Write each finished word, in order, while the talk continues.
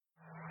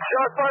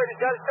Shot fired, he's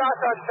got a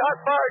shotgun. Shot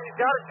fired, he's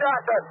got a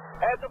shotgun.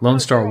 Lone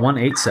Star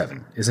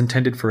 187 is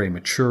intended for a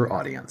mature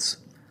audience.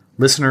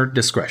 Listener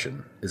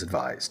discretion is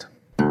advised.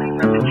 2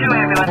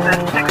 ambulances,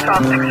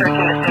 612,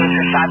 613 is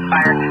for shots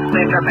fired.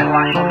 Please up in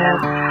Washington,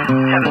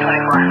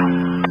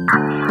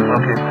 724.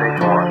 Okay,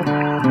 station 1.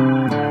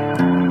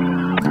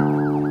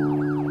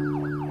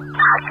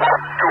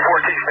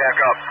 214, back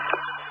up.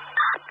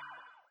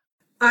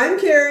 I'm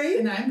Carrie.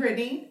 And I'm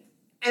Brittany.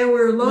 And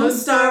we're Lone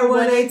Star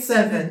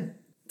 187.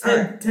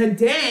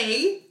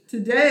 Today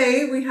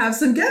we have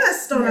some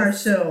guests on our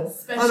show.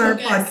 Special on our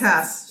guests.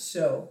 podcast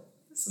show.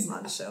 This is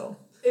not a show.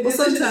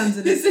 Sometimes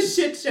it is. It's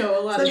a shit show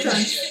a lot of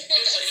times.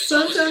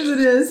 Sometimes it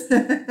is.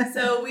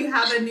 So we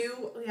have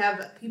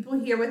people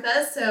here with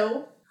us,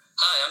 so.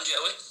 Hi, I'm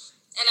Joey.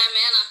 And I'm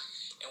Anna.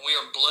 And we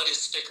are Blood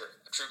is Thicker,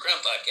 a true crime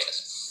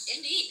podcast.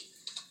 Indeed.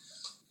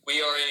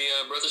 We are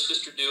a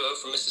brother-sister duo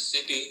from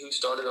Mississippi who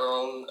started our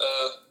own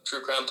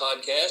true crime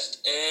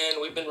podcast, and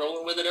we've been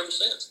rolling with it ever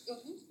since.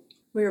 Mm-hmm.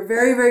 We are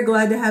very, very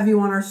glad to have you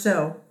on our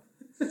show.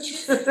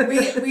 We're very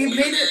honored to be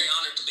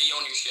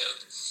on your show.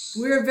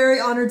 We're very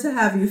honored to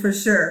have you for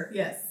sure.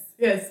 Yes.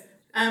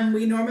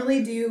 We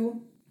normally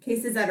do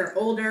cases that are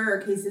older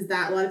or cases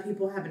that a lot of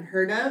people haven't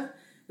heard of.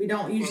 We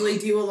don't usually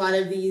do a lot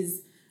of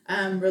these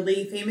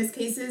really famous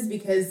cases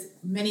because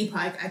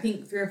I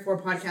think 3 or 4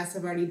 podcasts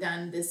have already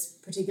done this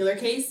particular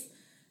case.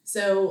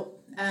 So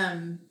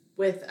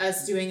with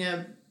us doing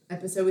a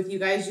episode with you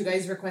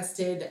guys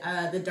requested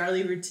the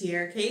Darlie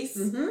Routier case.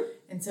 Mm-hmm.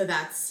 And so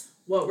that's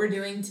what we're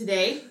doing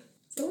today.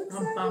 So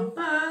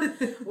exciting.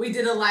 We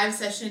did a live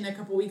session a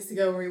couple weeks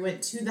ago where we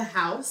went to the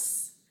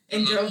house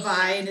and drove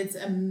by, and it's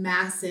a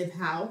massive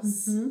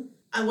house.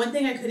 Mm-hmm. One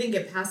thing I couldn't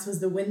get past was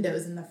the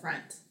windows in the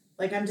front.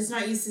 Like, I'm just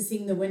not used to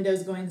seeing the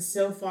windows going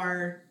so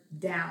far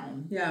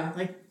down. Yeah.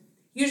 Like,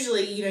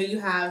 usually, you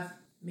have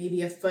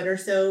maybe a foot or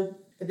so,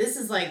 but this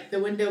is like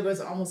the window goes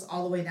almost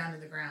all the way down to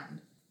the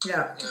ground.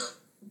 Yeah.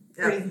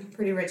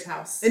 Pretty rich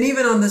house. And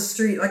even on the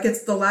street, like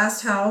it's the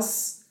last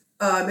house,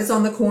 it's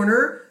on the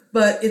corner,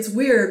 but it's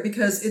weird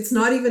because it's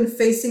not even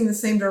facing the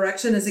same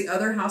direction as the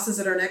other houses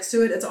that are next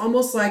to it. It's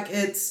almost like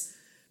it's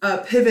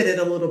pivoted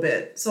a little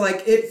bit. So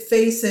like it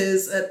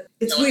faces,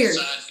 it's weird.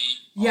 Side view,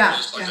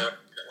 Yeah. Like a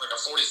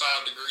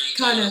 45 degree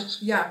kind of.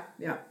 Yeah.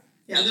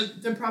 Yeah,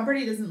 the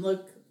property doesn't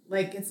look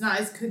like, it's not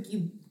as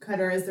cookie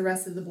cutter as the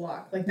rest of the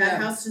block. Like that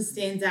house just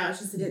stands out. It's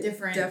just a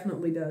different.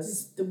 Definitely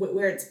does. Just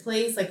where it's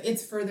placed, like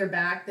it's further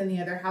back than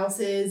the other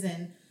houses,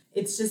 and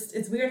it's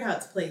weird how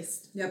it's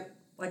placed. Yep,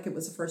 like it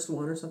was the first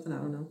one or something. I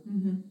don't know.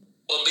 Mm-hmm.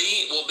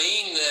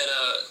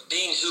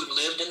 Being who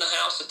lived in the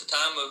house at the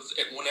time of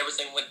when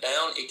everything went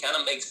down, it kind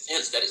of makes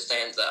sense that it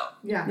stands out.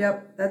 Yeah.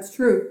 Yep, that's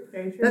true.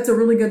 Very true. That's a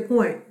really good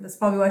point. That's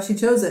probably why she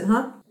chose it,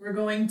 huh? We're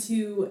going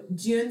to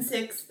June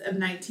 6th of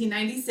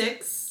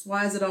 1996.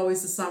 Why is it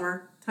always the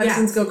summer?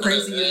 Tysons go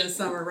crazy in the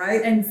summer,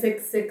 right? And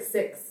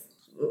 666.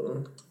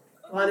 A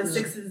lot of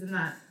sixes in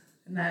that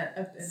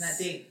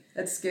date.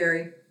 That's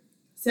scary.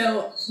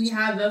 So we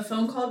have a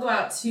phone call go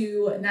out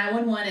to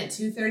 911 at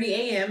 2:30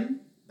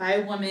 a.m. by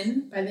a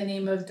woman by the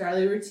name of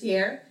Darlie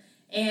Routier,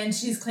 and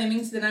she's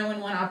claiming to the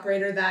 911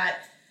 operator that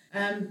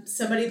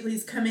somebody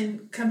please come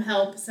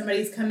help.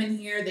 Somebody's come in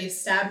here. They've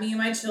stabbed me and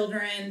my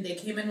children. They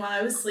came in while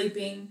I was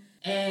sleeping.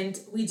 And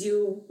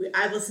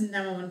I've listened to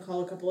 911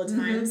 call a couple of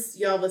times.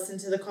 Mm-hmm. Y'all listened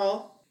to the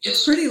call?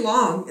 It's pretty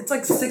long. It's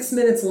like 6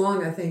 minutes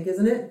long, I think,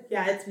 isn't it?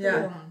 Yeah, it's pretty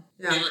long.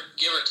 Yeah.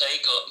 Give or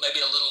take, maybe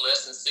a little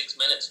less than 6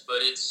 minutes,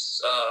 but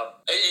it's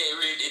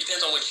it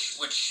depends on which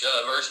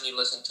version you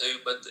listen to.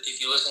 But if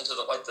you listen to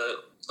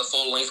the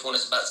full length one,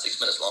 it's about 6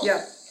 minutes long.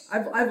 Yeah,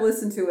 I've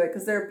listened to it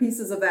because there are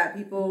pieces of that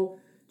people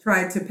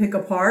tried to pick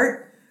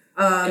apart.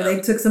 They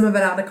took some of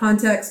it out of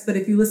context, but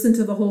if you listen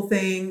to the whole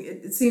thing,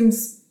 it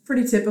seems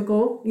pretty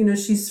typical.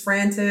 She's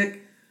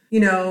frantic.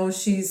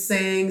 She's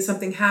saying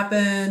something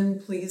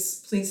happened.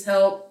 Please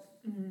help.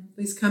 Mm-hmm.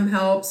 Please come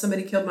help.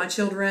 Somebody killed my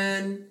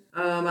children.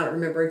 I don't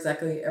remember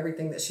exactly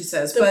everything that she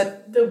says,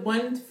 but the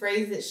one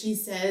phrase that she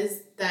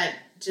says that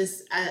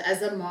just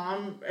as a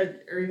mom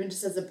or even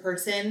just as a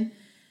person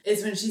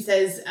is when she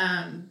says,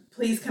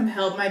 please come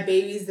help my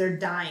babies. They're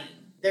dying.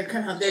 They're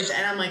come help.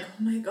 And I'm like,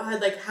 oh my God,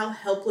 like how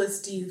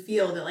helpless do you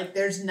feel that like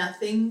there's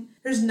nothing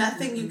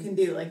mm-hmm. you can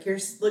do. Like you're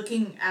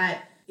looking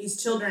at these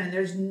children and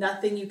there's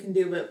nothing you can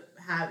do but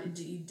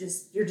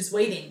you're just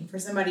waiting for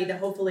somebody to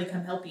hopefully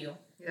come help you.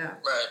 Yeah.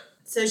 Right.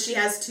 So she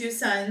has 2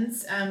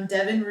 sons,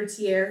 Devin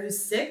Routier, who's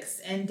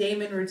 6, and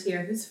Damon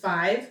Routier, who's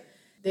 5.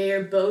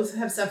 They both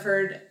have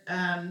suffered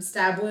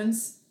stab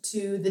wounds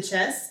to the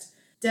chest.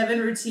 Devin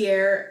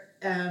Routier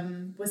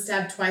was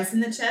stabbed twice in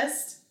the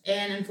chest,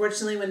 and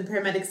unfortunately when the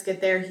paramedics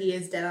get there, he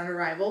is dead on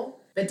arrival.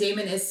 But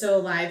Damon is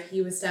still alive.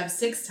 He was stabbed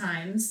 6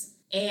 times,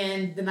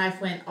 and the knife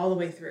went all the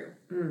way through.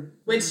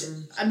 Which,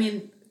 I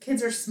mean,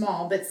 kids are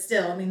small, but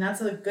still, I mean,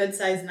 that's a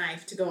good-sized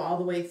knife to go all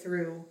the way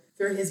through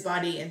his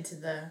body into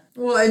the...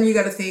 Well, and you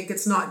got to think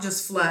it's not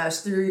just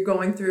flesh. You're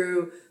going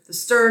through the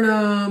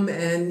sternum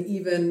and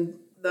even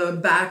the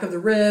back of the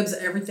ribs,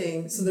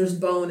 everything. So there's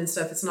bone and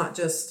stuff. It's not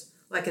just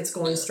like it's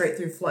going straight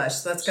through flesh.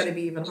 So that's got to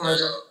be even harder.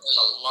 There's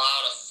a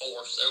lot of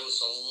force. There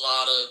was a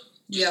lot of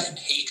just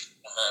hatred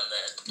behind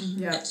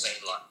that. Yeah. It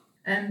seemed like.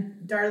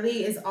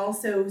 Darlie is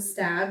also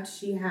stabbed.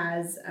 She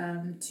has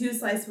 2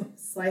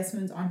 slice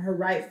wounds on her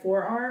right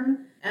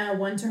forearm,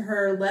 one to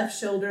her left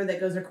shoulder that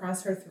goes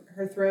across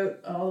her throat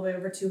all the way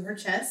over to her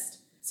chest.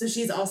 So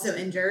she's also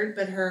injured,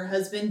 but her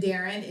husband,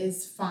 Darren,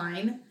 is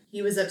fine.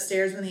 He was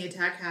upstairs when the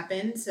attack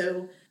happened.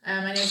 So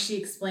I know she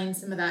explained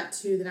some of that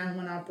to the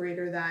 911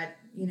 operator that,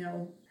 you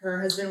know,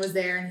 her husband was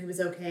there and he was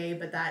okay,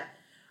 but that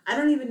I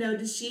don't even know.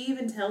 Does she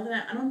even tell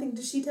that? I don't think.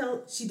 Does she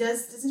tell? She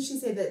does. Doesn't she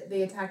say that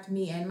they attacked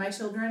me and my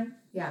children?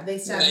 Yeah, they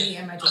stabbed me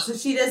and my children. So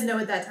she does know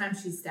at that time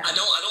she's stabbed. I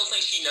don't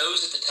think she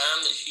knows at the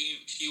time that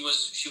she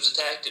was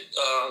attacked.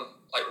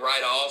 Like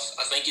right off.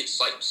 I think it's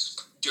like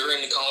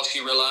during the call she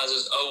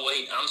realizes, oh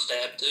wait, I'm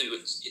stabbed too.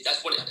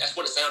 That's what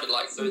it sounded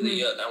like through the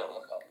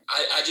 911 call.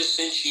 I just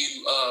sent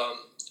you a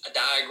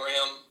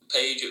diagram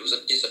page.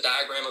 It's a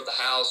diagram of the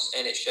house,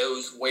 and it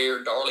shows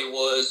where Darlie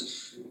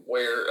was,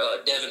 where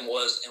Devin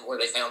was, and where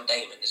they found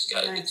Damon.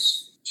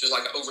 It's just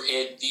like an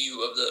overhead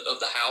view of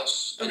the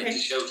house, and it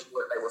just shows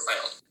where they were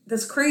found.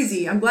 That's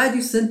crazy. I'm glad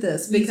you sent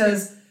this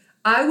because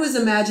I was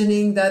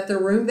imagining that the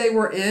room they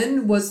were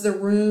in was the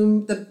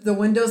room, the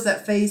windows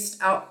that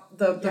faced out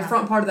the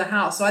front part of the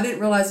house. So I didn't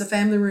realize the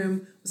family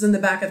room was in the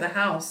back of the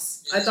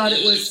house. I thought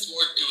it was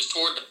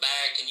toward the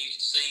back, and you can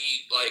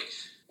see like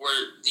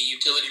where the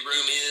utility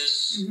room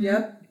is.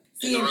 Yep.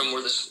 In the room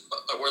where the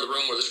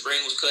spring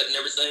was cut and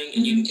everything,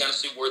 and you can kind of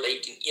see where they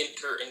can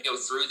enter and go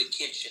through the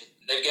kitchen.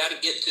 They've got to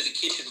get to the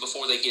kitchen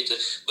before they get to.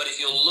 But if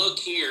you'll look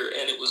here,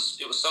 and it was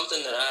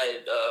something that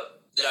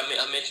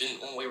I mentioned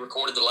when we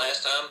recorded the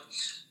last time.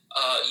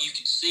 You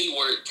could see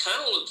where it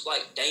kind of looks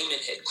like Damon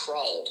had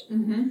crawled.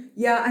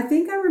 Yeah, I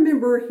think I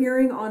remember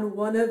hearing on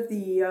one of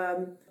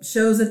the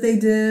shows that they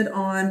did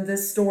on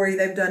this story.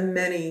 They've done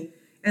many.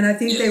 And I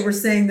think they were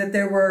saying that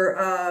there were,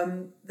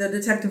 the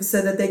detective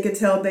said that they could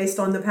tell based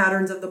on the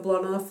patterns of the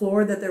blood on the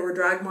floor that there were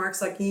drag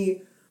marks, like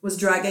he was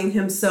dragging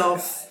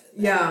himself.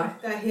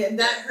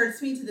 That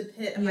hurts me to the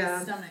pit of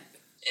my stomach.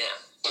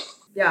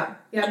 Yeah,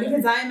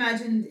 because I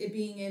imagined it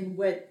being in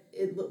what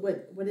is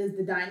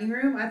the dining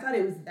room. I thought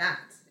it was that.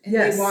 And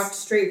they walked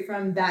straight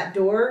from that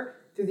door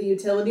through the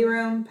utility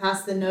room,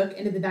 past the nook,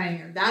 into the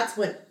dining room. That's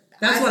what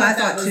I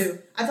thought too.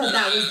 I thought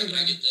that was the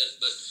room.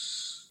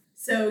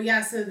 So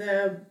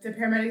the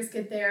paramedics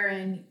get there,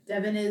 and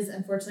Devin is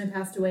unfortunately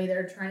passed away.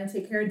 They're trying to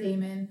take care of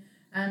Damon.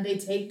 They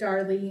take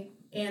Darlie,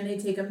 and they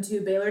take him to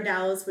Baylor,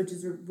 Dallas, which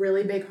is a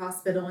really big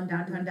hospital in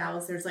downtown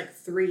Dallas. There's like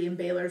 3 in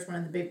Baylor's one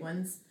of the big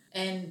ones.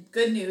 And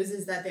good news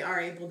is that they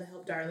are able to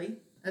help Darlie.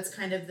 That's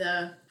kind of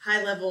the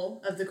high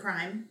level of the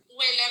crime.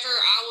 Whenever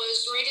I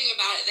was reading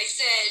about it, they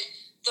said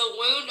the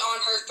wound on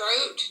her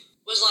throat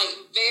was like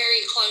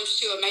very close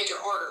to a major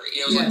artery.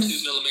 Yeah, it was like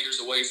 2 millimeters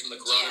away from the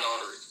carotid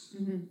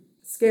artery.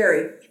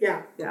 Scary.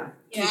 Yeah.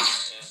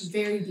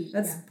 Very deep.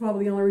 That's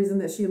probably the only reason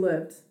that she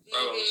lived.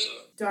 Probably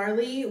so.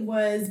 Darlie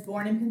was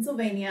born in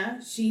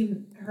Pennsylvania.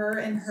 Her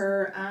and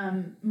her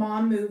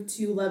mom moved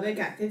to Lubbock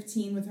at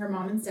 15 with her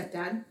mom and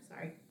stepdad.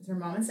 Her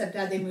mom and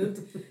stepdad, they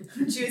moved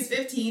when she was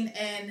 15,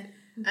 and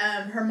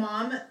her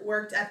mom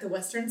worked at the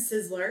Western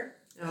Sizzler.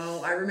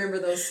 Oh, I remember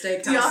those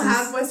steakhouses. Do y'all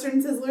have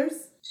Western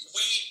Sizzlers?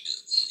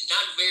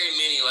 Not very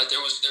many. Like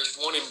there's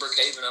one in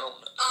Brookhaven. I don't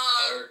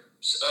know.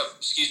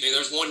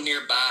 There's one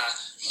nearby.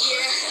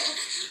 Yeah,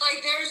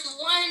 like there's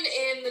one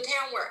in the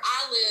town where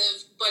I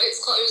live, but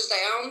it's closed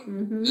down.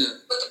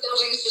 But the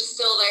building's just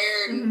still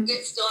there, and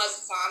it still has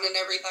a sign and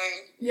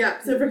everything.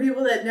 Yeah. So for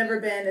people that never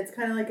been, it's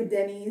kind of like a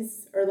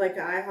Denny's or like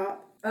an IHOP.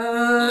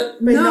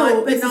 But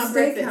not steakhouse.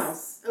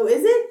 Breakfast. Oh,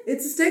 is it?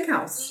 It's a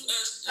steakhouse.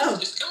 It's kind of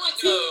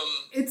like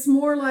It's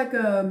more like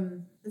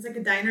It's like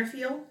a diner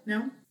feel.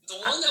 No. The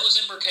one that was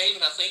in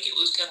Brookhaven, I think it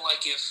was kind of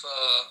like if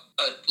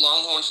a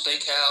Longhorn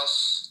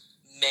Steakhouse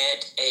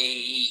met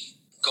a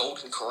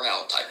Golden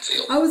Corral type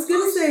feel. I was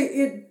gonna say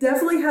it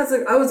definitely has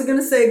I was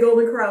gonna say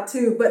Golden Corral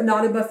too, but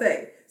not a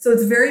buffet. So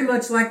it's very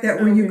much like that,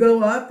 where you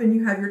go up and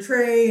you have your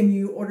tray and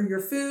you order your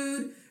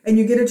food and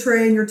you get a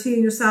tray and your tea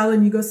and your salad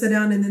and you go sit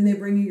down and then they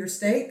bring you your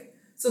steak.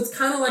 So it's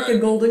kind of like a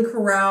Golden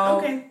Corral.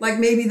 Okay. Like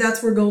maybe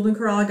that's where Golden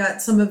Corral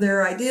got some of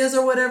their ideas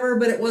or whatever,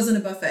 but it wasn't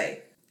a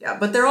buffet. Yeah,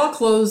 but they're all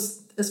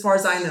closed as far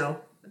as I know.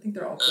 I think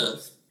they're all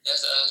closed. I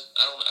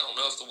don't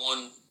know if the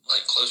one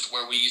like close to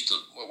where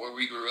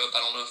we grew up, I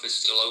don't know if it's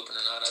still open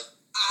or not.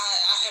 I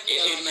have no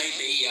idea. It may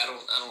be. I don't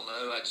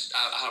know.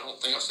 I don't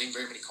think I've seen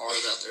very many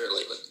cars out there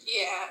lately.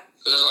 Yeah.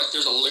 But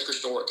there's a liquor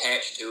store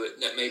attached to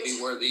it. That may be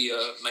where the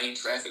main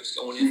traffic's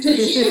going into.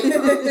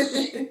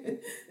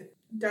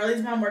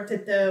 Darlie's mom worked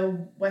at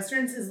the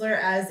Western Sizzler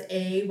as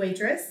a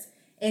waitress,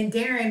 and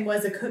Darren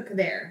was a cook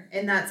there,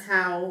 and that's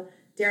how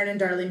Darren and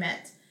Darlie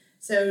met.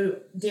 So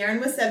Darren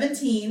was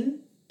 17,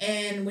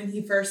 and when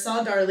he first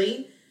saw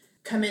Darlie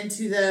come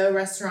into the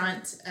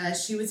restaurant,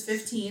 she was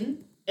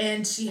 15,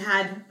 and she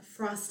had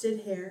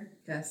frosted hair.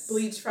 Yes.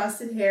 Bleached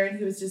frosted hair, and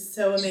he was just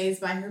so amazed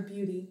by her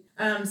beauty.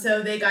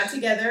 So they got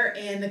together,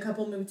 and the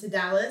couple moved to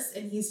Dallas,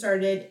 and he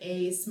started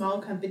a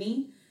small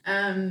company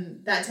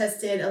that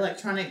tested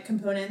electronic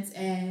components,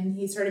 and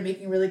he started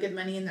making really good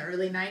money in the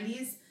early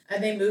 90s.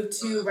 They moved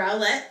to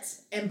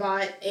Rowlett and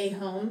bought a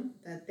home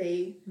that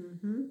they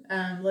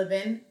live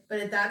in. But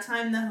at that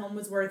time, the home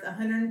was worth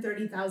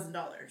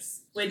 $130,000,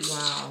 which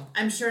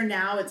I'm sure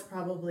now it's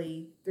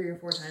probably 3 or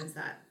 4 times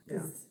that.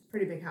 It's a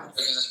pretty big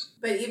house.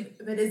 But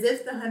as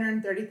if the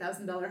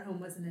 $130,000 home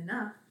wasn't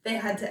enough, they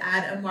had to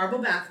add a marble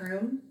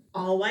bathroom,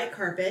 all white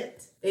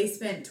carpet. They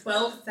spent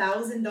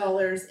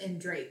 $12,000 in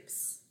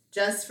drapes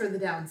just for the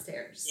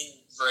downstairs.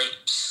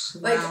 Drapes.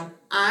 Like,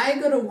 I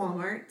go to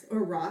Walmart or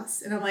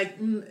Ross, and I'm like,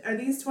 are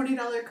these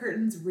 $20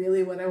 curtains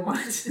really what I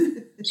want?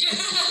 Exactly.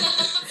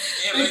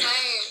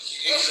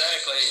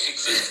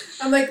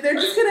 I'm like, they're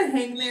just going to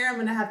hang there. I'm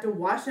going to have to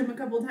wash them a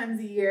couple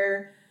times a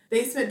year.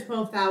 They spent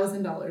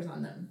 $12,000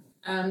 on them.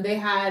 They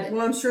had...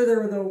 Well, I'm sure there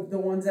were the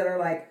ones that are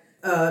like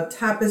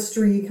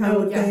tapestry kind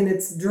of thing.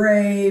 It's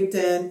draped,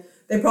 and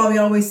they probably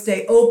always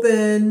stay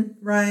open,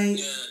 right?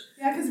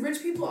 Yeah, because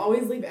rich people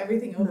always leave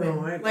everything open.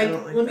 No, I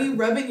don't like let that. me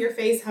rub in your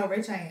face how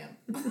rich I am.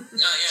 And it probably had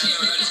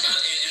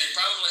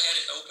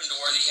it open to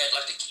where they had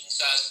like the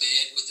king-size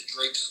bed with the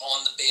drapes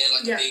on the bed,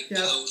 like the big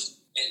toes.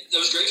 And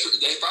those drapes,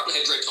 they probably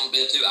had drapes on the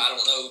bed too. I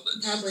don't know,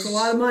 but probably. It's a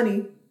lot of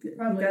money.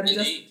 Probably. Well,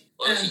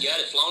 if you got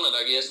it, flaunt it,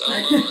 I guess.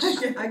 I don't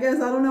know. I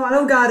guess I don't know. I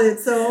don't got it,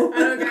 so I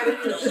don't got it.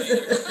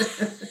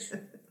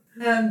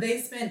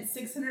 They spent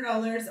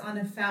 $600 on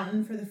a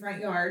fountain for the front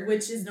yard,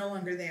 which is no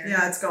longer there.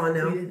 Yeah, it's gone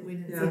now. We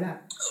didn't see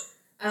that.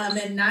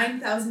 And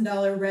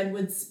 $9,000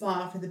 redwood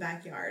spa for the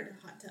backyard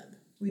hot tub.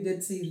 We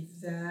did see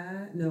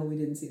that. No, we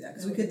didn't see that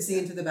because we couldn't see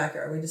into the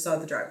backyard. We just saw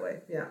the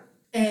driveway. Yeah.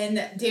 And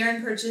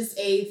Darren purchased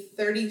a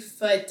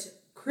 30-foot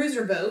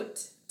cruiser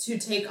boat to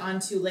take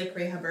onto Lake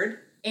Ray Hubbard,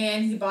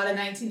 and he bought a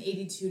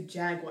 1982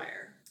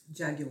 Jaguar.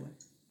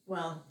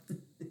 Well,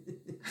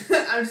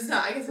 I guess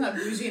I'm not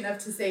bougie enough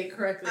to say it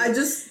correctly.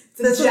 It's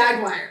a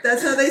Jaguar.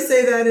 That's how they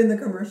say that in the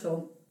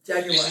commercial.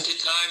 Jaguar. Isn't it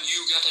time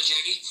you got a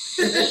Jaggy?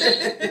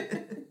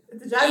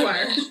 It's a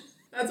Jaguar.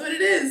 That's what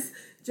it is.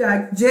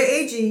 Jagwire.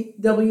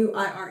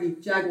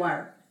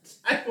 Jaguar.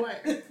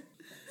 Jaguar.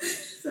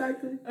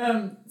 Exactly.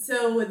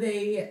 So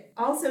they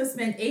also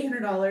spent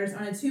 $800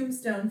 on a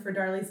tombstone for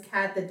Darley's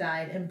cat that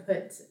died and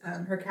put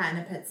her cat in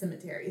a pet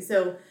cemetery.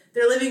 So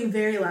they're living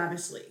very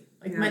lavishly.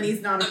 Like,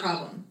 money's not a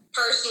problem.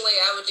 Personally,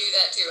 I would do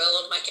that too. I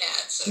love my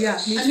cat. So. Yeah,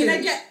 me too.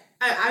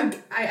 I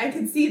mean, I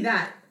can see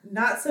that.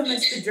 Not so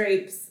much the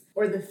drapes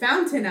or the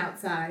fountain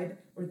outside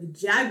or the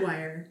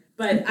Jaguar,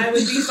 but I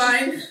would be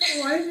fine.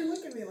 Why did you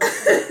look at me like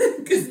that?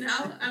 Because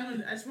now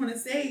I just want to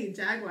say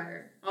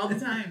Jaguar all the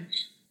time.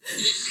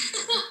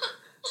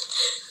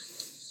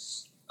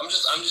 I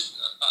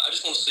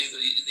just want to see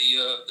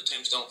the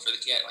tombstone for the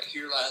cat. Like,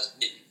 here lies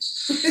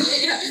Mittens.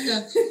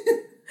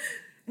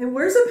 And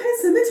where's a pet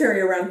cemetery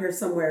around here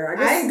somewhere?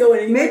 I ain't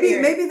going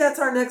anywhere. Maybe that's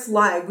our next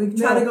live. We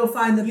try to go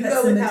find the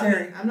pet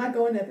cemetery. Me. I'm not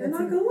going to. You're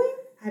not going?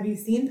 Have you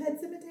seen Pet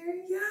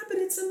Cemetery? Yeah, but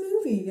it's a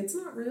movie. It's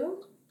not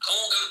real. I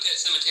won't go to Pet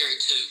Cemetery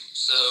 2,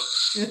 so...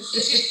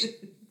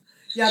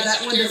 Yeah,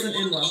 that one doesn't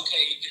end well.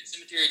 Okay, Pet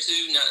Cemetery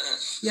 2, nah.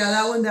 Yeah,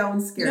 that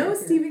one's scary. No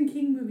Stephen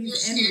King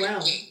movies end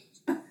well.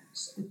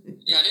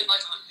 Yeah, I didn't like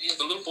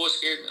the little boy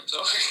scared me, I'm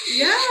sorry.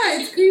 Yeah,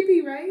 it's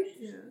creepy, right?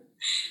 Yeah.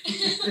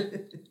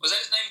 Was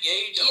that his name,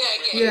 Gage?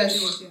 Yeah,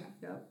 Gage.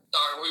 Yeah.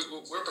 Sorry,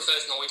 we're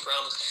professional, we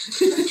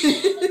promise.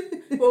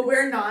 Well,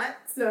 we're not,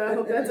 so I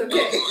hope that's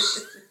okay.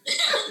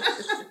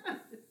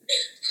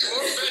 More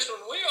professional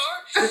than we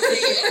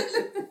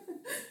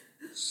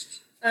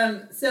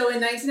are. So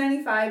in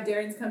 1995,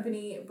 Darren's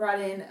company brought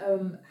in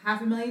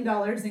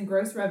 $500,000 in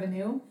gross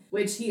revenue,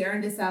 which he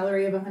earned a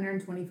salary of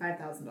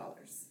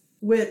 $125,000.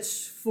 Which,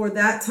 for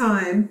that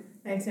time...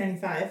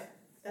 1995.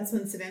 That's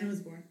when Savannah was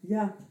born.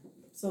 Yeah.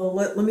 So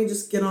let me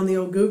just get on the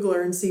old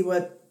Googler and see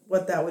what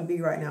that would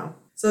be right now.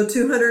 So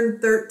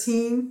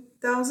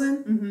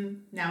 213,000? Mm-hmm.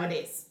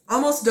 Nowadays.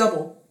 Almost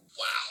double.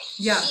 Wow.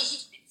 Yeah.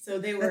 So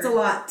they were... That's a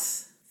lot.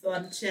 It's a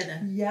lot of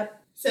cheddar.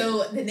 Yep.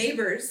 So the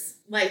neighbors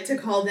like to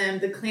call them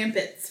the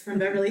Clampets from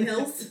Beverly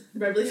Hills,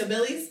 Beverly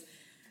Hillbillies,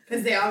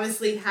 because they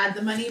obviously had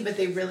the money, but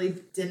they really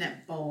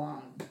didn't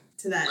belong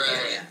to that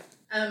area.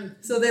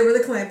 So they were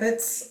the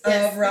Clampets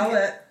of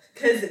Rowlett.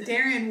 Because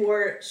Darren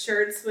wore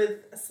shirts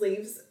with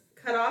sleeves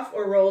cut off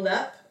or rolled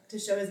up to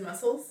show his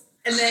muscles.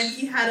 And then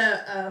he had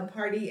a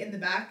party in the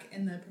back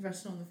and the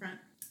professional in the front.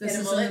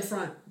 Business in the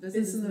front.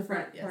 Business in the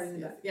front. Yes, Party in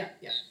the back. Yeah.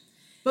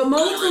 But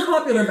mullets were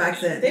popular back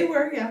then. They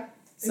were, yeah.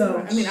 So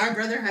I mean, our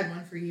brother had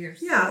one for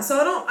years. Yeah,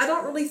 so I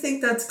don't really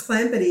think that's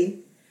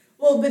clampety.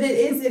 Well, but it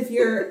is if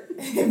you're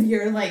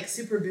like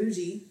super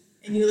bougie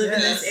and you live in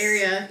this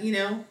area, you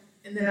know,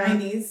 in the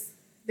 90s.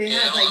 They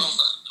had like.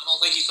 I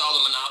don't think you saw the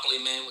Monopoly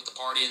man with the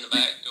party in the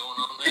back going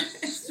on there.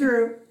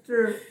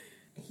 True.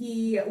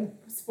 He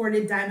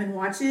sported diamond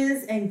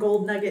watches and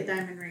gold nugget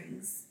diamond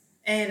rings.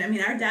 And I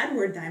mean, our dad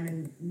wore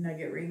diamond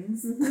nugget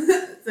rings.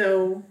 Mm-hmm.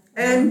 So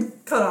and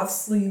cut off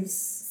sleeves.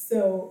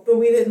 So, but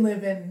we didn't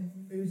live in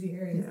bougie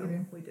areas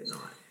either. We did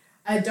not.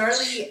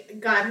 Darley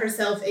got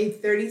herself a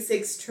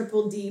 36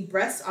 triple D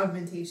breast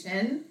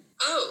augmentation.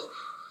 Oh.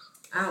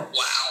 Ouch.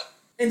 Wow.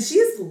 And she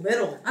is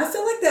little. I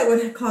feel like that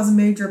would cause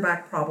major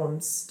back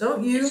problems.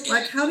 Don't you?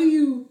 Like, how do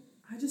you...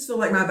 I just feel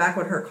like my back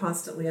would hurt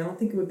constantly. I don't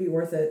think it would be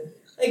worth it.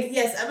 Like,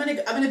 yes, I'm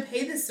gonna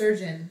pay the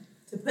surgeon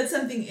to put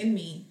something in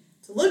me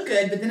to look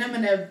good, but then I'm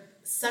gonna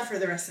suffer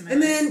the rest of my life.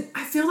 And then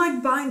I feel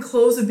like buying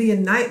clothes would be a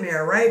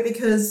nightmare, right?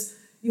 Because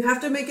you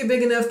have to make it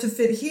big enough to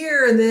fit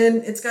here, and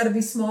then it's got to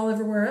be small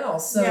everywhere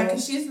else. So yeah,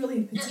 because she's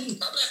really petite.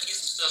 Probably have to get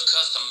some stuff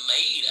custom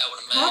made, I would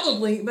imagine.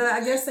 probably, but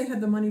I guess they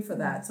had the money for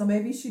that, so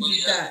maybe she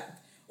did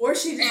that. Or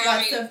she just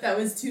got stuff that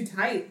was too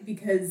tight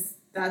because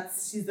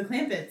she's the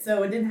clampet,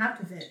 so it didn't have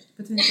to fit.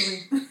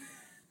 Potentially. I mean,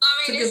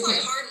 it's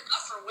like hard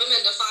enough for women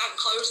to find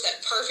clothes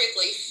that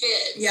perfectly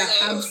fit. Yeah,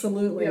 so.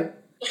 absolutely. Yep.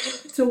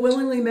 To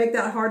willingly make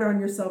that hard on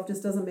yourself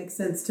just doesn't make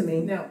sense to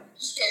me. No.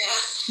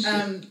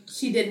 Yeah.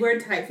 She did wear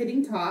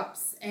tight-fitting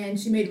tops, and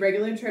she made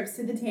regular trips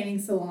to the tanning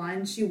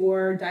salon. She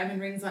wore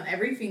diamond rings on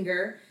every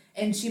finger,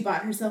 and she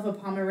bought herself a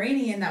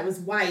Pomeranian that was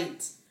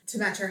white to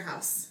match her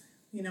house.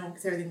 You know,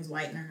 because everything was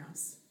white in her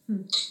house.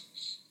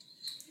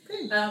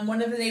 Okay.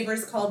 One of the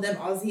neighbors called them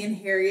Ozzie and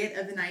Harriet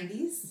of the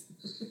 90s.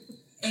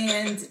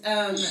 And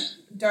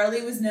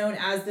Darlie was known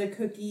as the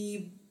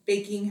cookie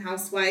baking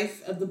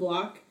housewife of the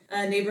block.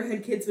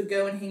 Neighborhood kids would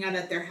go and hang out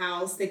at their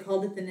house. They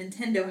called it the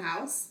Nintendo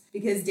house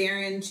because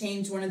Darren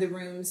changed one of the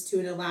rooms to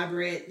an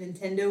elaborate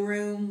Nintendo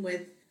room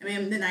with, I mean,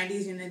 in the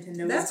 90s, your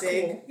Nintendo That's was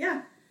big. cool.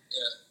 Yeah.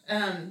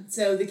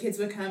 So the kids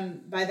would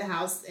come by the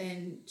house,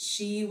 and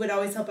she would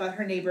always help out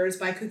her neighbors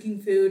by cooking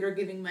food or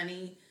giving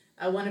money.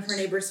 One of her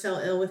neighbors fell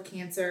ill with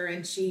cancer,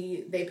 and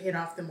they paid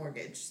off the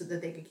mortgage so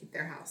that they could keep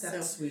their house.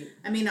 That's sweet.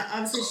 I mean,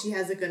 obviously she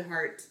has a good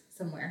heart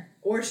somewhere,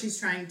 or she's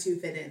trying to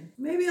fit in.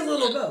 Maybe a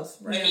little of both,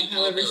 right? You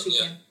know, however she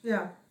can.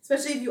 Yeah.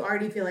 Especially if you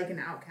already feel like an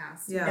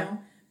outcast, Yeah. you know?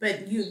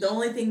 But the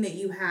only thing that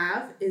you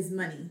have is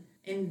money,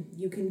 and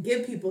you can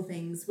give people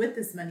things with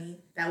this money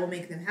that will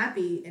make them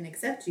happy and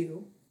accept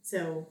you.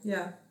 So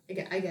Yeah. I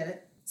get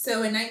it.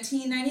 So in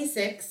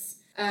 1996,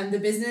 the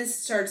business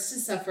starts to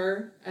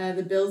suffer.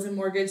 The bills and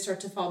mortgage start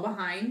to fall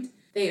behind.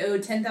 They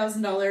owed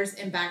 $10,000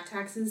 in back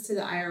taxes to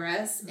the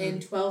IRS and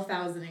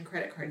 $12,000 in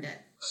credit card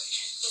debt.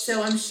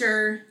 So I'm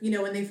sure, you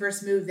know, when they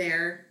first moved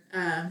there,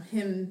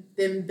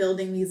 them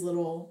building these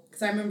little,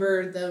 because I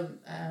remember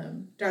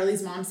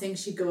Darlie's mom saying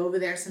she'd go over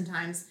there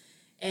sometimes,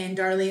 and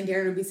Darlie and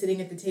Darren would be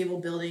sitting at the table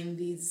building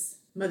these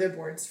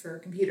motherboards for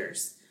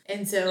computers.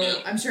 And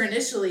so I'm sure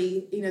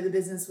initially, you know, the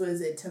business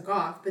it took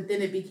off, but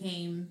then it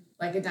became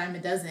like a dime a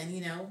dozen,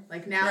 you know,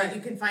 like now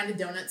you can find a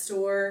donut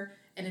store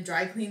and a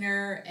dry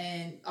cleaner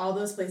and all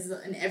those places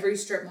in every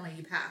strip mall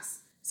you pass.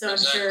 So I'm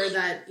sure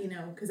that, you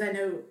know, because I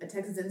know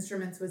Texas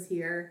Instruments was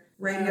here.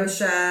 Radio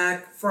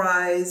Shack,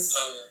 Fry's.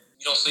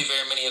 You don't see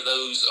very many of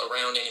those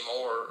around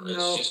anymore.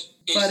 No,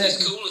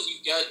 It's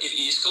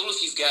cool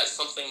if you've got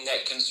something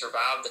that can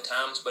survive the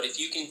times, but if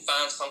you can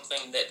find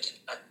something that can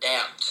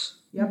adapt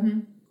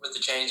with the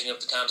changing of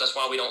the times, that's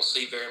why we don't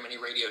see very many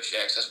Radio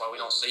Shacks. That's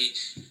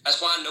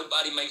why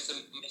nobody makes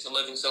a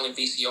living selling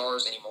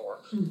VCRs anymore.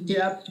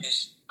 Yep.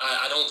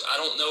 I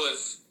don't know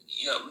if,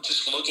 you know,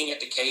 just looking at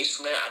the case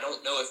from that, I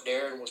don't know if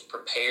Darren was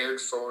prepared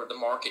for the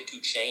market to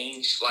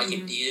change like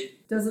it did.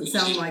 Doesn't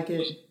sound like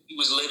it. He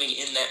was living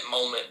in that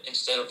moment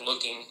instead of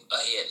looking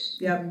ahead.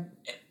 Yep. And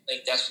I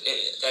think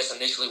that's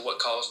initially what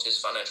caused his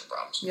financial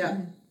problems.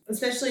 Yeah.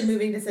 Especially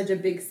moving to such a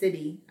big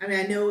city. I mean,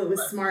 I know it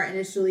was smart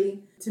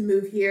initially to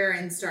move here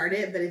and start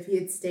it, but if he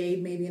had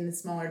stayed maybe in a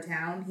smaller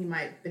town, he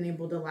might have been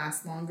able to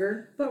last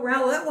longer. But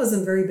Rowlett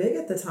wasn't very big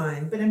at the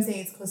time. But I'm saying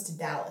it's close to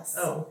Dallas.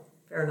 Oh,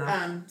 fair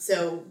enough.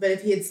 But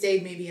if he had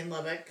stayed maybe in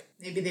Lubbock,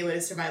 maybe they would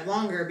have survived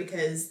longer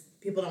because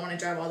people don't want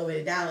to drive all the way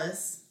to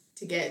Dallas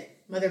to get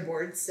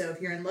motherboards. So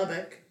if you're in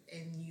Lubbock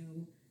and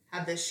you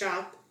have this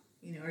shop,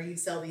 you know, or you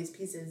sell these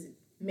pieces,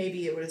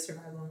 maybe it would have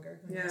survived longer.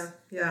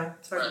 Yeah,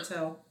 it's hard to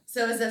tell.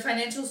 So as the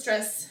financial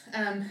stress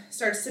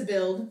starts to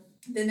build,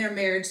 then their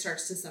marriage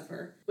starts to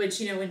suffer.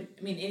 Which, you know,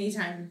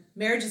 anytime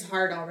marriage is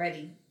hard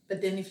already,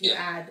 but then if you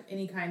add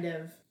any kind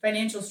of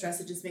financial stress,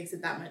 it just makes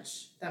it that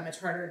much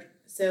harder.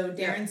 So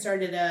Darren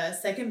started a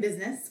second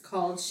business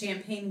called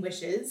Champagne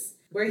Wishes,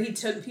 where he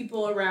took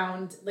people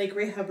around Lake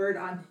Ray Hubbard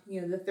on,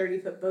 you know, the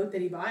 30-foot boat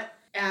that he bought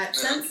at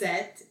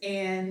sunset,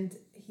 and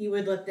he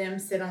would let them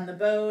sit on the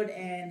boat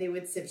and they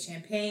would sip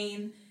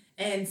champagne.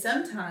 And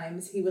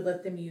sometimes he would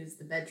let them use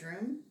the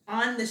bedroom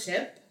on the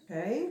ship.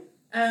 Okay.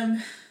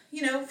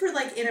 You know, for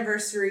like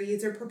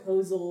anniversaries or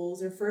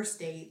proposals or first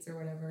dates or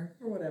whatever.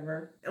 Or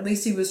whatever. At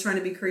least he was trying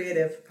to be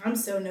creative. I'm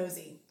so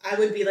nosy. I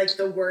would be like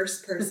the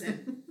worst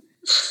person.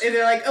 If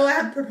they're like, oh, I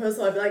have a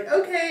proposal, I'd be like,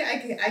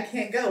 okay, I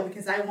can't go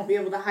because I won't be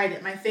able to hide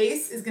it. My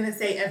face is going to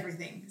say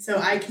everything. So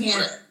I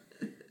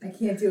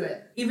can't do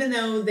it. Even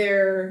though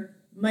their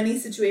money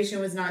situation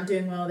was not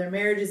doing well, their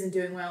marriage isn't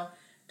doing well,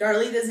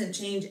 Darlie doesn't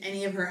change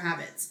any of her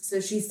habits. So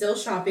she's still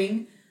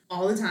shopping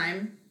all the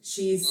time.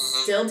 She's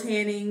still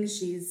tanning.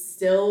 She's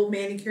still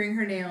manicuring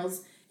her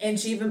nails. And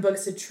she even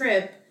books a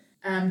trip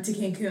to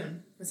Cancun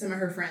with some of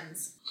her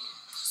friends.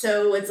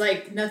 So it's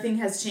like nothing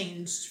has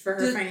changed for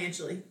her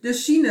financially.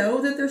 Does she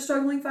know that they're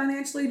struggling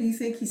financially? Do you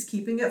think he's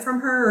keeping it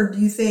from her, or do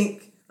you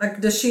think, like,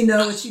 does she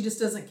know and she just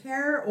doesn't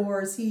care,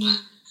 or is he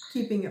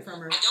keeping it from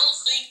her? I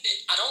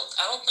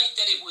don't think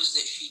that it was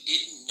that she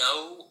didn't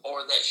know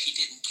or that she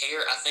didn't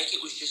care. I think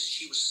it was just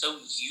she was so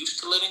used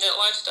to living that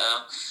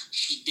lifestyle,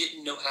 she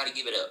didn't know how to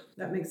give it up.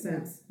 That makes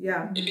sense.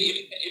 Yeah. It'd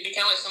be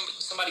kind of like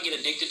somebody get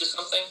addicted to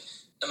something.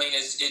 I mean,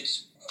 it's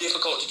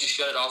difficult to just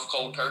shut it off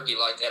cold turkey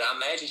like that. I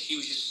imagine she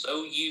was just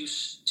so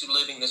used to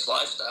living this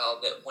lifestyle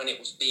that when it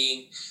was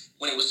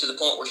to the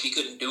point where she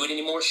couldn't do it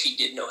anymore, she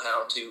didn't know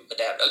how to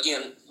adapt.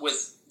 Again,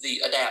 with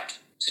the adapt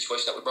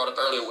situation that we brought up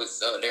earlier with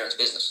Darren's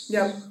business.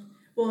 Yep.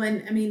 Well,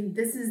 and I mean,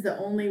 this is the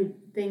only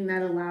thing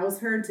that allows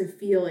her to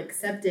feel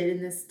accepted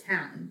in this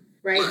town,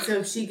 right? So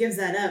if she gives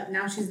that up,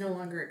 now she's no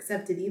longer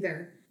accepted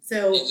either.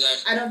 So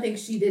exactly. I don't think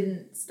she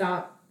didn't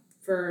stop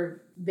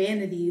for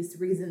vanity's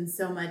reasons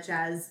so much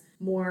as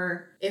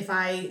more, if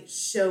I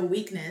show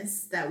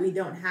weakness that we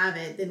don't have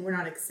it, then we're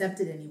not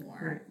accepted anymore.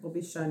 Right. We'll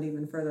be shunned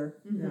even further.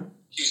 Mm-hmm. Yeah.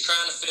 She's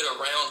trying to fit a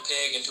round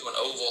peg into an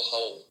oval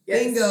hole.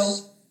 Yes.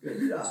 Bingo.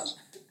 Good job.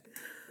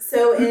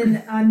 So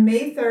on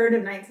May 3rd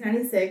of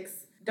 1996,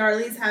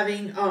 Darlie's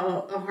having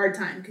a hard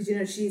time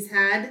because, she's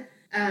had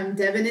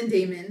Devin and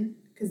Damon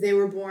because they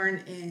were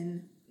born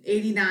in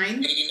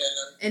 89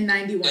 and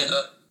 91.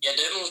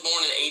 Devin was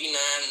born in 89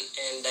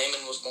 and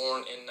Damon was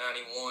born in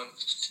 91.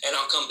 And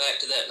I'll come back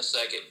to that in a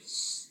second.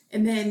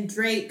 And then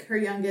Drake, her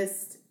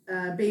youngest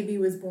baby,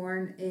 was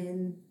born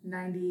in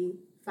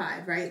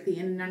 95, right? The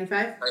end of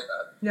 95? 95.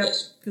 Yep.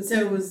 Because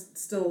he was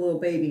still a little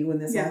baby when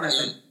this all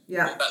happened.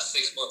 Yeah. About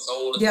 6 months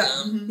old at the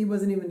time. Mm-hmm. He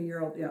wasn't even a year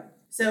old, yeah.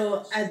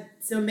 So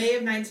May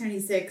of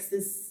 1996,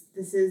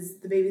 this is,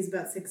 the baby's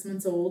about 6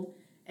 months old,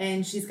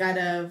 and she's got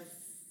a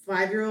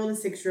 5-year-old, a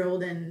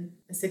 6-year-old, and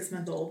a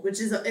 6-month-old, which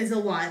is a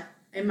lot.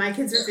 And my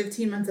kids are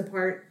 15 months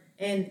apart,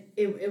 and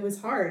it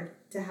was hard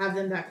to have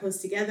them that close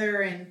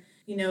together, and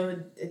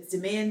it's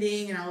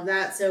demanding and all of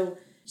that. So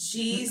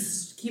she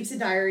keeps a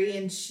diary,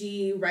 and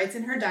she writes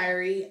in her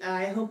diary,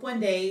 I hope one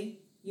day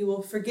you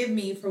will forgive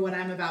me for what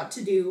I'm about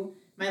to do.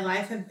 My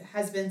life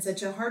has been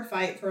such a hard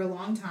fight for a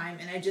long time,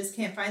 and I just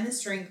can't find the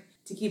strength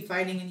to keep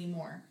fighting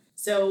anymore.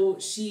 So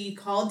she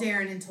called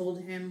Darren and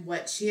told him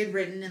what she had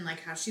written and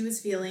how she was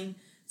feeling.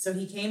 So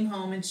he came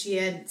home, and she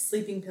had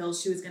sleeping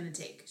pills she was going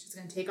to take. She was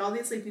going to take all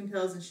these sleeping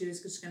pills, and she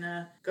was just going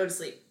to go to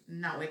sleep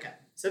and not wake up.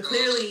 So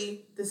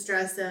clearly the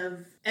stress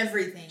of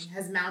everything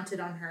has mounted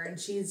on her, and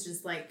she's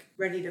just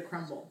ready to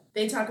crumble.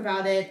 They talk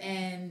about it,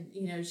 and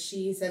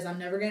she says, I'm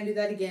never going to do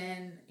that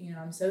again.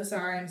 I'm so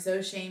sorry. I'm so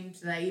ashamed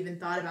that I even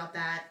thought about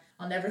that.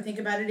 I'll never think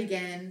about it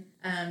again.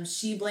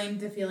 She blamed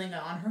the feeling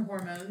on her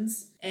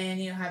hormones and,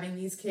 having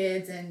these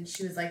kids. And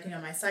she was like,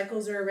 my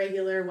cycles are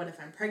irregular. What if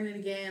I'm pregnant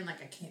again?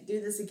 I can't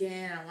do this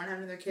again. I don't want to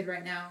have another kid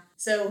right now.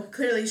 So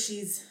clearly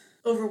she's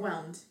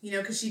overwhelmed,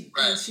 because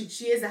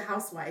she is a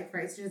housewife,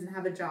 right? She doesn't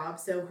have a job.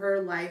 So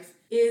her life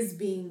is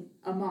being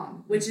a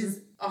mom, which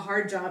is a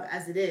hard job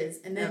as it is.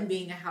 And then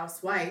being a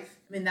housewife,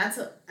 I mean, that's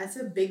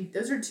a big,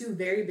 those are two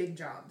very big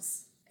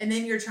jobs. And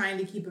then you're trying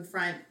to keep a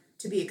front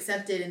to be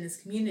accepted in this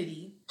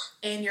community,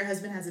 and your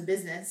husband has a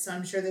business, so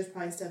I'm sure there's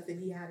probably stuff that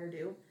he had her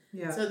do.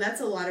 Yeah. So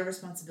that's a lot of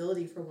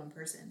responsibility for one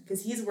person,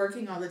 because he's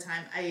working all the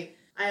time.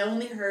 I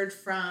only heard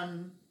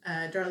from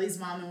Darlie's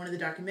mom in one of the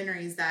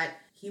documentaries that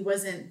he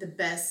wasn't the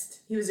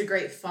best. He was a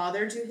great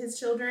father to his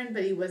children,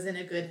 but he wasn't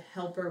a good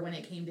helper when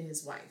it came to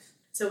his wife.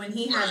 So when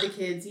he had the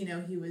kids,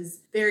 he was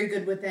very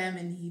good with them,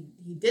 and he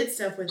did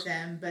stuff with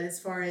them, but as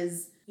far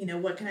as,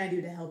 what can I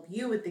do to help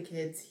you with the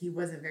kids, he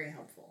wasn't very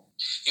helpful.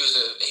 He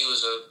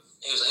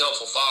was a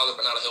helpful father,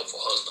 but not a helpful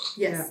husband.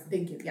 Yes,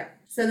 thank you. Yeah.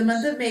 So the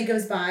month of May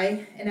goes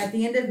by, and at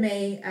the end of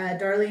May,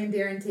 Darlie and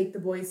Darren take the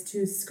boys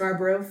to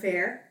Scarborough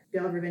Fair.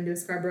 Y'all ever been to a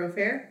Scarborough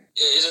Fair?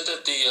 Yeah, isn't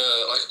that the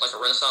like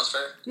a Renaissance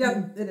fair?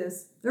 Yep, it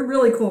is. They're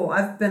really cool.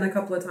 I've been a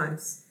couple of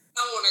times.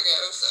 I want to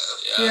go.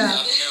 So yeah.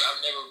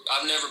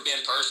 I've never been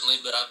personally,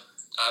 but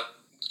I've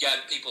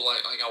got people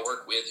like I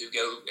work with who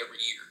go every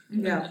year.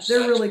 Yeah,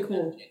 they're really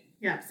cool.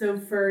 Yeah. So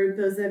for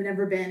those that have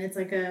never been, it's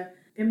like a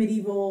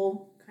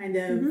medieval kind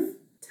of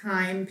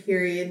time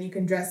period, and you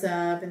can dress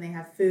up, and they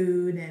have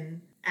food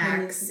and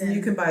acts, and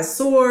you can buy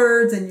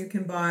swords, and you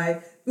can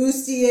buy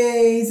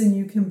bustiers, and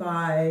you can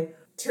buy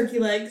turkey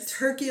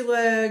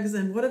legs,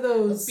 and what are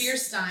those? Beer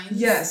steins.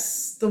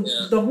 Yes,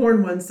 the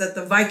horn ones that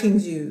the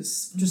Vikings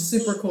use, just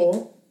super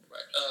cool.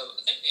 Right.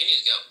 I think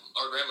Nanny's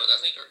got our grandmother.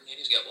 I think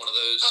Nanny's got one of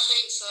those. I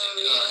think so.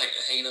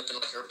 Hanging up in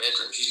her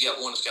bedroom. She's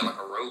got one that's got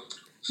a rope.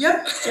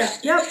 Yep.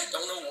 Yep.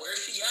 Don't know where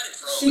she got it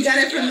from. She got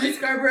it from the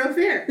Scarborough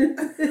Fair.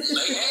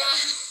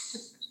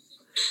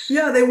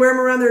 Yeah, they wear them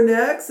around their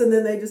necks, and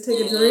then they just take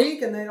a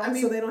drink, and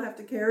so they don't have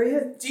to carry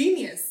it.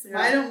 Genius. Yeah.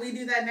 Why don't we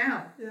do that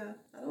now? Yeah,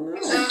 I don't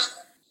know.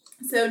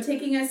 So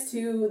taking us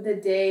to the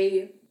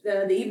day,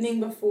 the evening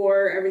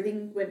before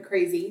everything went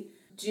crazy,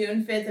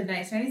 June 5th of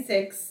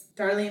 1996,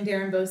 Darlie and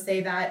Darren both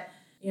say that,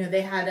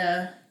 they had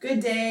a good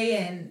day,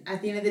 and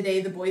at the end of the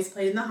day, the boys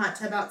played in the hot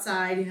tub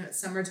outside. It's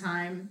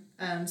summertime.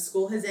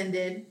 School has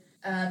ended.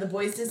 The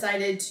boys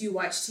decided to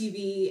watch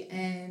TV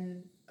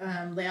and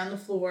lay on the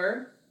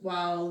floor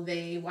while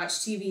they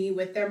watched TV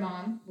with their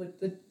mom, with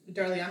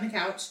Darlie on the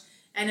couch.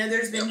 I know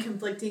there's been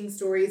conflicting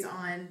stories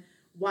on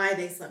why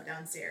they slept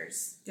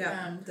downstairs.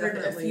 Yeah, heard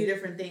a definitely. few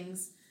different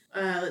things.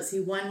 Let's see.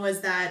 One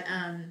was that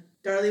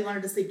Darlie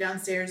wanted to sleep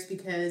downstairs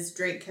because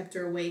Drake kept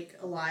her awake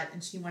a lot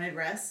and she wanted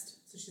rest,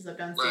 so she slept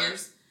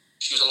downstairs. Right.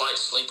 She was a light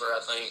sleeper, I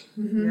think.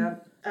 Mm-hmm.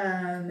 Yep.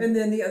 And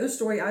then the other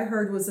story I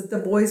heard was that the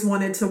boys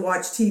wanted to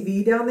watch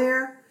TV down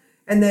there,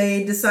 and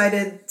they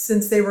decided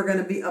since they were going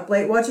to be up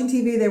late watching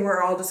TV, they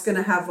were all just going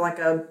to have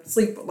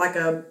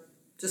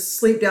just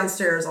sleep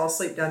downstairs, all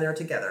sleep down there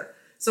together.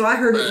 So I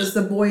heard it was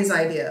the boys'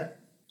 idea.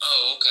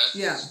 Oh, okay.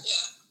 Yeah.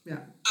 I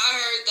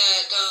heard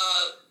that,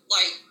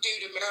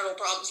 due to marital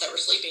problems, that were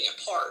sleeping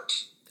apart.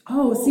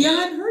 Oh, see, I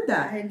hadn't heard I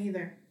that. hadn't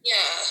either. Yeah.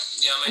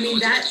 Yeah, I mean,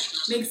 that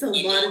makes a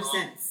lot of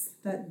sense.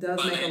 That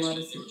does make a lot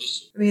of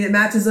sense. I mean, it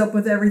matches up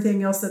with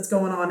everything else that's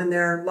going on in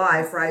their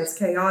life, right? It's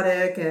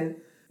chaotic, and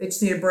they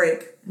just need a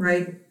break,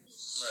 right? Right.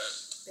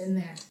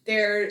 In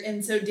there.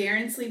 And so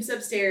Darren sleeps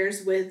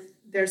upstairs with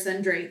their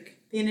son Drake.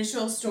 The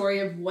initial story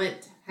of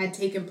what had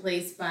taken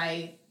place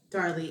by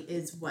Darlie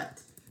is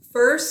what?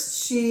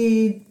 First,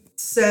 she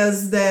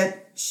says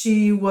that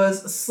she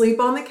was asleep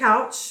on the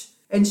couch,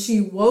 and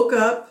she woke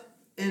up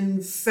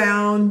and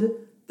found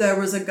there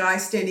was a guy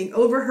standing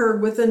over her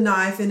with a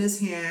knife in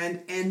his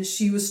hand, and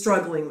she was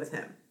struggling with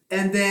him.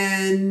 And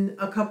then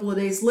a couple of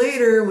days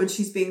later, when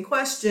she's being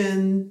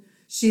questioned,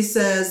 she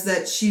says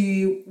that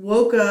she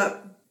woke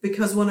up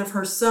because one of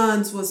her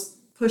sons was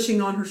pushing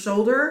on her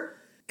shoulder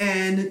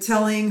and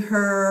telling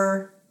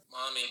her,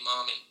 Mommy.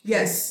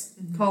 yes,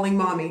 calling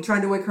mommy,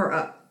 trying to wake her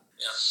up.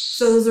 Yeah.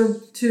 So those are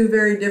two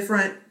very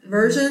different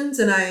versions,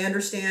 and I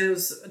understand it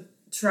was a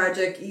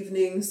tragic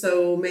evening,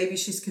 so maybe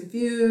she's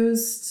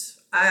confused.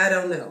 I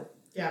don't know.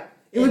 Yeah.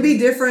 It would be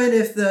different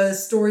if the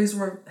stories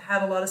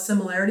had a lot of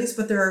similarities,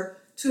 but they're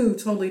two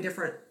totally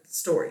different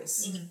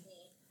stories. Mm-hmm.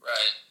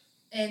 Right.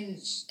 And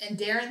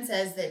Darren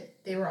says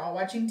that they were all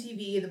watching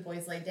TV, the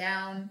boys lay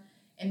down,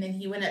 and then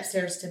he went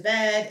upstairs to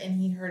bed, and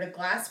he heard a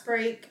glass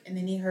break, and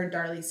then he heard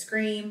Darlie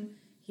scream.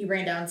 He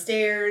ran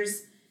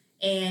downstairs,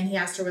 and he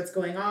asked her what's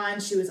going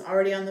on. She was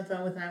already on the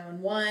phone with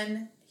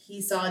 911.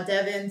 He saw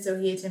Devin, so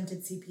he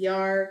attempted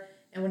CPR,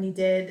 and when he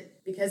did,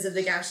 because of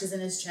the gashes in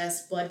his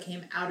chest, blood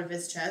came out of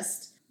his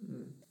chest.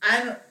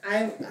 I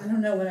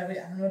don't know what I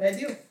would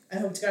do. I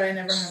hope to God I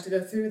never have to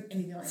go through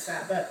anything like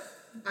that. But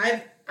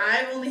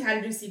I've only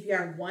had to do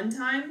CPR one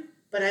time,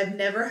 but I've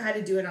never had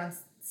to do it on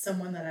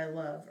someone that I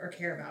love or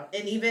care about.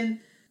 And even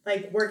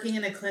like working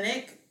in a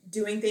clinic,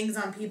 doing things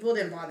on people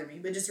didn't bother me.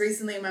 But just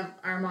recently,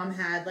 our mom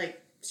had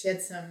she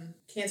had some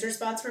cancer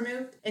spots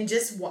removed, and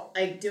just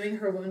doing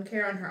her wound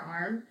care on her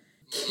arm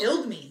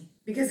killed me.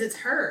 Because it's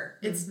her.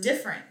 It's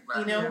different,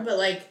 you know? Yeah.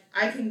 But,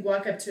 I can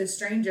walk up to a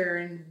stranger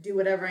and do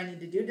whatever I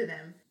need to do to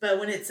them. But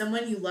when it's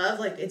someone you love,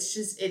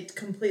 it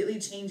completely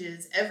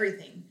changes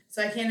everything.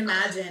 So I can't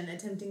imagine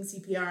attempting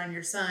CPR on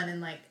your son and,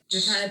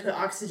 you're trying to put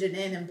oxygen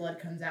in and blood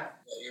comes out.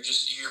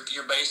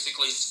 You're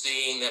basically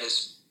seeing that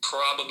it's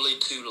probably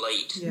too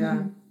late.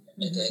 Yeah.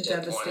 At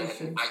that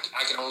point. And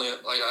I can only,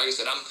 like I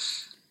said,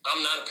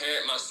 I'm not a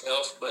parent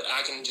myself, but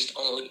I can just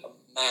only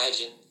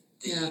imagine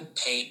the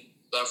pain,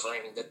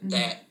 suffering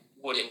that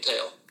would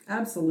entail.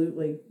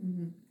 Absolutely.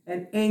 Mm-hmm.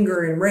 And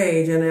anger and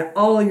rage and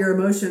all your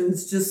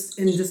emotions just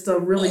in just a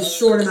really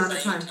short amount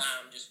of time.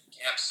 Just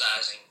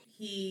capsizing.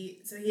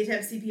 He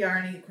attempts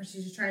CPR, and of course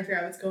he's just trying to figure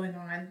out what's going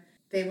on.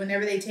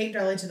 Whenever they take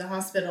Darlie to the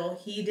hospital,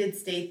 he did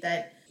state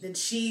that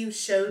she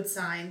showed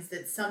signs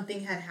that something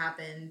had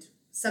happened,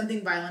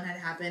 something violent had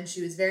happened.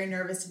 She was very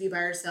nervous to be by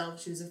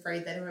herself. She was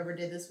afraid that whoever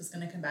did this was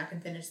going to come back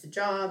and finish the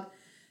job.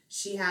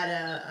 She had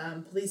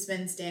a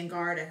policeman stand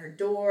guard at her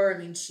door. I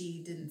mean,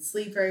 she didn't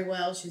sleep very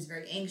well. She was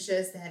very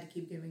anxious. They had to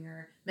keep giving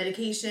her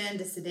medication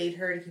to sedate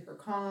her, to keep her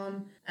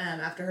calm.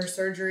 After her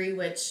surgery,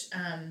 which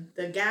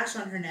the gash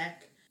on her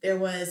neck, there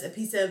was a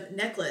piece of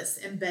necklace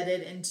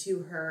embedded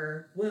into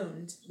her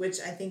wound,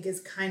 which I think is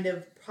kind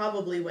of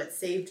probably what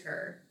saved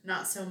her.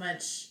 Not so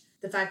much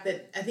the fact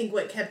that I think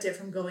what kept it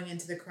from going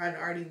into the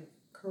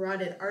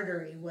carotid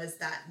artery was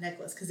that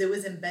necklace, because it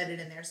was embedded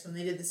in there. So when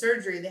they did the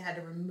surgery, they had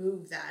to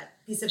remove that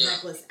piece of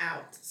necklace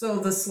out. So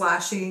the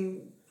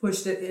slashing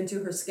pushed it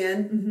into her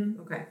skin?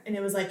 Mm-hmm. Okay. And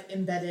it was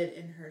embedded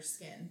in her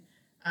skin.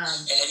 And have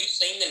you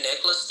seen the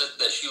necklace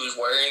that she was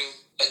wearing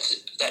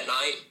that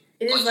night?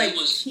 It is it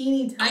was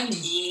teeny tiny. A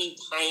teeny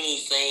tiny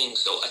thing.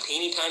 So a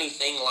teeny tiny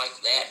thing like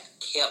that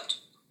kept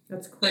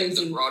That's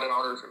crazy. The carotid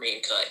artery from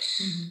being cut.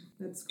 Mm-hmm.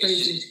 That's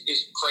crazy.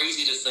 It's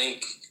crazy to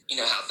think,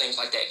 how things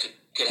like that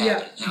could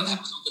happen. How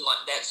something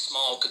like that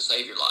small could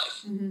save your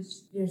life. Mm-hmm.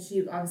 Yeah,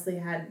 she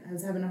obviously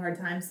was having a hard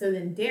time. So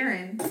then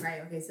Darren,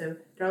 right? Okay, so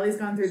Darlie's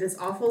gone through this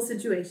awful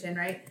situation,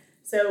 right?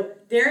 So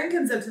Darren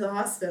comes up to the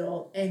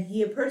hospital and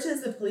he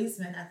approaches the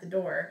policeman at the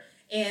door.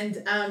 And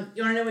you want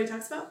to know what he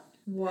talks about?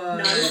 What?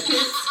 Not his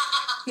kids.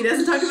 He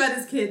doesn't talk about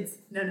his kids.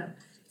 No.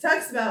 He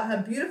talks about how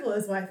beautiful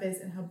his wife is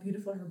and how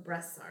beautiful her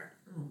breasts are.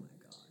 Oh my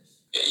gosh.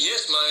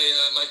 Yes,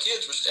 my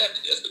kids were stabbed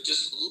to death, but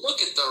just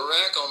look at the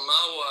rack on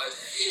my wife.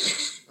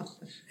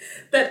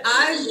 That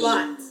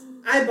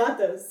I bought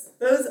those.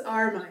 Those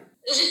are mine.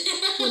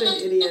 What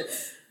an idiot.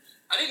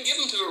 I didn't give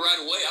them to her right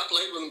away. I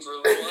played with them for a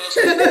little while.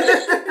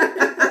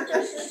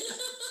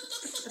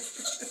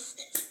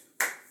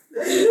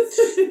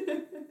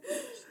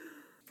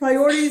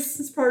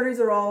 His priorities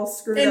are all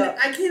screwed up.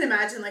 I can't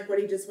imagine like what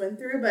he just went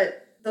through,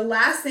 but the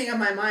last thing on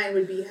my mind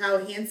would be how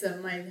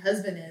handsome my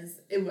husband is.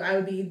 I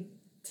would be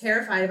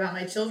terrified about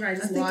my children.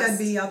 I think I'd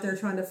be out there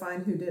trying to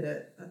find who did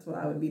it. That's what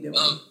I would be doing.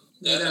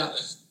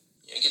 Definitely.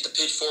 Get the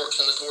pitchforks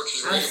and the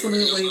torches ready.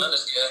 Absolutely.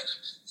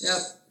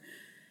 Yep.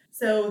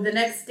 So the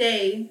next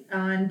day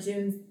on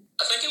June...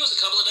 I think it was a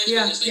couple of days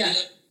because they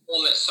did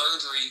perform that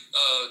surgery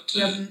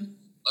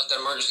like that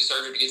emergency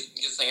surgery to get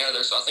the thing out of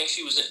there. So I think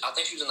she was in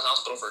the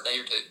hospital for a day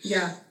or two.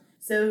 Yeah.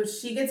 So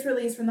she gets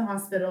released from the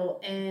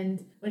hospital,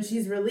 and when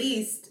she's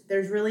released,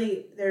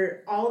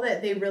 all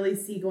that they really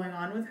see going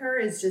on with her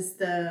is just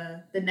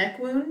the neck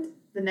wound,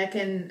 the neck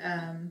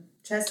and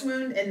chest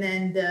wound, and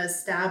then the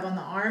stab on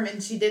the arm.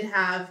 And she did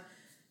have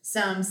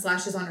some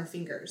slashes on her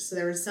fingers. So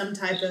there was some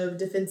type of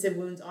defensive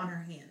wounds on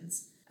her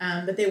hands,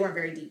 but they weren't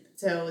very deep.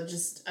 So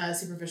just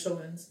superficial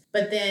wounds.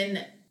 But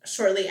then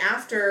shortly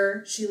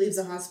after she leaves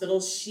the hospital,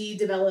 she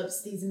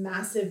develops these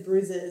massive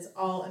bruises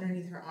all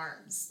underneath her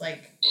arms,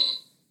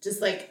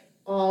 just like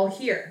all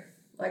here,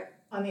 like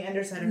on the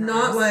underside of her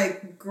Not arms.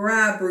 like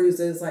grab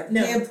bruises, like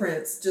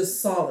handprints,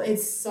 just solid.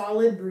 It's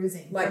solid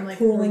bruising. Like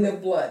pooling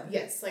of blood.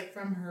 Yes, like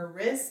from her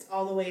wrist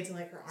all the way to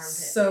like her armpit.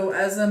 So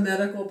as a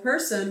medical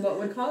person, what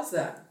would cause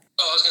that?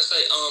 Oh, I was going to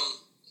say,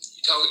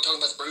 talking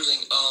about the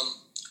bruising,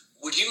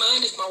 would you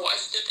mind if my wife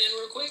stepped in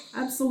real quick?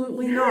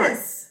 Absolutely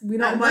Yes. not. We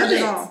don't mind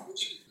at all.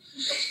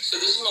 So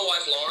this is my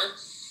wife, Lauren.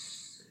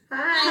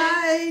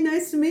 Hi,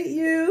 nice to meet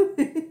you.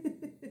 Nice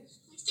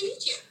to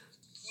meet you.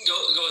 Go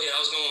ahead. I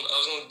was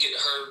going to get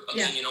her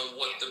opinion on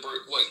what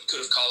could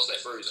have caused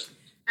that bruising.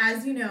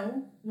 As you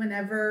know,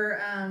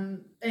 whenever,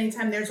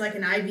 anytime there's like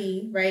an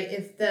IV, right,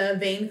 if the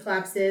vein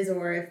collapses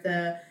or if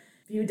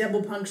you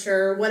double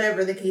puncture,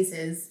 whatever the case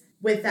is,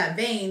 with that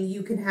vein,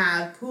 you can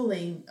have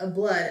pooling of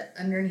blood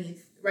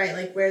underneath, right,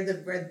 like when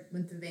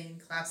the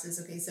vein collapses.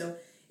 Okay, so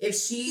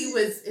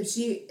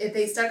if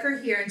they stuck her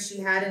here and she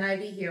had an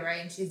IV here, right,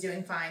 and she's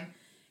doing fine,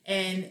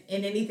 and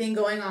anything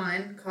going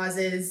on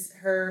causes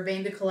her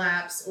vein to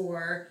collapse,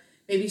 or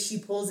maybe she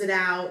pulls it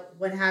out,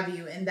 what have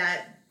you, and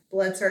that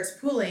blood starts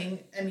pooling,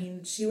 I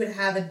mean, she would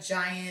have a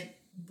giant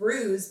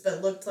bruise,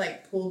 but looked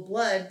like pooled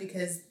blood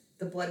because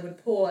the blood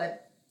would pool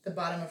at the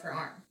bottom of her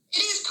arm. It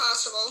is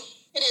possible.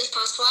 I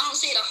don't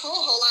see it a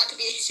whole lot to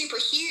be super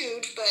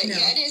huge, but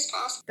yeah, it is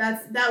possible.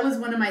 That was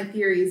one of my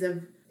theories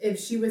of if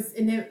she was,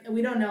 and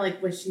we don't know,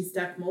 like, was she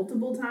stuck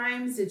multiple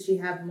times? Did she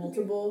have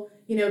multiple,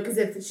 because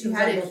if she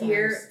had it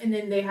here and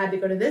then they had to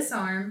go to this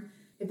arm,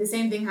 if the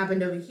same thing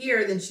happened over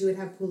here, then she would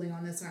have pooling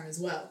on this arm as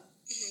well.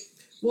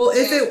 Mm-hmm. Well,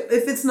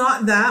 if it's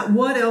not that,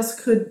 what else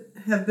could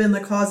have been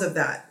the cause of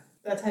that?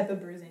 That type of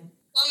bruising.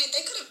 Well, I mean,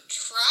 they could have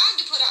tried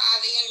to put an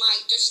IV in,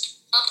 like, just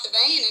up the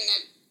vein and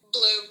it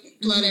blew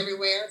blood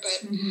everywhere,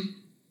 but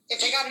if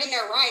they got it in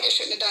there right, it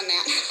shouldn't have done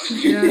that.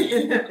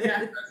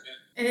 Yeah.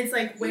 And it's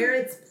like where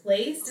it's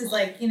placed is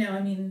like,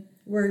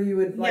 where you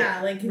would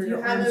like if you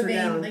have a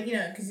vein, like,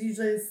 because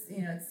usually it's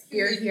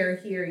here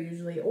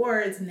usually, or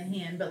it's in the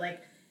hand, but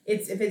like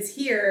if it's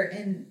here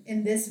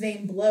and this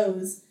vein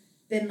blows,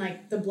 then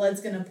like the blood's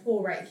gonna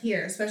pool right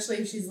here, especially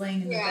if she's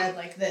laying in the bed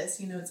like this,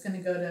 it's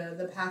gonna go to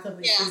the path of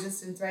least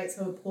resistance, right?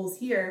 So it pulls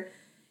here,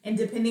 and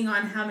depending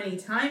on how many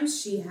times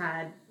she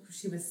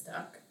was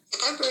stuck.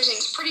 That bruising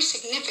is pretty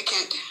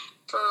significant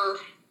for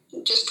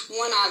just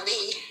one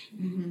IV.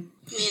 Mm-hmm.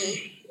 I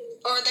mean,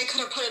 or they could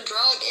have put a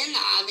drug in the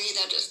IV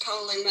that just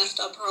totally messed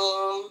up her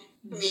whole arm.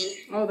 I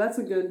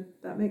mean,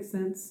 that makes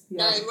sense.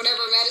 Yeah.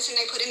 Whatever medicine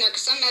they put in there,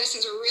 because some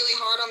medicines are really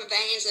hard on the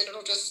veins that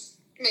it'll just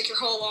make your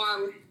whole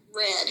arm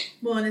red.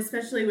 Well, and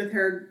especially with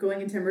her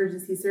going into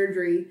emergency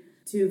surgery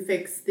to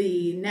fix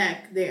the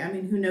neck,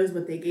 who knows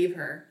what they gave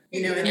her,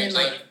 and then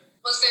like.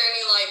 Was there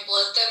any like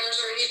blood thinners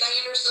or anything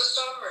in her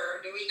system,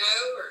 or do we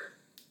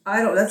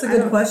know? Or That's a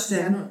good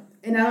question.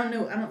 I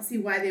don't see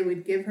why they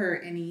would give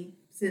her any,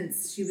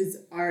 since she was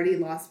already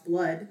lost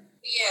blood.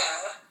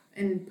 Yeah.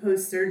 And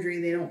post surgery,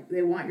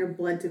 they want your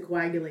blood to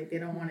coagulate. They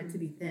don't want it to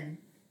be thin.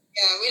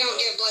 Yeah, we don't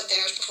give blood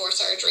thinners before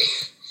surgery.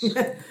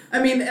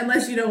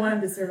 Unless you don't want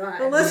him to survive.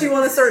 Unless you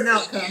want a certain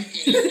outcome.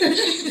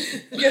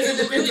 Because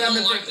it depends on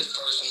the like this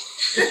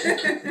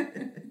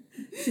person.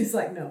 She's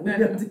like, no, we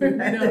don't do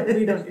that. No,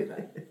 we don't do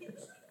that.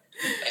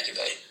 Thank you,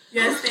 babe.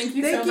 Yes, thank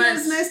you so much. Thank you.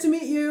 It's nice to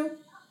meet you.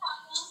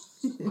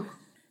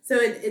 So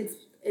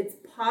it's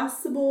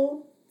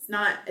possible. It's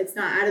not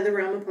out of the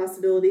realm of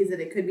possibilities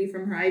that it could be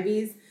from her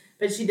IVs,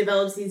 but she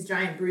develops these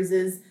giant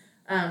bruises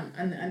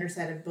on the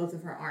underside of both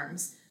of her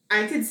arms.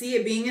 I could see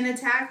it being an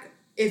attack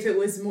if it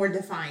was more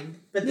defined,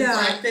 but the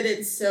fact that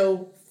it's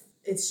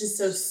just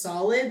so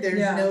solid.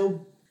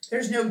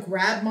 There's no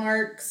grab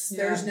marks.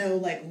 Yeah. There's no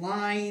like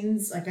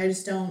lines. Like I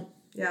just don't.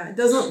 Yeah, it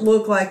doesn't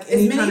look like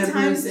any as kind many of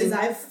times bruising. as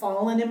I've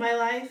fallen in my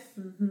life,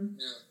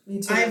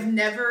 Me too. I've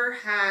never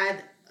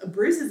had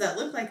bruises that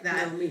look like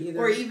that. No, me either.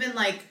 Or even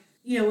like,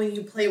 when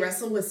you play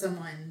wrestle with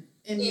someone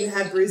and you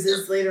have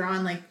bruises later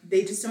on, like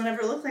they just don't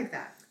ever look like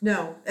that.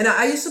 No. And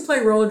I used to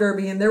play roller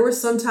derby, and there were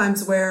some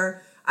times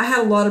where I had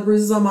a lot of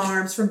bruises on my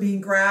arms from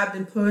being grabbed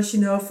and pushed,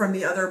 from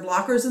the other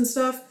blockers and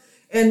stuff.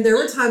 And there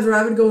were times where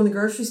I would go in the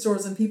grocery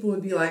stores and people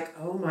would be like,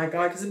 oh my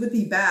God, because it would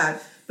be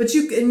bad. But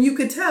you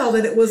could tell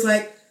that it was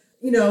like,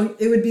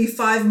 it would be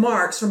 5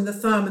 marks from the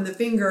thumb and the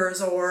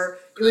fingers, or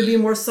it would be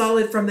more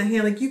solid from the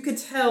hand. Like you could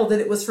tell that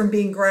it was from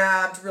being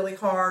grabbed really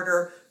hard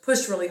or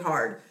pushed really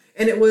hard.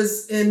 And it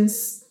was in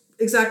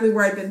exactly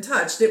where I'd been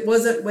touched. It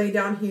wasn't way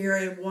down here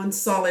in one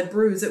solid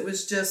bruise. It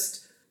was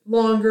just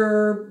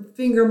longer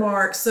finger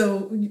marks.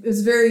 So it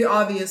was very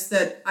obvious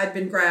that I'd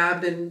been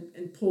grabbed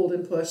and pulled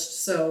and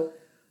pushed. So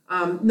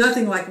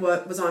nothing like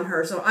what was on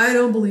her. So I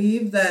don't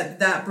believe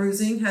that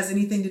bruising has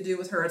anything to do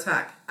with her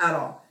attack at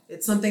all.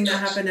 It's something that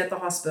happened at the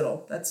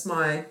hospital. That's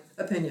my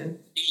opinion.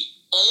 The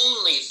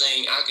only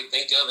thing I could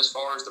think of as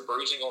far as the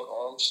bruising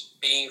on arms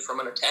being from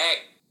an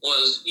attack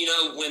was,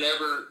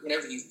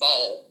 whenever you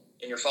fall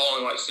and you're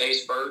falling like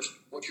face first,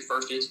 what's your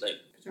first instinct?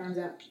 Put your arms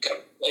out. You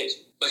cover your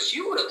face. But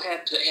you would have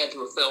had to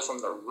have fell from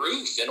the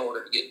roof in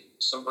order to get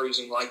some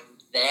bruising like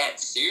that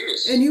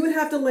serious. And you would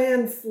have to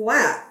land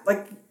flat.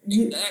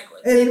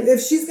 Exactly. And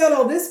if she's got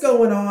all this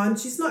going on,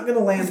 she's not going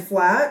to land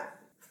flat.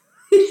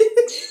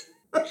 Those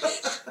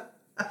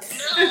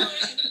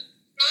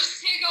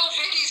big old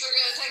bitties are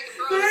going to take the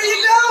brunt. There you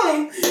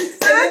go.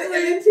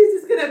 Exactly. And she's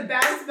just going to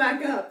bounce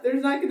back up.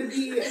 There's not going to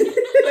be,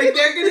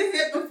 they're going to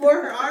hit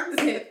before her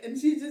arms hit, and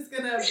she's just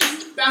going to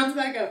bounce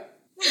back up.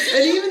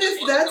 And even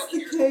if that's the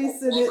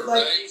case, and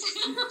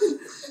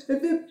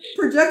if it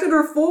projected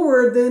her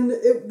forward, then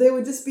they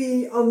would just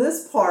be on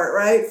this part,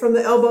 right? From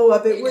the elbow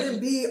up. It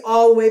wouldn't be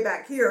all the way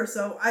back here.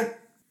 So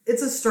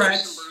it's a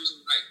stretch. Some bruising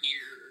right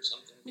here or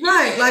something.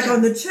 Right, like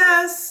on the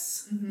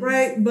chest,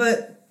 right?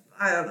 But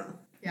I don't know.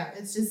 Yeah,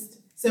 it's just,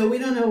 so we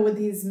don't know what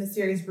these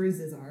mysterious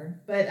bruises are.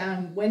 But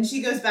when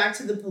she goes back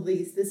to the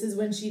police, this is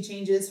when she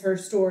changes her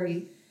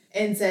story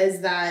and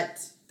says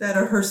that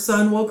her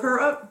son woke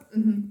her up?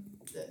 Mm-hmm.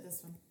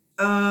 This one.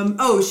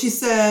 She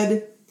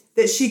said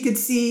that she could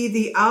see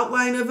the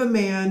outline of a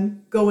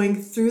man going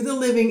through the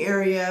living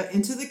area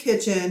into the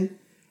kitchen,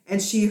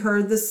 and she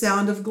heard the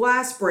sound of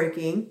glass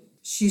breaking.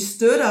 She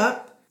stood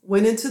up,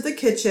 went into the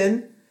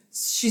kitchen.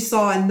 She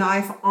saw a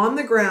knife on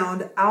the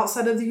ground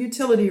outside of the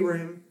utility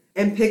room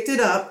and picked it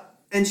up.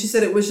 And she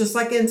said it was just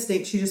like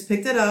instinct. She just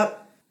picked it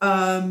up.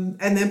 And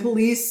then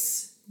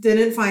police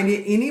didn't find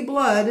any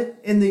blood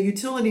in the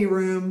utility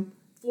room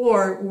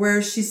floor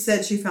where she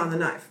said she found the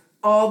knife.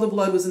 All the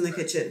blood was in the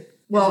kitchen.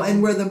 Well,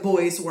 and where the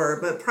boys were.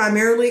 But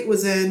primarily it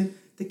was in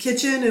the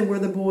kitchen and where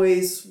the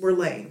boys were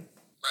laying.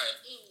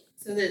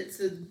 Right.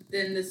 So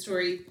then the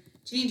story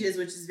changes,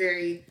 which is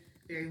very,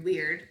 very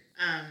weird.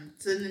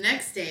 So then the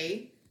next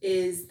day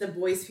is the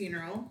boys'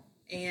 funeral,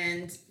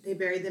 and they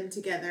bury them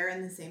together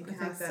in the same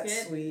casket. I think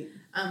that's sweet.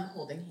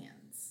 Holding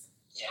hands.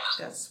 Yeah.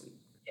 That's sweet.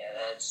 Yeah,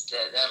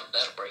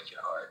 that'll break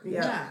your heart.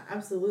 Yeah,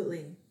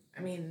 absolutely.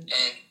 I mean,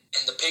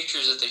 and the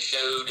pictures that they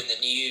showed in the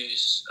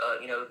news,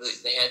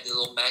 they had the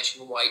little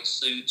matching white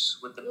suits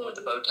with the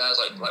bow ties,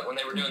 like when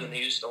they were doing the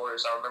news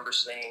stories. I remember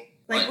seeing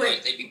like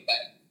they'd be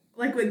back.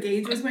 Like what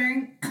Gage was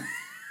wearing. You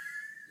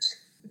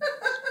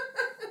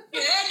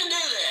had to do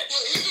that.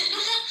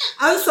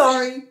 I'm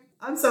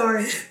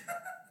sorry.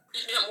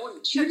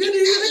 You're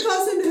gonna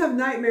cause him to have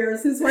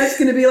nightmares. His wife's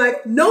gonna be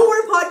like, no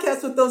more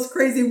podcasts with those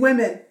crazy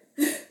women.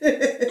 Look, no, I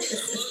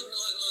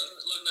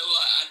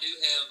do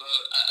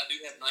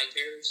have night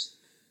terrors.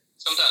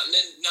 Sometimes,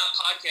 not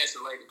podcast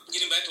related.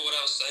 Getting back to what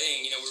I was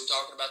saying, we were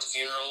talking about the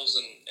funerals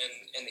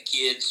and the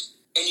kids.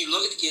 And you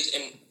look at the kids,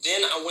 and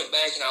then I went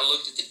back and I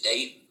looked at the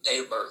date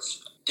of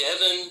birth.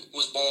 Devin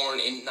was born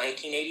in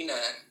 1989.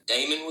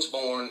 Damon was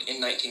born in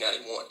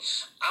 1991.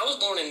 I was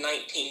born in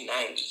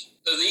 1990.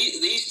 So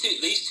these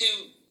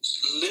two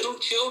little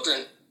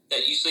children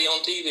that you see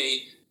on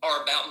TV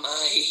are about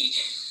my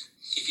age.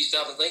 If you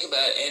stop and think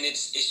about it, and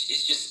it's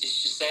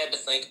just sad to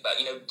think about.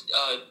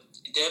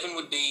 Devin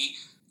would be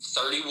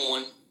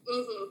 31.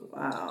 Mm-hmm.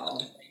 Wow.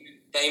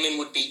 Damon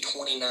would be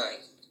 29.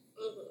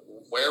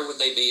 Mm-hmm. Where would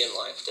they be in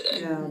life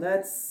today? Yeah,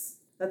 that's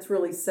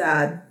really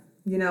sad.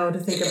 To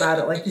think about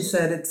it, like you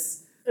said,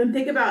 it's. And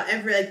think about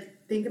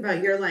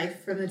your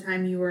life from the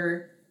time you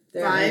were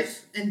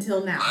 5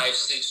 until now. 5,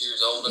 6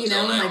 years old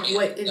until now.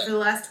 For the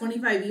last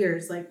 25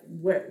 years,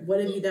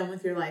 what have you done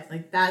with your life?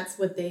 That's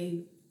what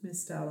they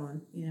missed out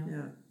on. Yeah.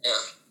 Yeah.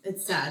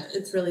 It's sad.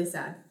 It's really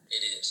sad.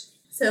 It is.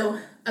 So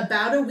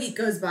about a week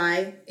goes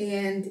by,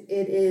 and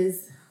it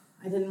is,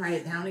 I didn't write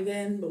it down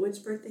again, but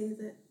which birthday is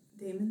it,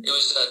 Damon? It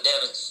was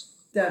Devin's.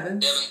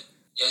 Devin. Yeah,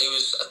 it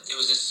was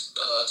his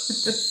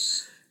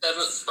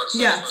 7th birthday.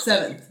 Yeah,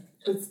 7th.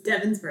 It's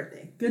Devin's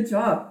birthday. Good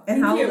job.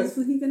 And how old is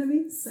he going to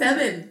be?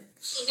 7.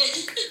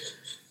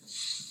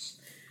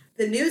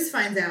 The news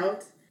finds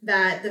out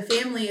that the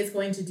family is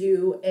going to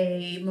do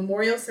a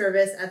memorial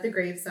service at the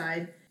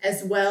graveside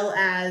as well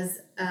as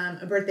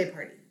a birthday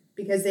party,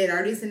 because they had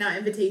already sent out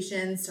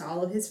invitations to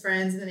all of his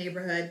friends in the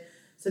neighborhood.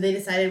 So they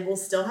decided, we'll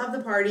still have the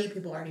party.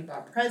 People already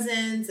bought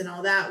presents and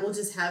all that. We'll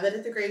just have it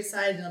at the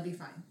graveside and it'll be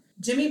fine.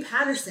 Jimmy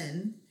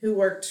Patterson, who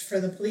worked for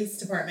the police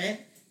department,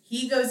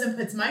 he goes and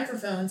puts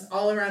microphones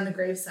all around the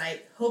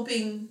gravesite,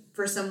 hoping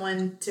for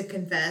someone to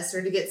confess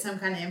or to get some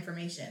kind of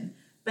information.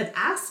 But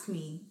ask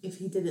me if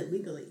he did it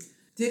legally.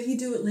 Did he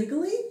do it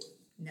legally?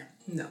 No.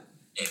 No.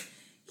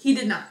 He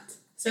did not.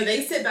 So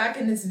they sit back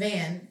in this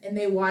van and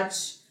they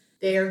watch,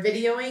 they are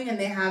videoing and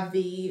they have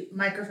the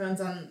microphones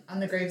on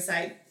the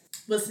gravesite,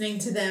 listening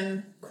to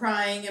them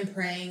crying and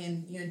praying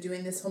and, you know,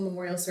 doing this whole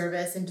memorial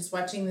service and just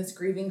watching this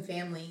grieving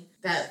family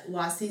that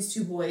lost these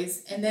 2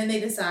 boys. And then they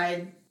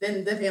decide,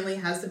 then the family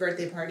has the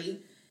birthday party,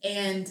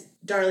 and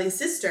Darlie's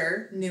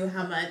sister knew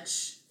how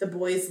much the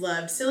boys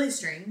loved silly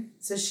string.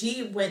 So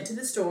she went to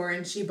the store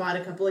and she bought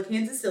a couple of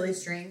cans of silly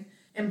string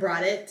and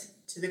brought it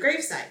to the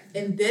gravesite.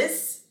 And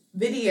this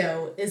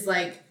video is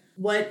like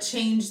what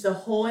changed the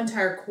whole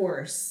entire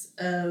course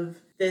of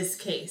this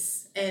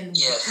case and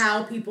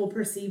how people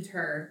perceived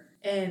her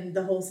and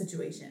the whole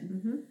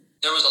situation. Mm-hmm.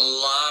 There was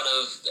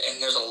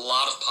there's a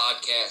lot of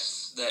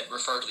podcasts that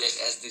refer to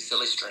this as the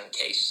silly string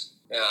case.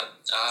 Yeah,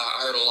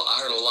 I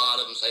heard a lot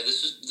of them say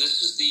this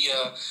is the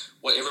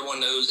what everyone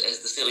knows as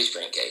the silly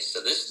string case.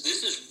 So this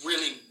is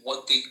really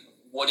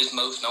what is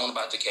most known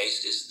about the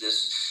case is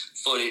this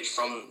footage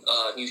from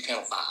News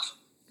Channel 5.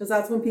 Because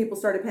that's when people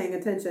started paying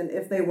attention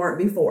if they weren't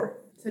before.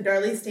 So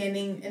Darlie's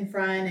standing in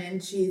front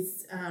and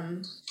she's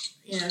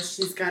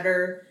she's got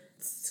her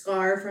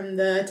scar from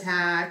the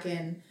attack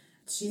and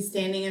she's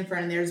standing in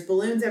front and there's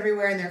balloons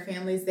everywhere and their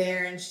family's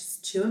there and she's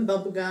chewing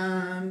bubble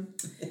gum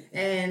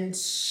and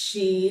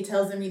she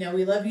tells them,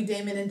 we love you,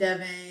 Damon and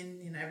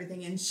Devin,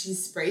 everything, and she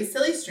sprays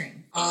silly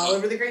string all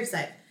over the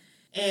gravesite.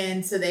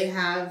 And so they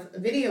have a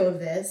video of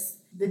this.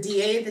 The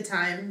DA at the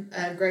time,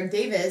 Greg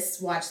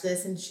Davis, watched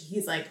this and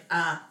he's like,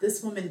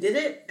 this woman did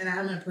it and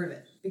I'm going to prove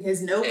it.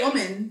 Because no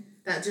woman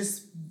that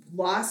just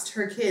lost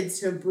her kids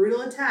to a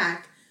brutal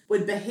attack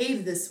would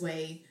behave this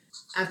way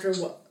after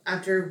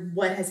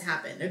what has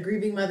happened. A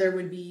grieving mother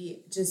would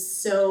be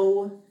just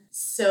so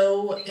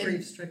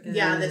grief-stricken.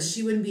 Yeah, that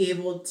she wouldn't be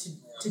able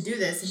to do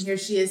this. And here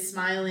she is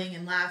smiling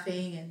and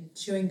laughing and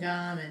chewing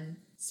gum and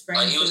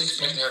spraying. He was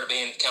expecting her to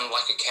be in kind of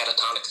like a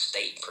catatonic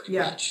state, pretty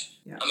much.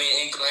 Yeah. I mean,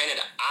 and granted,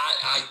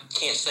 I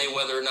can't say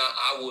whether or not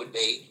I would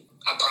be.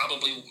 I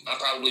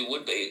probably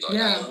would be. Like,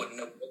 I wouldn't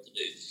know what to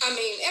do. I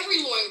mean,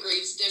 everyone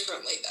grieves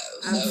differently,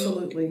 though. So.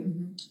 Absolutely.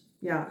 Mm-hmm.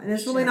 Yeah, and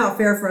it's really not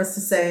fair for us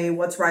to say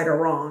what's right or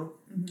wrong.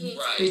 Mm-hmm.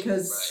 Right.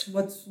 Because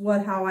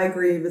how I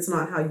grieve, it's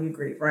not how you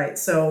grieve, right?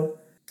 So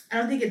I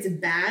don't think it's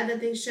bad that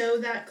they show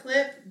that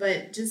clip,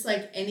 but just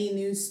like any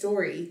news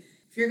story,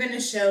 if you're going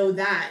to show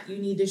that, you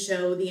need to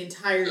show the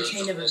entire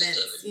chain of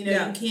events. You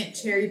can't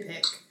cherry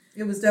pick.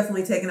 It was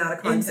definitely taken out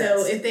of context. And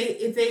so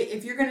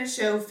if you're going to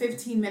show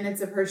 15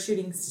 minutes of her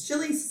shooting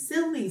silly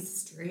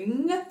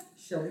string,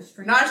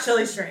 not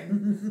silly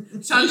string.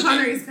 Sean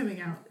Connery's coming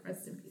out.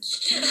 Rest in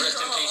peace.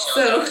 Rest in peace.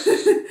 So,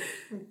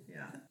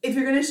 if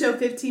you're going to show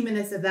 15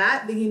 minutes of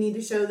that, then you need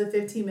to show the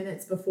 15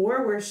 minutes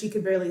before where she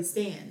could barely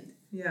stand.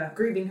 Yeah.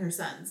 Grieving her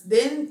sons.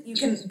 Then you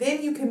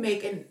can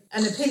make an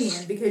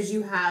opinion because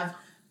you have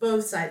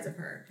both sides of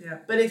her. Yeah.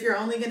 But if you're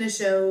only going to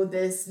show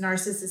this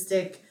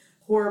narcissistic,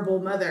 horrible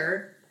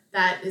mother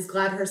that is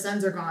glad her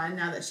sons are gone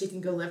now that she can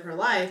go live her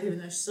life, even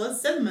though she's still a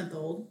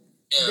 7-month-old,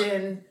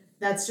 then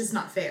that's just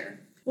not fair.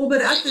 Well,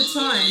 but at the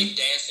time,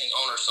 dancing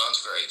on her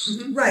son's grave.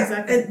 Mm-hmm. Right.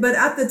 Exactly. But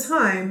at the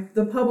time,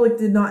 the public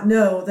did not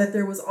know that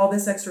there was all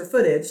this extra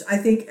footage. I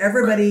think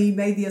everybody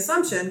made the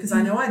assumption, because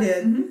I know I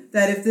did,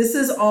 that if this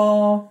is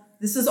all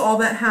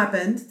that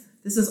happened,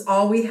 this is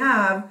all we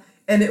have,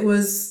 and it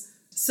was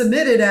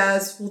submitted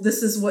as, well,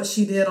 this is what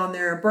she did on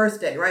their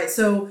birthday, right?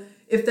 So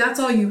if that's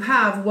all you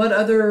have, what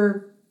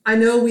other... I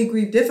know we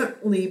grieve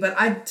differently, but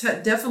I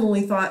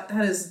definitely thought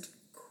that is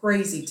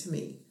crazy to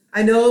me.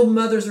 I know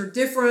mothers are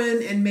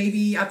different, and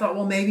I thought,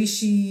 well, maybe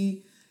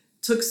she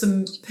took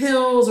some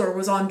pills or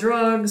was on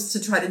drugs to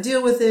try to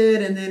deal with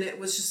it, and then it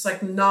was just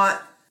like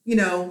not,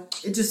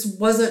 it just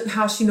wasn't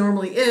how she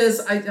normally is.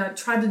 I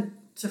tried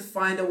to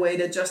find a way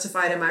to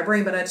justify it in my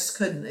brain, but I just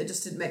couldn't. It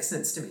just didn't make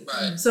sense to me.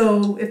 Right.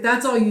 So if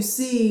that's all you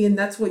see and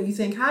that's what you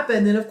think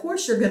happened, then of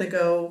course you're going to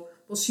go,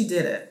 well, she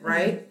did it,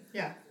 right?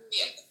 Yeah.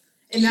 Yeah.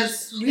 And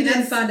we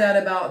didn't find out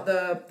about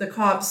the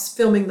cops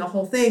filming the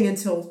whole thing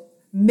until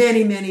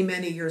many, many,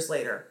 many years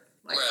later.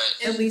 Like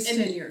at least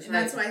 10 years. And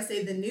that's why I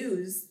say the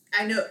news.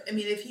 I know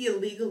if he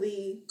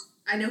illegally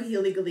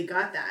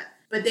got that.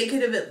 But they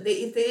could have, if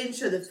they didn't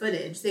show the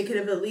footage, they could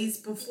have at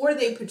least, before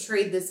they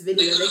portrayed this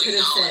video, they could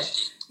have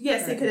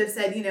said, they could have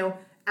said,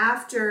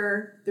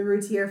 after the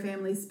Routier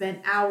family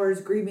spent hours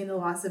grieving the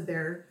loss of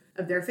their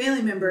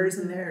family members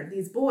and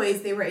these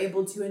boys, they were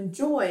able to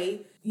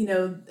enjoy,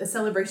 a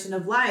celebration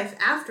of life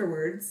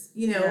afterwards,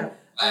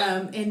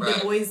 and the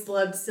boys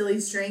loved silly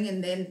string,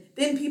 and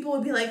then people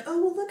would be like,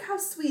 oh, well, look how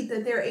sweet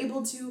that they're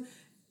able to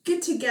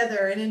get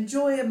together and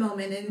enjoy a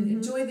moment and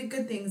enjoy the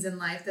good things in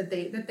life that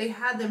they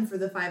had them for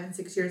the 5 and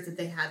 6 years that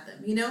they had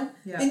them, you know?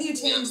 Yeah. Then you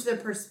change the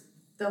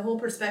whole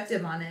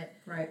perspective on it.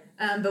 Right.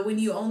 But when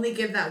you only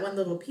give that one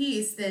little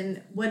piece,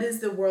 then what is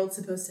the world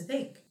supposed to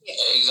think? Yeah,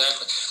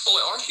 exactly. Boy,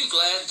 aren't you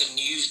glad the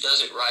news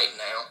does it right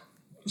now?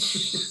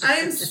 I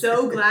am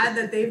so glad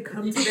that they've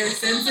come to their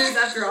senses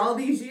after all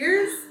these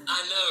years.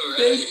 I know, right?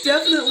 They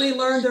definitely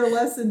learned their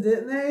lesson,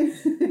 didn't they?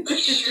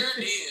 They sure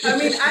did. I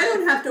mean, I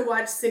don't have to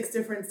watch 6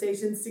 different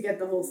stations to get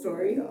the whole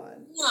story.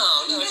 God.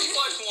 No, just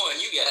watch one.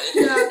 You got it.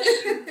 Yeah.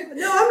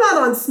 No, I'm not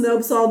on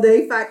Snopes all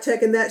day fact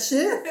checking that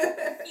shit. I am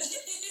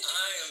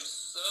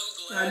so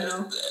glad I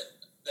know.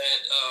 that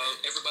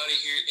everybody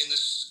here in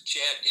this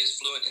chat is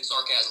fluent in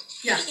sarcasm.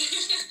 Yeah.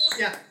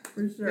 Yeah.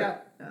 For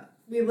sure. Yeah.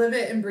 We live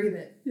it and breathe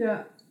it.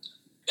 Yeah.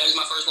 That is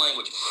my first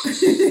language.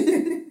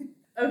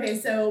 Okay,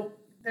 so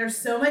there's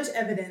so much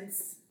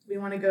evidence. We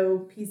want to go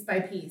piece by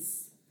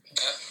piece.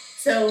 Okay.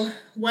 So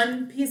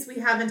one piece we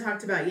haven't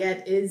talked about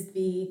yet is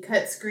the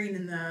cut screen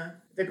in the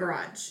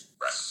garage.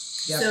 Right.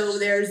 Yep. So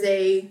there's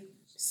a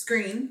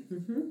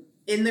screen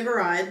in the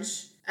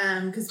garage,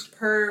 because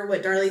per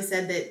what Darlie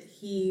said, that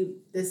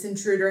this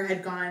intruder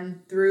had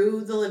gone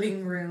through the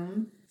living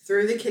room,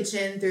 through the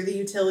kitchen, through the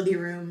utility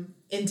room,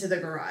 into the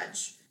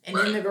garage. And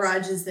in the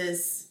garage is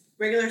this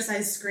regular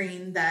size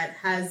screen that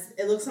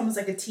it looks almost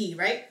like a T,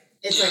 right?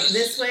 It's like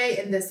this way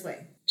and this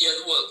way. Yeah,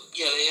 well,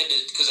 yeah,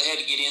 because they had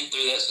to get in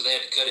through that, so they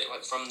had to cut it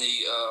from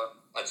the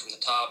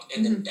top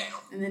and then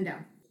down. And then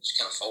down. Just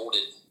kind of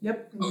folded.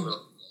 Yep.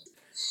 Over.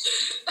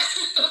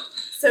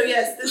 So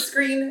yes, the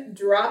screen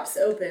drops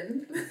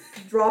open.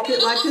 Drop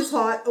it like it's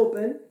hot,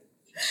 open.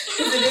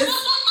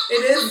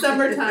 It is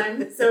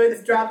summertime, so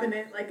it's dropping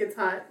it like it's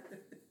hot.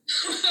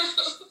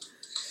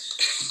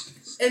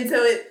 And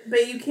so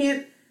but you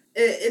can't,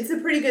 it's a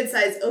pretty good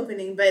size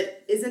opening,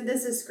 but isn't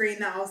this a screen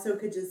that also you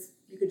could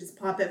just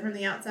pop it from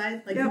the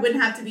outside? Like you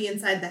wouldn't have to be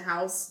inside the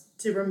house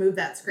to remove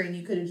that screen.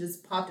 You could have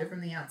just popped it from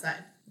the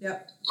outside.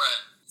 Yep.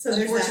 Right. So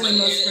there's that. Unfortunately,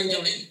 most And screens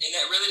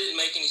that really didn't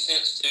make any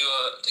sense to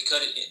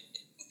cut it.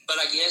 But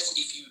I guess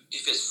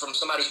if it's from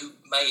somebody who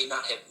may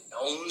not have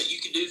known that you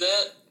could do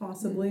that,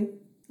 possibly.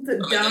 It's a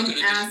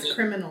dumb-ass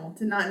criminal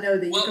to not know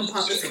that you can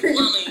pop a screen.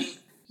 Well, I mean,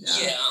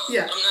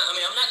 Yeah. I'm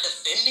not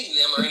defending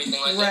them or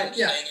anything like that. Right, I'm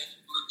just saying we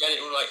looked at it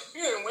and we're like,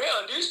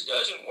 well, this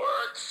doesn't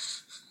work.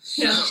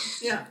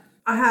 Yeah.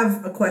 I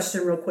have a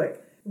question real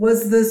quick.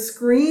 Was the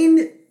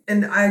screen,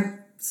 and I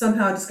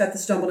somehow just got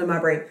this jumbled in my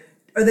brain,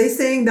 are they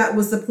saying that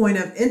was the point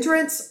of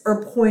entrance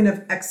or point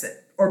of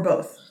exit, or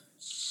both?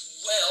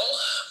 Well,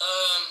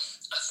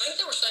 I think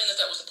they were saying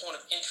that was the point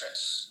of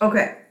entrance.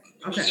 Okay.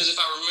 Because if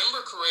I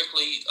remember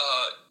correctly,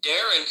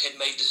 Darren had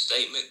made the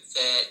statement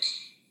that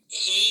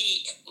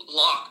he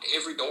locked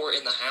every door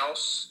in the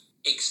house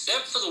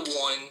except for the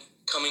one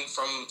coming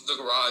from the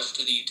garage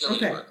to the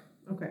utility room.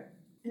 Okay.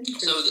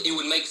 So it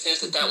would make sense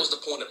that was the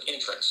point of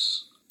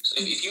entrance. So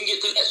if you can get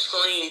through that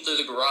screen through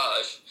the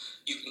garage,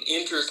 you can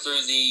enter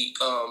through the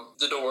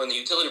door in the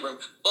utility room.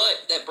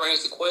 But that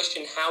brings the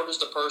question, how does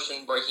the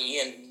person breaking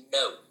in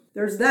know?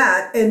 There's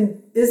that.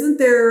 And isn't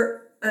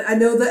there, I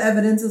know the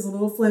evidence is a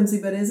little flimsy,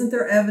 but isn't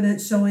there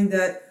evidence showing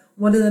that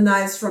one of the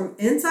knives from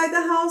inside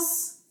the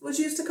house was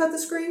used to cut the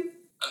screen?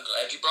 I'm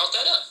glad you brought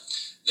that up.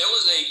 There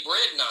was a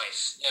bread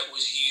knife that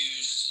was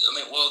used,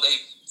 they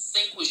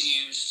think was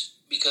used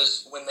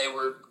because when they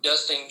were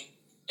dusting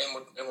and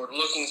were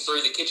looking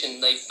through the kitchen,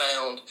 they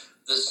found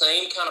the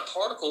same kind of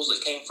particles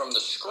that came from the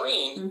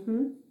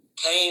screen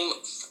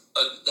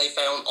they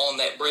found on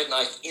that bread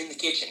knife in the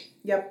kitchen.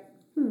 Yep.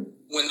 When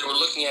they were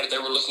looking at it, they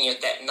were looking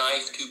at that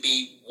knife to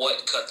be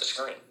what cut the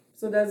screen.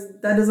 So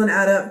that doesn't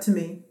add up to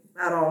me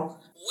at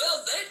all.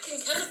 Well, that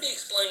can kind of be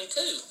explained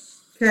too.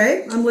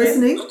 Okay, I'm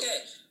listening.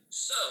 Okay,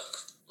 so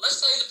let's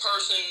say the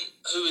person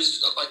who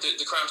is like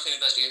the crime scene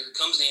investigator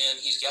comes in,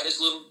 he's got his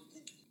little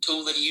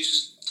tool that he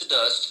uses to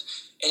dust,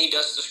 and he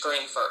dusts the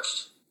screen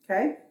first.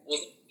 Okay. Well,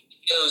 he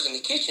goes in the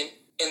kitchen,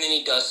 and then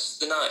he dusts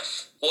the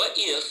knife. What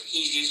if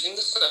he's using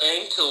the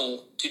same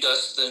tool to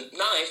dust the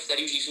knife that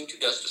he was using to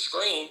dust the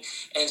screen,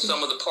 and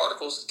some of the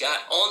particles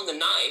got on the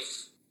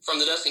knife from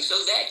the dusting? So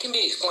that can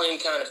be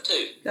explained kind of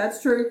too.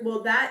 That's true.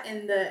 Well, that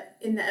in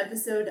the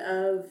episode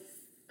of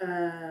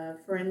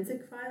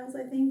Forensic Files,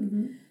 I think,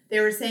 they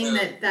were saying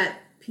that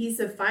piece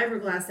of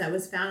fiberglass that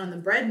was found on the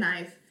bread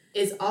knife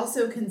is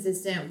also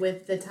consistent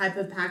with the type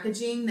of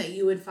packaging that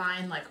you would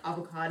find like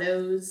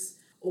avocados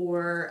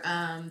or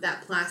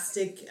that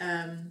plastic,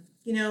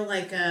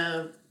 like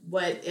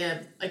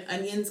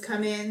onions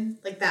come in,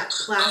 like that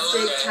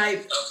plastic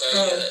type.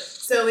 Okay.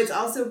 So it's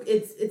also,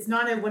 it's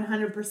not a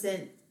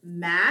 100%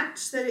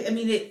 match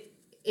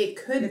it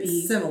could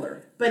be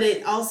similar, but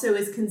it also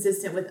is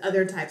consistent with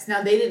other types.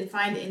 Now they didn't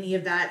find any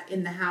of that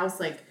in the house,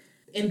 like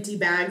empty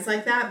bags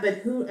like that,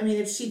 but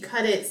if she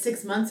cut it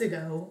 6 months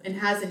ago and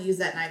hasn't used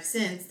that knife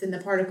since, then the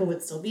particle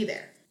would still be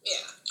there.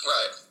 Yeah,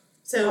 right.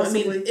 So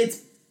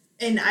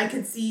and I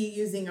could see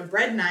using a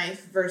bread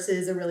knife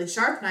versus a really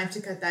sharp knife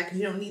to cut that, because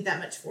you don't need that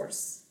much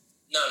force.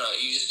 No,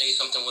 you just need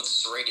something with a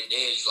serrated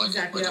edge, like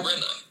a bread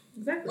knife.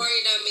 Exactly. Or,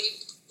 me,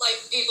 like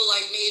people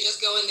like me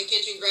just go in the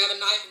kitchen, grab a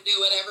knife, and do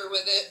whatever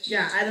with it.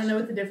 Yeah, I don't know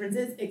what the difference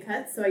is. It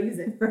cuts, so I use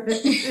it.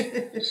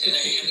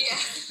 Yeah.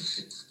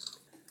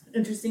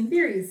 Interesting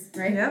theories,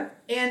 right?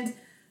 Yep. And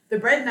the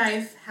bread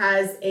knife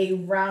has a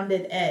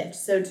rounded edge,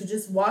 so to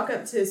just walk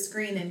up to a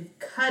screen and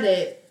cut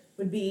it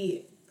would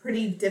be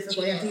pretty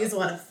difficult. You have to use a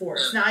lot of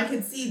force. Now, I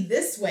could see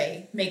this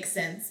way makes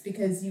sense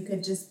because you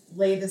could just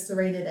lay the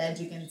serrated edge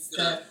against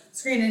the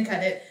screen and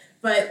cut it.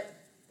 But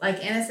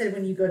like Anna said,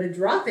 when you go to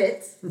drop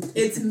it,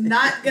 it's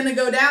not going to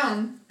go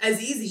down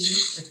as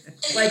easy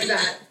like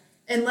that.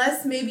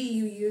 Unless maybe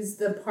you use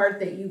the part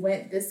that you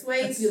went this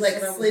way. That's if you like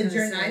just what I was slid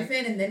your gonna say. knife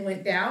in and then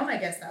went down, I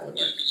guess that would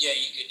work. Yeah,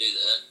 you could do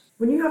that.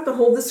 When you have to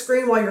hold the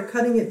screen while you're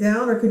cutting it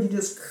down, or could you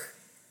just...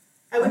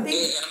 I would think...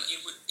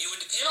 It would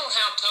depend on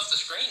how tough the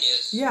screen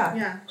is. Yeah.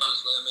 Yeah.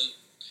 Honestly,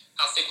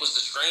 how thick was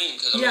the screen?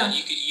 Because if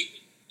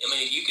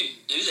you could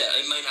do that,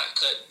 it may not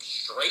cut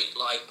straight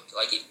like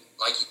it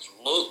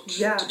looked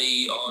to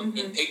be on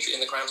in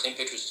the crime scene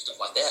pictures and stuff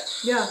like that.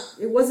 Yeah,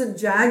 it wasn't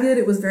jagged.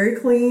 It was very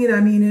clean. I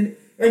mean,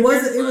 it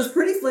was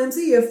pretty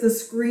flimsy if the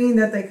screen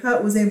that they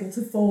cut was able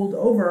to fold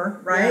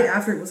over, right,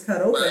 after it was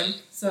cut open.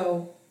 Right.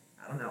 So,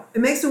 I don't know.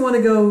 It makes me want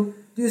to go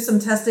do some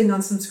testing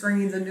on some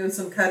screens and do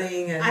some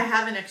cutting. And I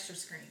have an extra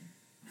screen.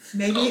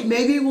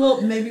 maybe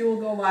we'll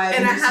go live.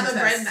 And I do have some a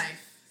tests. bread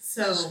knife.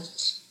 So,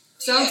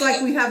 Sounds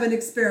like we have an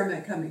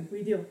experiment coming.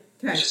 we do.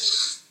 Okay. On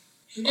this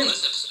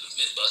episode of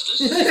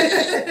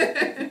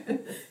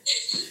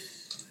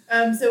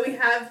Mythbusters. So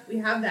we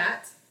have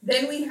that.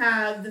 Then we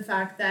have the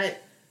fact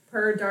that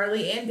per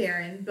Darlie and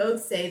Darren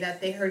both say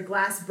that they heard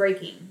glass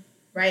breaking,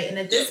 right? And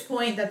at this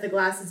point that the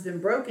glass has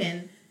been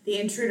broken, the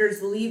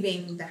intruder's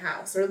leaving the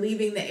house or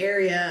leaving the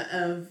area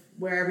of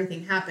where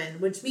everything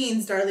happened, which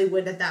means Darlie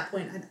would at that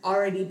point had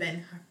already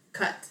been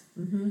cut.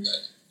 Mm-hmm.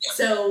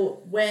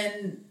 So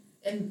when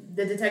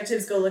the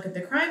detectives go look at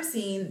the crime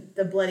scene,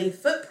 the bloody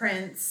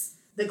footprints,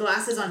 the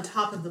glass is on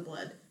top of the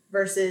blood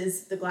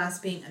versus the glass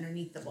being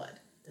underneath the blood.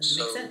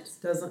 Doesn't make sense.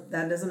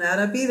 That doesn't add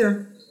up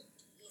either.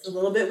 It's a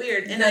little bit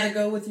weird. You gotta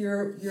go with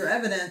your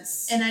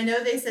evidence. And I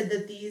know they said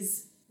that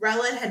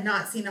Rowlett had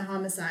not seen a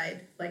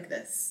homicide like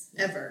this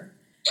ever.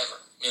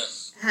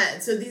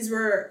 So these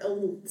were,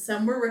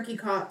 some were rookie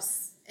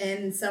cops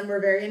and some were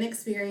very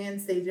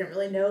inexperienced. They didn't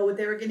really know what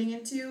they were getting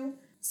into.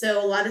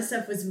 So a lot of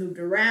stuff was moved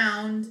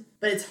around,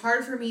 but it's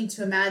hard for me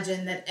to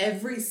imagine that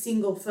every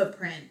single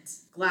footprint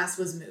glass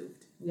was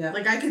moved. Yeah.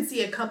 Like I could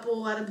see a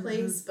couple out of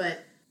place,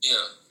 but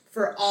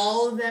for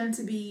all of them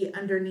to be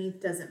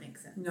underneath doesn't make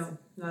sense. No,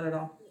 not at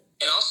all.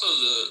 And also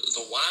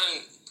the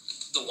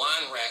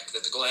wine rack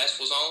that the glass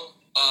was on,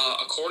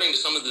 according to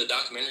some of the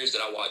documentaries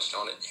that I watched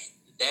on it,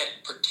 that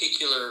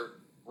particular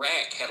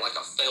rack had like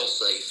a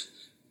fail-safe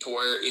to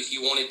where if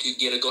you wanted to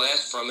get a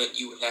glass from it,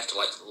 you would have to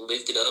like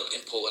lift it up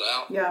and pull it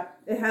out. Yeah,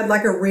 it had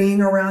like a ring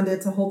around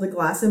it to hold the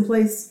glass in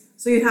place.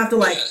 So you'd have to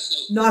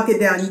knock it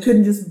down. You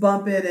couldn't just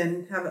bump it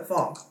and have it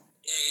fall.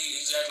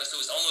 Exactly. So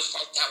it's almost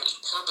like that was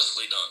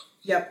purposely done.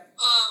 Yep.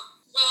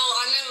 Well,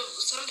 I know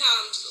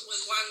sometimes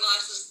with wine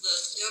glasses, the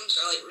stems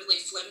are like really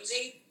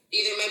flimsy.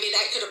 Either maybe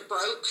that could have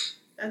broke.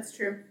 That's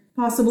true.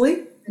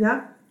 Possibly.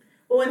 Yeah.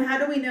 Well, and how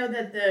do we know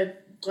that the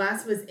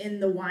glass was in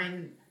the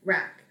wine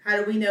rack? How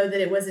do we know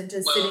that it wasn't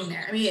just sitting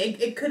there? I mean,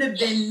 it could have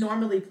been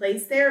normally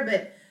placed there,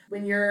 but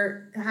when you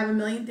have a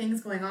million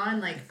things going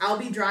on, like I'll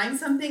be drying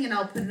something and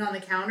I'll put it on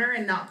the counter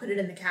and not put it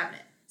in the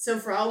cabinet. So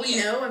for all we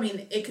know, I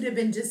mean, it could have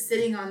been just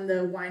sitting on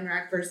the wine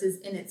rack versus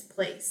in its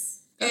place.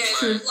 That's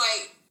true.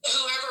 Like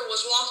whoever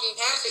was walking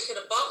past it could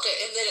have bumped it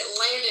and then it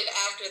landed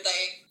after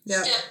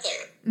they stepped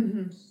there.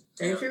 Mm-hmm.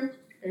 Very true.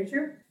 Very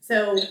true.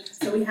 So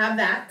we have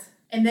that.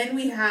 And then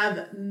we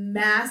have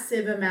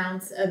massive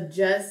amounts of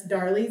just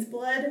Darlie's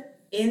blood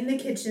in the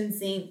kitchen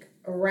sink,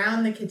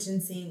 around the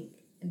kitchen sink,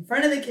 in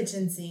front of the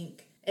kitchen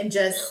sink, and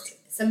just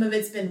some of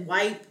it's been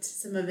wiped,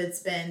 some of it's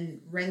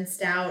been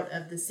rinsed out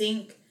of the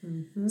sink.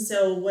 Mm-hmm.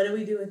 So what do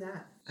we do with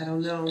that? I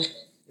don't know.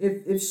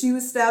 If she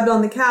was stabbed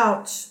on the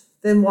couch,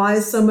 then why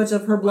is so much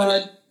of her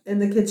blood in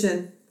the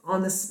kitchen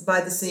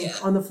by the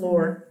sink on the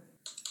floor?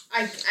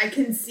 I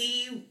can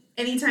see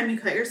anytime you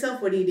cut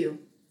yourself, what do? You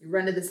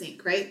run to the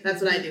sink, right?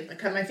 That's what I do. I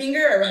cut my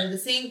finger, I run to the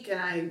sink, and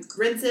I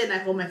rinse it, and I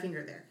hold my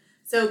finger there.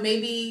 So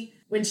maybe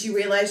when she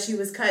realized she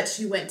was cut,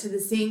 she went to the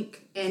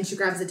sink and she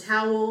grabs a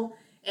towel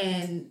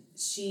and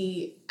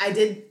I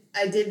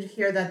did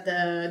hear that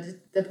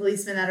the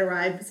policeman that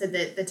arrived said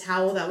that the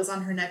towel that was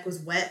on her neck was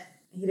wet.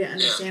 He didn't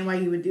understand why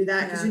you would do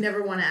that because you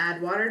never want to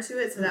add water to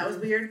it. So that was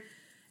weird.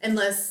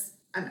 Unless,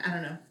 I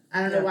don't know.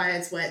 I don't know why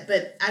it's wet,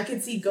 but I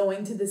could see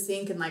going to the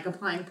sink and like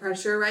applying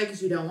pressure, right?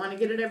 Because you don't want to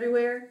get it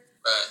everywhere.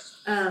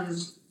 Right.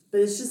 But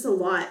it's just a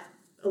lot.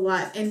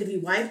 And to be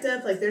wiped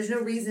up, like there's no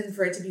reason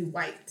for it to be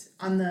wiped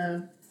on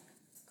the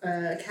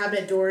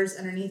cabinet doors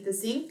underneath the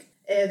sink.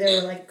 They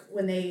were like,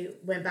 when they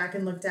went back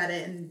and looked at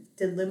it and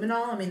did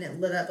luminol, I mean, it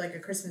lit up like a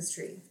Christmas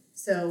tree.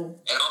 So,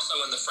 and also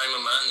in the frame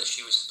of mind that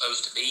she was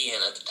supposed to be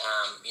in at the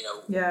time,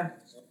 Yeah.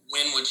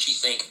 when would she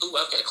think, "Ooh,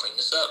 I've got to clean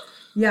this up"?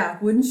 Yeah.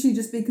 Wouldn't she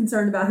just be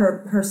concerned about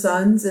her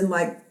sons and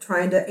like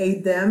trying to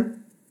aid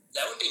them?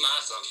 That would be my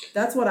assumption.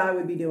 That's what I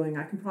would be doing.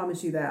 I can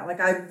promise you that. Like,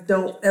 I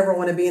don't ever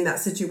want to be in that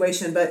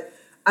situation, but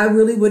I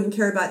really wouldn't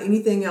care about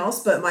anything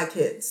else but my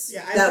kids.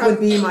 Yeah, that would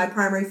be my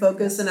primary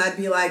focus, and I'd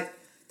be like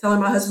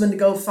telling my husband to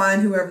go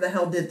find whoever the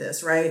hell did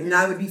this, right? And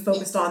I would be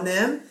focused on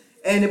them,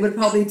 and it would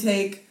probably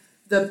take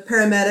the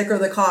paramedic or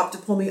the cop to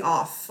pull me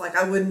off. Like,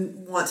 I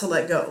wouldn't want to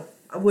let go.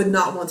 I would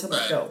not want to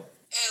let go.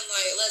 And,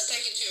 like, let's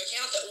take into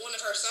account that one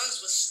of her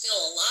sons was still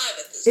alive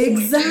at this point.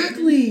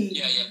 Exactly.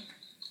 Yeah.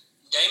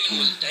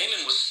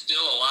 Damon was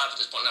still alive at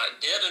this point. Now,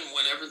 Devin,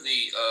 whenever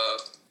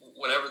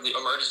the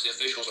emergency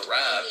officials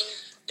arrived,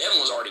 Devin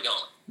was already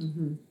gone.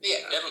 Mm-hmm.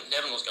 Yeah.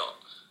 Devin was gone.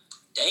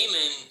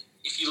 Damon,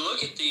 if you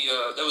look at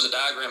there was a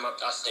diagram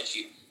I sent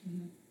you,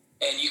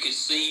 and you could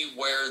see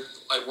where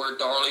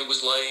Darlie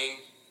was laying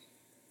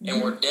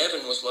and where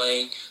Devin was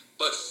laying,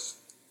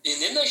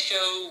 and then they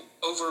show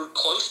over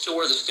close to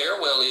where the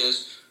stairwell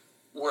is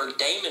where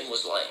Damon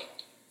was laying.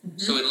 Mm-hmm.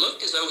 So it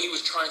looked as though he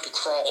was trying to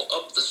crawl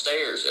up the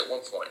stairs at one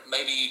point,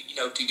 maybe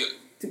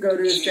to go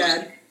to his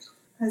dad.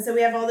 And so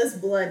we have all this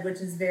blood, which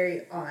is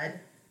very odd,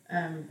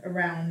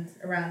 around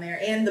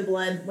there, and the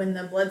blood. When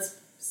the blood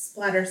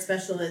splatter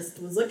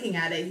specialist was looking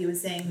at it, he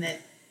was saying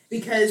that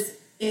because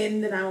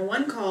in the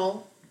 911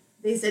 call,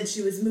 they said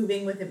she was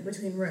moving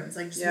between rooms,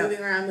 like just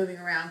moving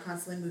around,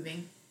 constantly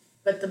moving.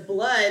 But the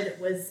blood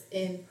was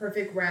in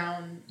perfect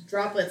round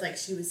droplets, like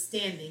she was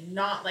standing,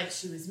 not like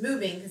she was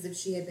moving. Because if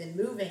she had been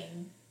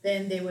moving,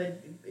 then they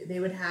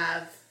would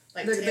have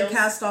like tails. The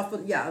cast off,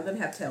 they'd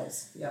have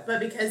tails. Yeah. But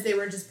because they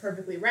were just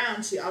perfectly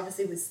round, she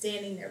obviously was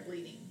standing there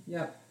bleeding.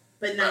 Yep.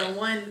 But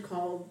 911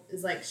 call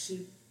is like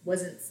she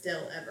wasn't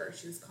still ever.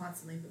 She was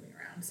constantly moving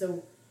around.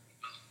 So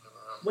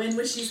when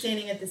was she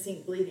standing at the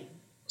sink bleeding?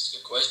 That's a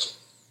good question.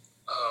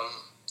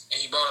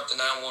 And you brought up the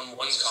 911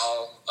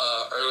 call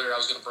earlier. I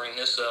was going to bring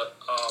this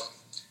up.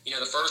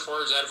 The first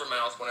words out of her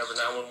mouth whenever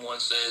 911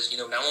 says,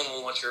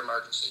 911 wants your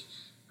emergency.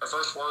 Her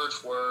first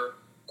words were,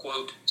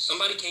 quote,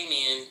 "Somebody came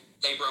in,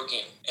 they broke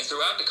in." And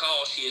throughout the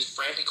call, she is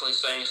frantically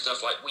saying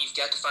stuff like, "We've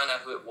got to find out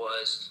who it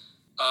was."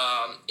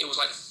 It was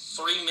like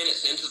 3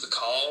 minutes into the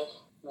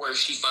call where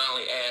she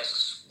finally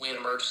asks when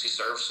emergency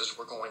services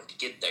were going to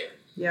get there.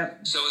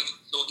 Yep. So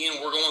again,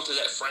 we're going through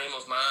that frame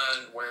of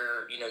mind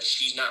where,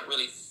 she's not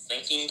really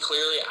thinking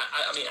clearly.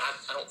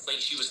 I don't think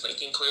she was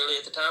thinking clearly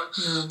at the time.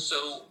 No.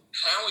 So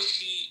how does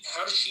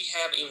she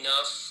have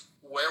enough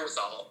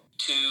wherewithal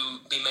to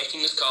be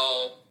making this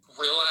call,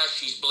 realize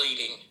she's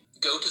bleeding,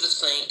 go to the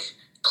sink,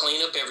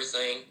 clean up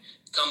everything,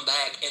 come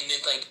back, and then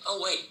think,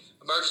 oh wait,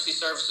 emergency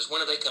services,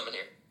 when are they coming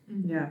here?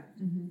 Yeah.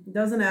 It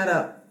doesn't add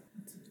up.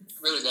 It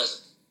really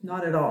doesn't.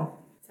 Not at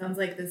all. Sounds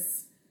like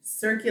this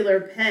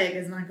circular peg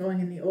is not going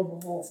in the oval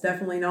hole. It's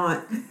definitely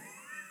not.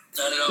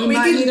 Not at all. We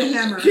might need a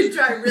hammer. We could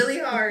try really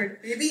hard.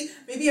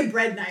 Maybe a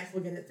bread knife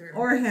will get it through.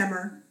 Or a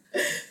hammer.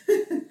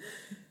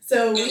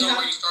 So Depends on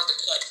where you start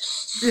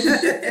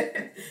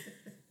the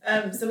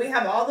cut. So we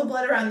have all the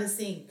blood around the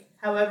sink.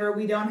 However,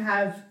 we don't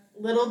have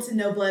little to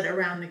no blood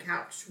around the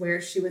couch where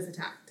she was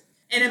attacked.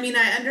 And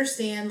I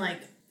understand,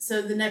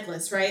 so the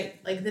necklace, right?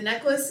 Like the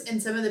necklace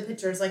in some of the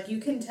pictures, you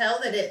can tell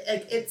that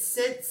it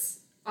sits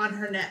on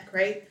her neck,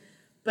 right?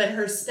 But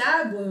her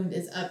stab wound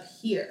is up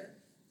here.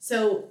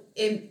 So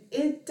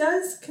it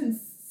does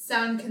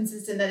sound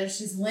consistent that if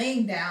she's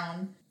laying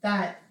down,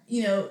 that,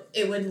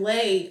 it would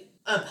lay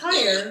up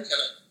higher,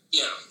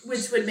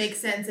 which would make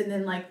sense. And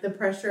then the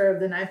pressure of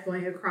the knife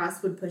going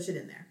across would push it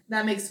in there.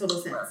 That makes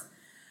total sense. Right.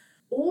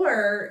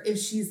 Or if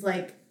she's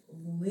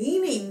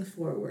leaning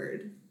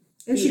forward.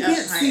 And she can't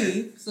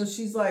see, so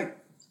she's like,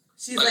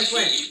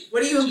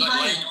 what are you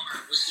implying?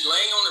 Was she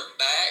laying on her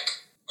back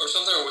or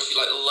something, or was she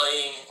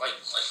laying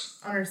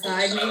on her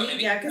side,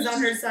 maybe? Yeah, because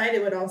on her side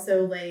it would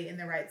also lay in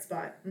the right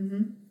spot.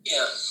 Mm-hmm.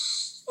 Yeah.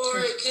 Or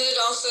it could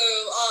also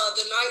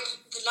the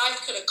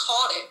knife could have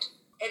caught it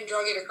and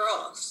drug it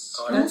across.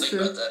 Oh, I don't think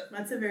about that.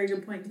 That's a very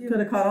good point too. Could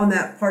have caught on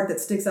that part that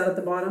sticks out at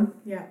the bottom.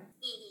 Yeah.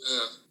 Yeah,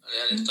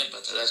 I didn't think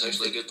about that. That's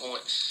actually a good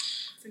point.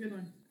 That's a good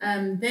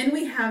one. Then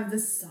we have the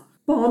sock.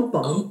 Bum,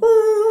 bum,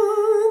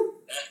 bum.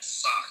 That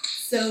sock.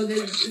 So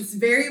this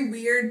very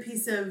weird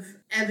piece of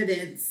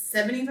evidence,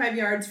 75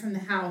 yards from the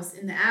house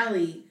in the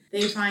alley,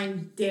 they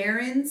find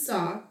Darren's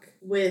sock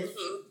with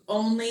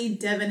only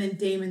Devin and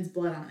Damon's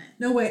blood on it.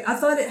 No, wait. I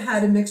thought it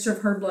had a mixture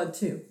of her blood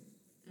too.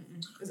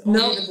 It was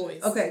only the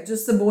boys. Okay,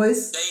 just the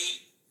boys.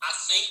 I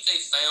think they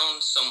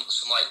found some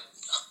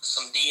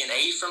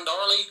DNA from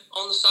Darlie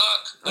on the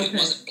sock, but it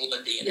wasn't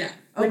blood DNA. Yeah.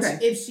 Okay.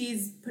 Which, if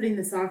she's putting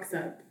the socks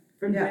up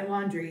from doing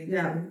laundry,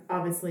 then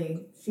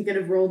obviously she could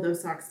have rolled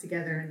those socks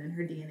together and then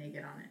her DNA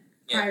get on it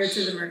prior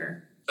to the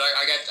murder. But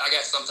I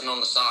got something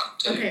on the sock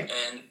too, okay.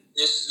 And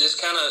this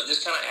kind of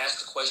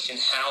asks the question: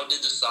 how did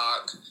the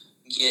sock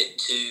get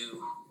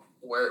to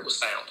where it was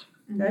found?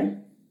 Okay.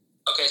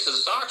 Okay, so the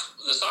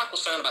sock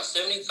was found about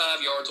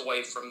 75 yards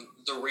away from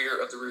the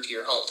rear of the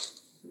Routier home.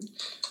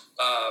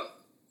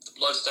 The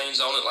blood stains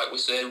on it, like we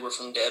said, were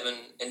from Devin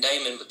and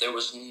Damon, but there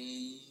was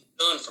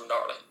none from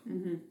Darlie.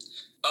 Mm-hmm.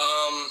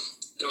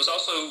 There was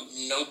also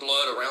no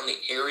blood around the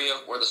area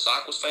where the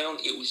sock was found.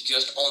 It was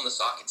just on the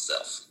sock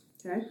itself.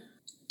 Okay.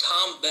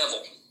 Tom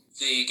Bevel,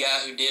 the guy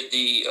who did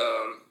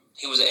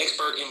he was an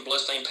expert in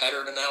bloodstain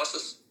pattern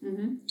analysis,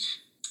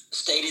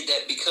 stated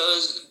that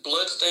because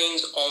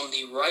bloodstains on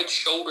the right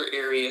shoulder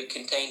area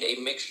contained a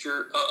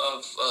mixture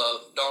of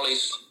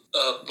Darlie's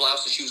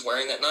blouse that she was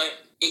wearing that night,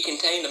 it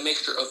contained a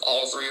mixture of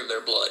all three of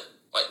their blood,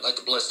 like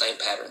the bloodstain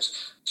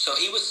patterns. So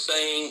he was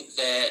saying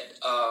that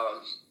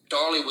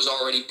Darlie was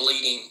already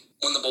bleeding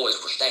when the boys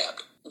were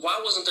stabbed.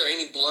 Why wasn't there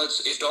any blood?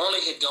 If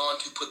Darlie had gone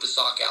to put the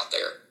sock out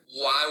there,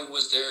 why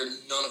was there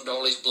none of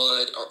Darlie's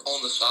blood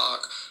on the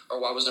sock, or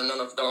why was there none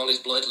of Darlie's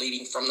blood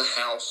leading from the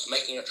house,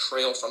 making a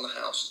trail from the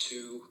house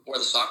to where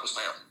the sock was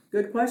found?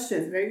 Good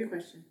question. Very good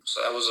question.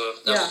 So that was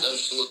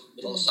just a little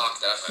bit on the sock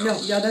that I found.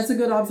 No, yeah, that's a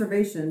good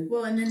observation.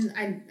 Well, and then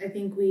I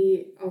think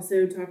we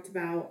also talked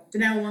about the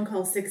 911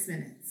 call 6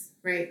 minutes,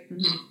 right?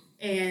 Mm-hmm.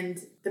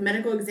 And the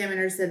medical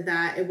examiner said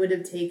that it would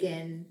have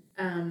taken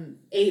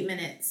 8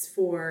 minutes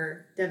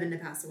for Devin to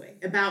pass away.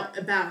 About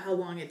how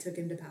long it took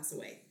him to pass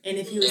away. And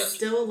if he was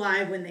still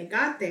alive when they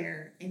got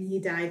there and he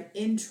died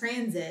in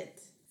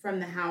transit from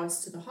the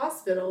house to the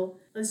hospital,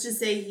 let's just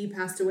say he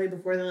passed away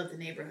before they left the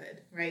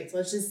neighborhood, right? So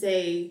let's just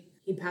say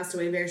he passed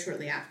away very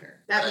shortly after.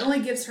 That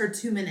only gives her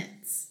 2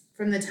 minutes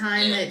from the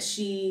time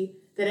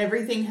that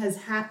everything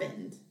has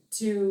happened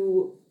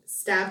to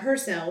stab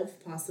herself,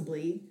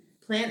 possibly,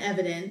 plant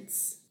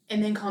evidence,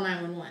 and then call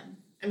 911.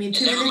 I mean,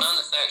 2 minutes. Never mind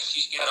the fact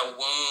she's got a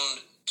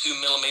wound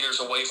 2 millimeters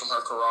away from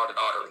her carotid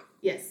artery.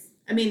 Yes.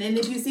 I mean, and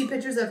if you see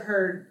pictures of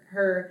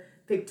her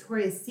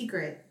Victoria's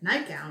Secret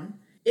nightgown,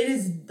 it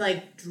is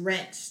like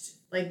drenched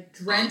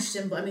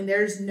in blood. I mean,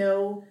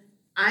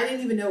 I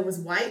didn't even know it was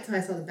white till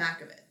I saw the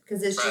back of it,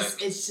 because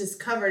it's just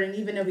covered, and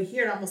even over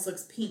here it almost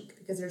looks pink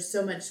because there's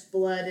so much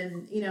blood,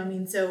 and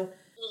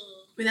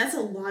that's a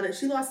lot.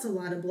 She lost a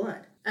lot of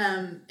blood,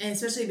 and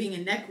especially being a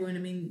neck wound.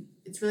 I mean,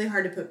 it's really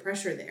hard to put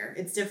pressure there.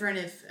 It's different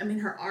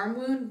her arm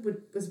wound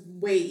was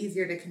way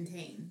easier to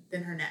contain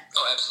than her neck.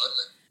 Oh,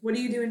 absolutely. What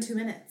do you do in 2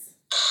 minutes?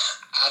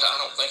 I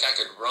don't think I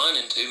could run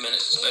in 2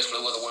 minutes,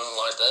 especially with a wound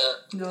like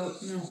that.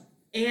 No.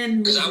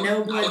 And leave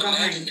no blood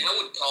behind. That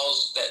would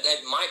cause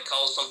that might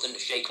cause something to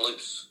shake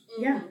loose.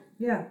 Yeah.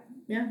 Yeah.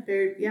 Yeah.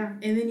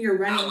 And then you're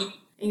running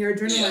and your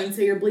adrenaline,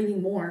 so you're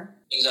bleeding more.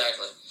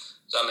 Exactly.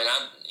 So I mean,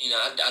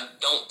 I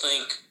don't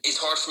think it's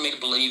hard for me to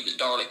believe that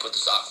Darlie put the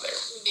sock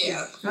there.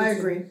 Yeah. I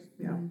agree.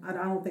 Yeah. I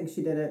don't think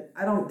she did it.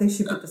 I don't think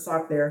she put the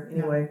sock there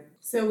anyway. Yeah.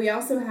 So we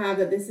also have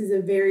that this is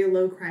a very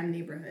low crime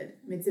neighborhood.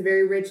 I mean, it's a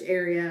very rich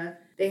area.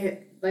 They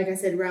had, like I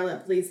said,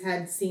 Rowlett police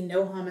had seen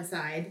no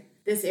homicide.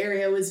 This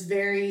area was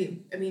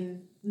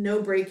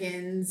no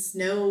break-ins,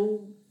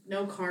 no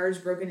cars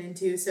broken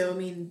into. So, I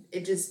mean,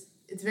 it's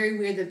very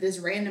weird that this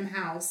random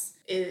house,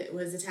 it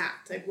was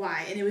attacked. Like,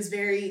 why? And it was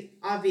very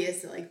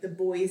obvious that, like, the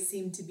boys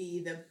seemed to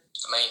be the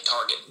main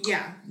target.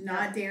 Yeah,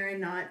 not Darren,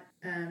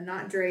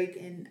 not Drake,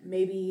 and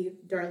maybe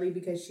Darlie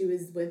because she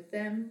was with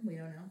them. We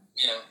don't know.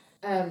 Yeah.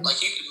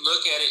 Like, you could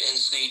look at it and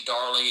see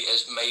Darlie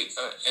as maybe,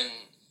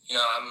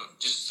 I'm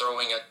just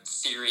throwing a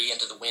theory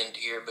into the wind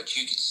here, but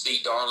you could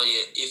see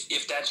Darlie,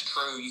 if that's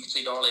true, you could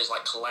see Darlie as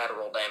like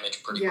collateral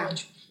damage pretty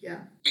much. Yeah.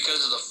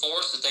 Because of the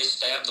force that they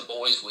stabbed the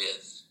boys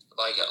with.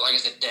 Like I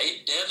said,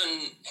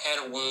 Devin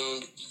had a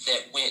wound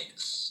that went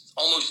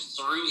almost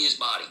through his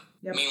body.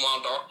 Yep.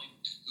 Meanwhile,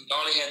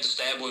 Darlie had the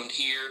stab wound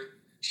here.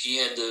 She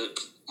had the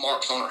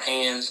marks on her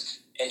hands,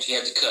 and she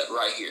had the cut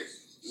right here.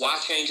 Why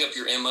change up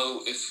your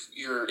MO if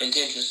your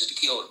intention is to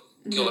kill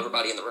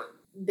everybody in the room?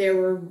 There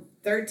were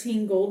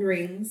 13 gold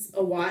rings,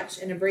 a watch,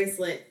 and a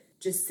bracelet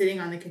just sitting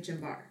on the kitchen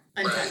bar,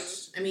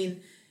 untouched. I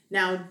mean,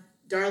 now,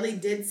 Darlie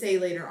did say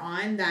later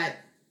on that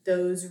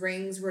those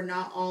rings were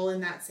not all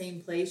in that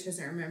same place. She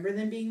doesn't remember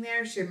them being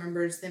there. She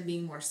remembers them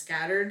being more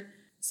scattered.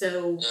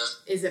 So,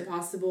 is it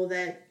possible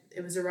that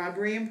it was a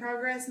robbery in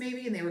progress,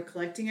 maybe, and they were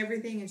collecting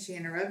everything and she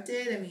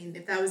interrupted? I mean,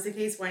 if that was the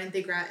case, why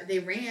didn't they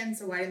ran,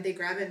 so why didn't they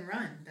grab it and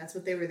run? That's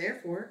what they were there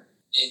for.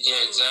 Yeah,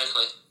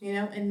 exactly.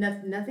 And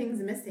nothing's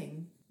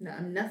missing. No,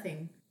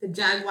 nothing. The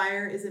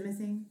Jaguar isn't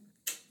missing.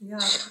 Yeah,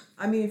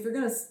 I mean, if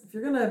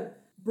you're gonna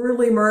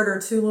brutally murder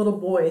 2 little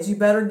boys, you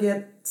better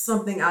get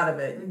something out of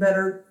it. You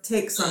better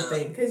take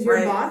something, because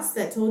your boss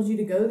that told you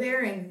to go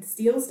there and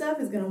steal stuff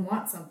is gonna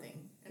want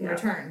something in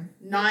return,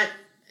 not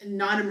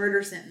a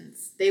murder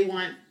sentence. They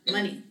want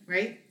money,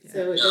 right? Yeah.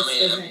 So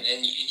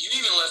and you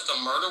even left a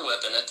murder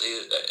weapon at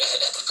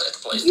the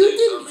place. You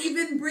didn't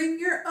even bring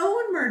your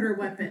own murder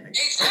weapon.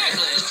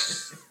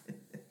 Exactly.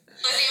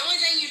 But the only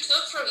thing you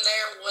took from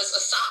there was a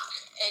sock,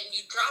 and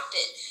you dropped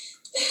it.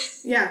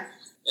 Yeah.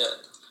 Yeah.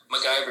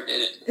 MacGyver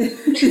did it.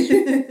 He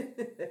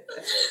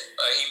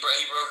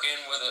broke in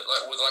with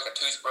a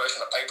toothbrush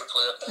and a paper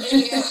clip.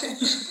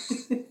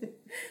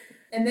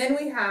 And then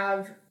we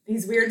have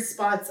these weird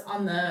spots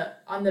on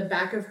the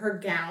back of her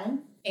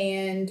gown,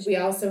 and we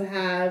also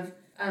have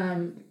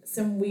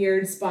some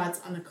weird spots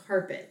on the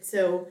carpet.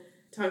 So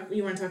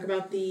You want to talk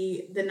about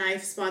the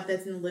knife spot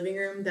that's in the living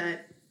room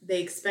that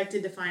they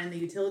expected to find in the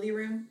utility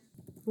room?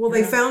 Well,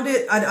 they found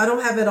it. I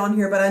don't have it on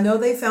here, but I know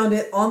they found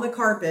it on the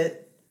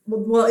carpet.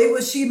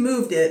 Well, she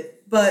moved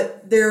it,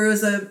 but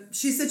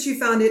she said she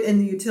found it in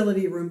the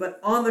utility room, but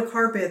on the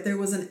carpet, there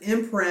was an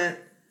imprint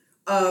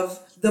of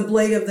the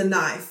blade of the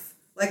knife,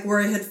 like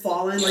where it had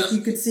fallen. Like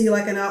you could see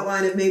like an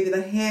outline of maybe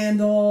the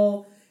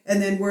handle,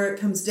 and then where it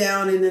comes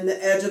down, and then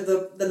the edge of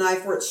the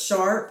knife where it's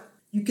sharp.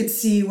 You could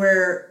see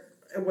whether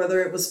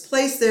it was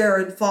placed there or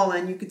had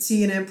fallen, you could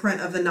see an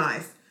imprint of the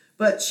knife.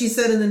 But she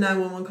said in the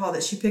 911 call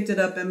that she picked it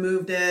up and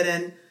moved it.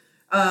 And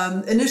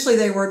initially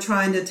they were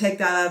trying to take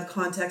that out of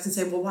context and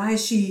say, well, why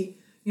is she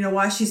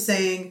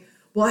saying,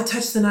 well, I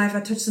touched the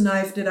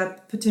knife. Did I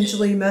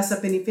potentially mess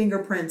up any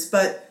fingerprints?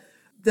 But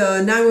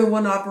the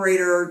 911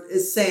 operator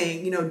is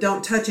saying,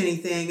 don't touch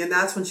anything. And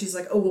that's when she's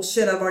like, oh, well,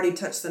 shit, I've already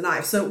touched the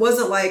knife. So it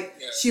wasn't like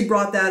she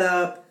brought that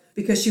up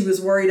because she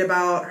was worried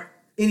about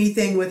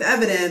anything with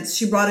evidence.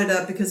 She brought it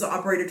up because the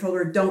operator told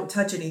her, don't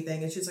touch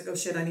anything. And she's like, oh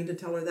shit, I need to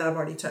tell her that I've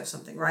already touched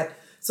something, right?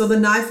 So the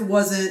knife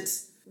wasn't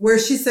where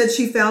she said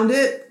she found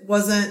it.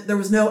 There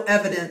was no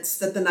evidence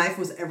that the knife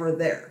was ever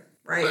there,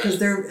 right?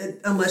 Because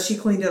unless she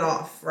cleaned it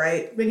off,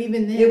 right? But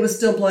even then, it was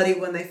still bloody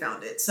when they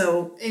found it.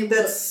 So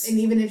and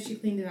even if she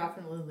cleaned it off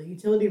in the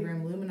utility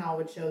room, luminol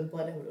would show the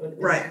blood would have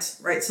been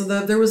right. So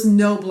there was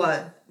no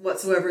blood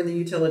whatsoever in the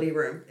utility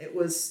room. It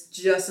was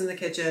just in the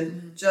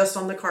kitchen, just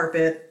on the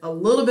carpet, a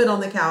little bit on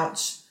the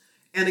couch,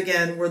 and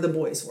again where the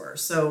boys were.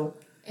 So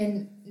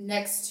and in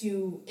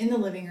the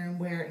living room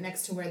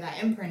next to where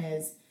that imprint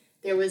is,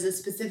 there was a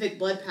specific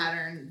blood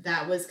pattern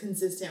that was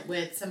consistent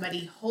with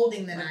somebody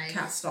holding the knife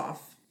cast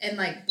off and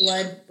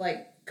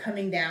blood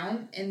coming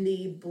down, and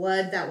the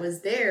blood that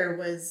was there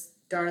was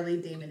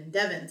Darlie, Damon, and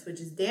Devin's, which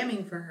is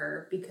damning for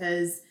her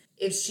because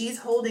if she's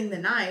holding the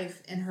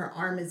knife and her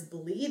arm is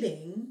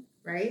bleeding,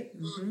 right?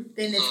 Mm-hmm.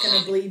 Then it's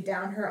going to bleed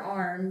down her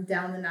arm,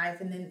 down the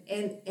knife, and then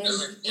it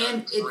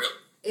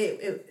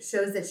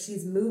shows that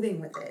she's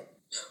moving with it.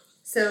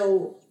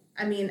 So,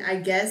 I mean, I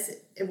guess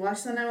it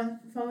watched on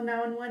phone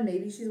 911.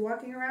 Maybe she's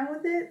walking around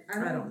with it.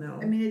 I don't know.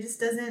 I mean, it just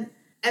doesn't.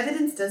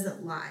 Evidence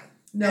doesn't lie.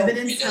 No.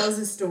 Evidence tells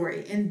a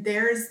story, and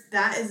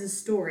that is a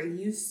story.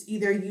 You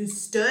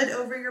stood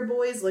over your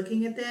boys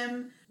looking at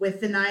them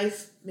with the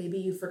knife. Maybe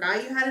you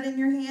forgot you had it in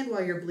your hand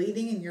while you're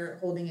bleeding and you're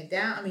holding it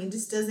down. I mean, it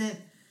just doesn't.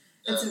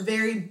 It's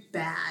very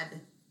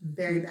bad,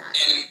 very bad.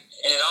 And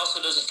it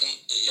also doesn't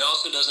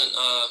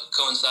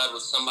coincide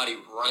with somebody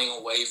running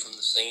away from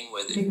the scene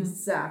with it.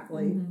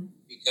 Exactly. Mm-hmm.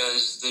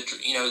 Because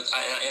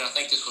I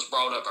think this was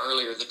brought up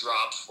earlier. The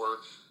drops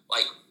were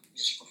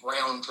just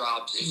round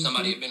drops. If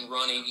somebody had been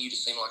running, you'd have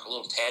seen like a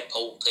little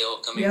tadpole tail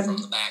coming from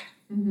the back.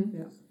 Mm-hmm.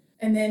 Yeah.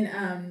 And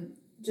then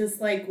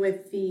just like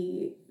with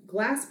the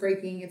glass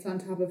breaking, it's on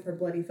top of her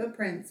bloody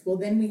footprints. Well,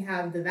 then we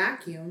have the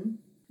vacuum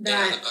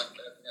that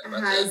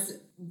has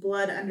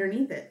blood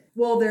underneath it.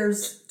 Well,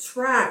 there's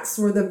tracks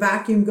where the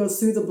vacuum goes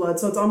through the blood.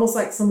 So it's almost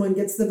like someone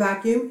gets the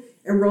vacuum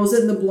and rolls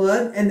it in the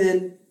blood and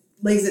then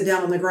lays it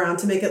down on the ground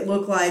to make it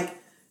look like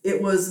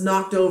it was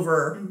knocked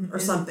over or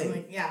something.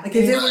 Like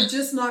if it were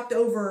just knocked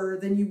over,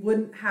 then you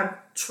wouldn't have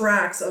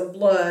tracks of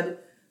blood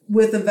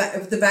with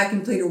the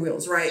vacuum cleaner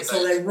wheels, right?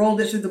 So they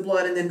rolled it through the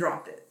blood and then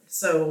dropped it.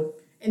 So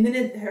and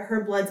then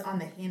her blood's on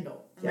the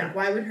handle. Like,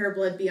 why would her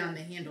blood be on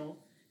the handle?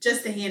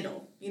 Just the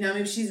handle.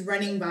 If she's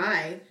running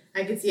by,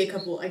 I could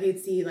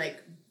see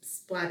like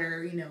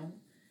splatter,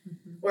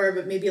 or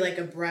but maybe like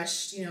a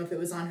brush, if it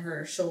was on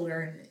her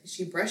shoulder and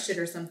she brushed it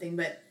or something,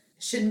 but it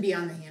shouldn't be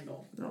on the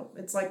handle. No,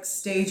 it's like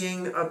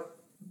staging a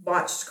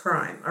botched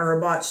crime or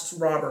a botched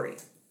robbery.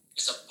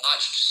 It's a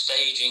botched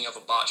staging of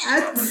a botched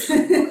robbery.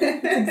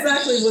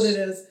 Exactly what it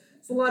is.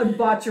 It's a lot of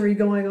botchery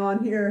going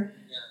on here.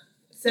 Yeah.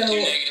 So two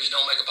negatives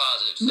don't make a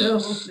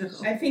positive. So. No.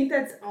 I think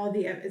that's all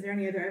is there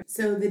any other?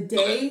 So the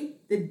day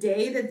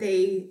that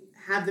they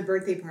have the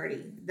birthday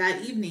party,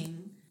 that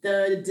evening,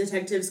 the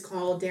detectives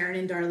call Darren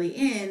and Darlie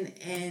in,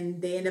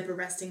 and they end up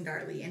arresting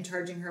Darlie and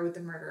charging her with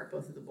the murder of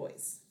both of the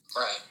boys.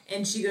 Right.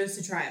 And she goes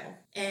to trial.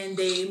 And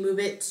they move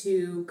it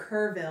to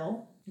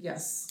Kerrville.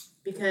 Yes.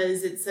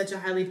 Because it's such a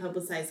highly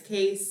publicized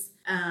case,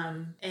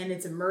 and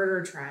it's a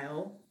murder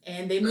trial,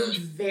 and they moved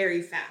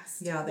very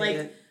fast. Yeah, they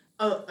did.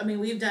 Oh, I mean,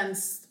 we've done,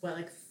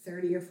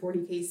 30 or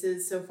 40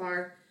 cases so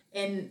far,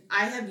 and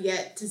I have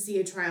yet to see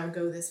a trial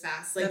go this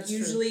fast.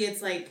 Usually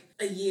it's like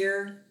a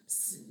year,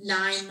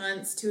 9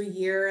 months to a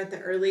year at the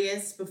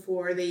earliest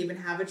before they even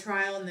have a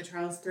trial, and the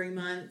trial's 3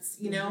 months,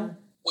 you know?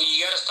 Well,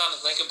 you got to stop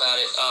and think about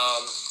it.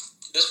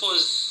 This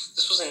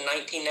was in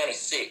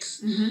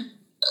 1996. Mm-hmm.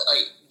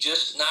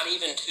 Just not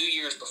even 2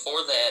 years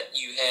before that,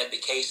 you had the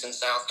case in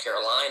South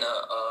Carolina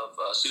of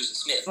Susan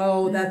Smith.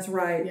 Oh, that's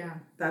right. Yeah,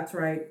 that's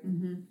right.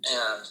 Mm-hmm.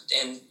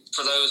 And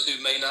for those who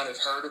may not have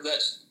heard of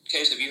that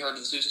case, have you heard of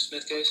the Susan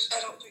Smith case? I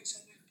don't think so.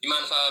 You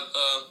mind if I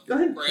Go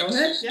ahead.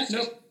 Yeah.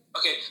 Nope.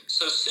 Okay,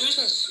 so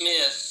Susan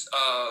Smith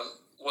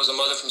was a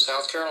mother from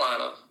South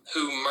Carolina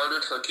who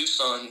murdered her two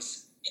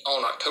sons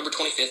on October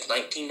 25th,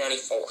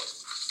 1994.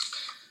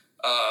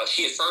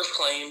 She at first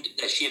claimed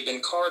that she had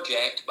been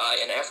carjacked by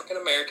an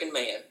African-American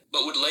man,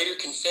 but would later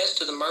confess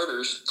to the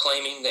murders,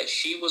 claiming that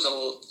she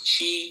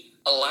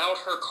allowed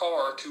her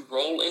car to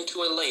roll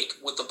into a lake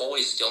with the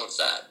boys still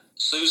inside.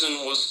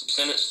 Susan was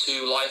sentenced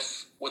to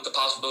life with the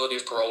possibility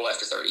of parole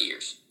after 30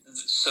 years.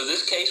 So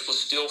this case was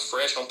still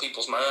fresh on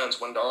people's minds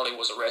when Darlie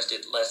was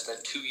arrested less than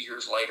 2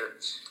 years later.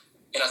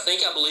 And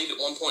I believe at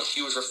one point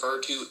she was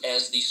referred to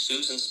as the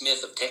Susan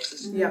Smith of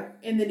Texas. Yeah.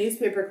 In the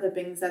newspaper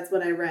clippings, that's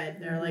what I read.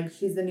 They're like,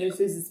 she's the new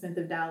Susan Smith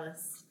of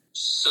Dallas.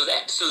 So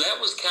that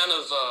was kind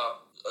of,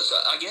 so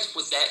I guess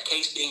with that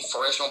case being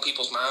fresh on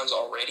people's minds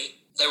already,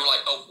 they were like,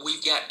 oh,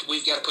 we've got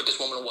to put this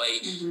woman away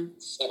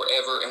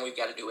forever, and we've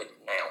got to do it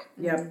now.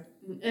 Yep.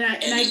 And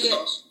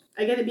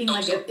I get it being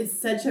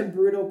it's such a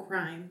brutal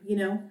crime, you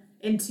know?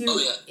 And two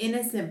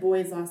innocent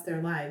boys lost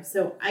their lives.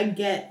 So I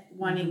get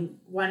wanting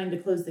to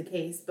close the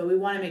case, but we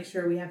want to make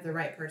sure we have the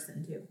right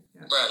person too.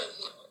 Yeah. Right.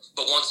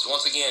 But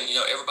once again, you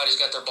know, everybody's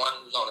got their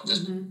blinders on at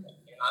this point.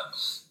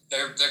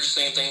 They're just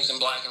seeing things in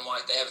black and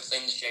white. They haven't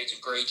seen the shades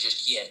of gray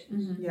just yet.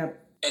 Yep.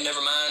 And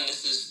never mind,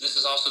 this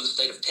is also the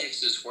state of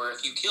Texas, where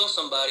if you kill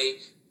somebody,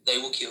 they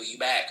will kill you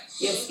back.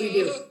 Yes, we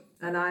do.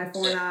 An eye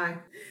for an eye.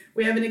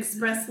 We have an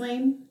express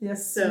lane.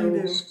 Yes, so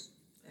we do.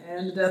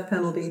 And the death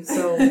penalty.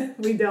 So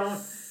we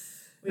don't.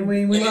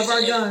 We love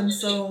our guns,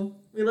 so...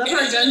 We love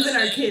our guns and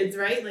our kids,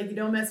 right? Like, you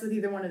don't mess with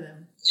either one of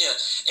them. Yeah.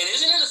 And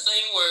isn't it a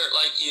thing where,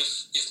 like,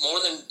 if more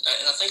than...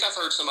 And I think I've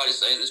heard somebody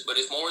say this, but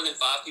if more than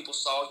 5 people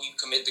saw you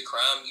commit the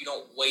crime, you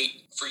don't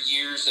wait for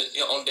years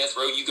on death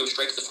row. You go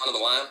straight to the front of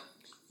the line.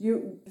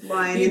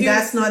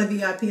 That's not a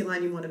VIP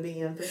line you want to be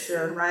in, for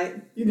sure,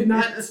 right? You do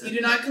not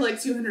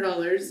collect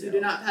 $200. You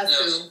do not pass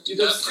go. You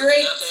go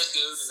straight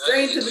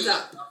to the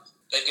top.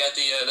 They've got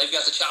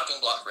the chopping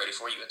block ready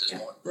for you at this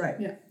point. Right.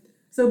 Yeah.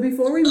 So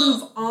before we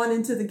move on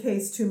into the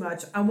case too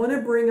much, I want to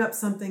bring up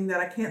something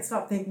that I can't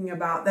stop thinking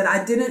about that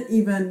I didn't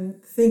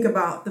even think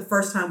about the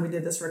first time we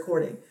did this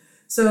recording.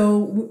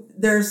 So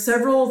there's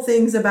several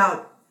things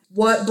about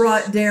what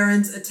brought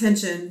Darren's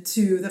attention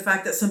to the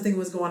fact that something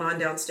was going on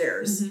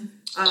downstairs.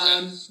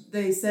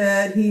 They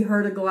said he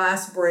heard a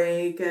glass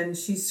break and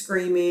she's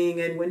screaming,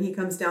 and when he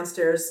comes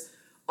downstairs,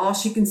 all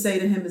she can say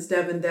to him is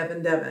Devin,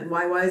 Devin, Devin.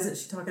 Why isn't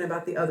she talking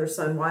about the other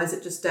son? Why is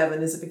it just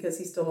Devin? Is it because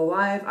he's still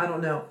alive? I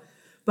don't know.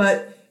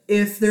 But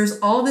if there's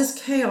all this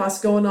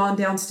chaos going on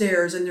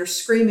downstairs and they're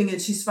screaming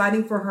and she's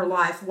fighting for her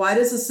life, why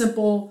does a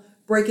simple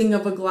breaking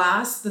of a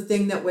glass the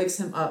thing that wakes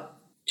him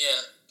up?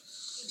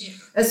 Yeah.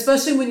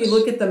 Especially when you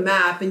look at the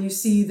map and you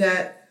see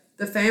that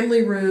the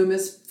family room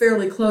is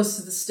fairly close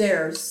to the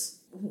stairs.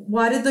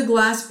 Why did the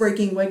glass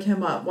breaking wake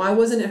him up? Why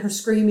wasn't it her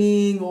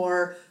screaming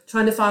or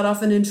trying to fight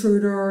off an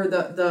intruder, or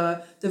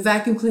the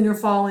vacuum cleaner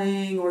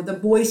falling, or the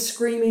boys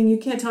screaming? You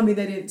can't tell me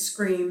they didn't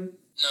scream.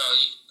 No,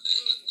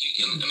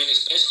 I mean,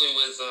 especially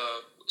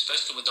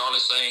with Darlie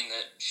saying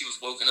that she was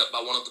woken up by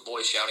one of the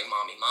boys shouting,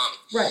 "Mommy, Mommy."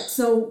 Right.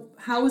 So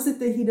how is it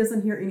that he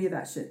doesn't hear any of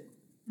that shit?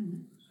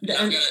 And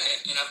I've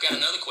got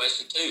another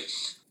question too.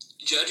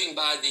 Judging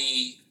by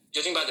the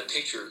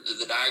picture,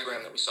 the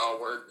diagram that we saw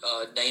where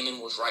Damon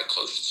was right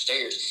close to the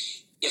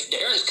stairs, if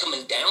Darren's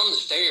coming down the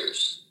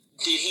stairs,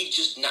 did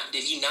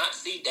he not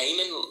see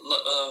Damon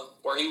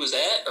where he was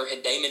at, or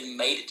had Damon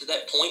made it to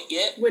that point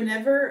yet?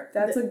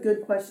 That's a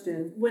good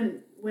question.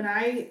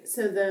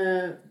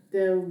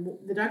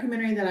 The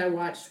documentary that I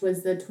watched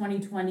was the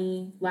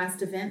 2020 Last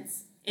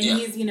Defense, and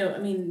he's,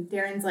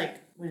 Darren's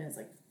like, when it's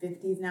like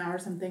 50s now or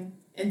something,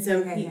 and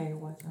so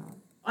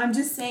I'm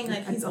just saying,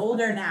 like, he's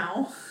older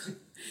now,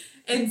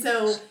 and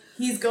so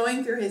he's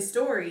going through his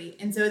story,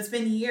 and so it's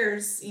been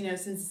years,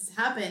 since this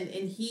happened,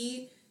 and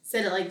he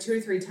said it like 2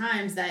 or 3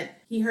 times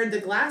that he heard the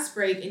glass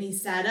break and he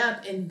sat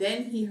up, and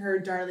then he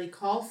heard Darlie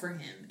call for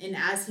him. And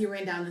as he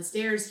ran down the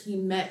stairs, he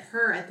met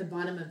her at the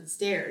bottom of the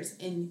stairs,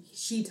 and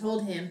she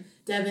told him,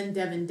 Devin,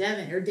 Devin,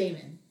 Devin, or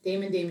Damon.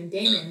 Damon, Damon,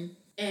 Damon.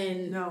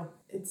 And no,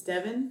 it's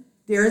Devin.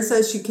 Darren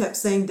says she kept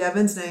saying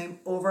Devin's name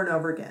over and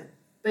over again.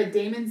 But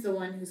Damon's the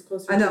one who's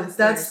closer I know, to the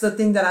that's stairs. the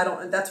thing that I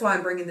don't, that's why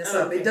I'm bringing this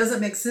up. Okay. It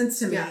doesn't make sense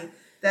to me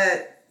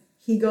that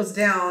he goes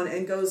down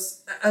and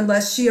goes,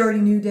 unless she already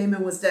knew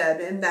Damon was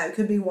dead, and that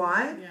could be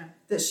why. Yeah.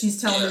 That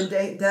she's telling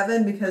him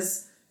Devin,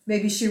 because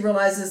maybe she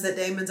realizes that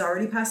Damon's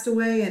already passed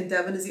away and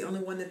Devin is the only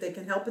one that they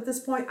can help at this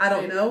point. I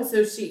don't know.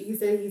 So he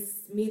said he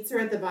meets her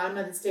at the bottom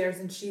of the stairs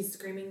and she's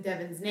screaming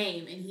Devin's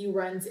name, and he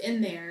runs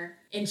in there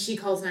and she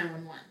calls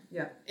 911.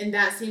 Yeah. And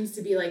that seems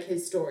to be like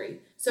his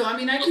story. So, I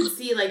mean, I could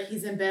see like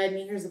he's in bed and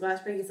he hears the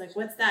glass break. He's like,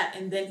 what's that?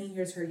 And then he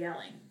hears her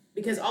yelling,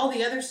 because all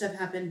the other stuff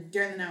happened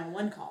during the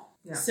 911 call.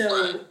 Yeah.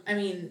 So, I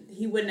mean,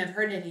 he wouldn't have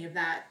heard any of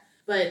that.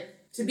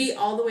 But to be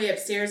all the way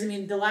upstairs, I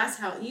mean, the last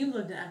house, you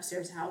lived in an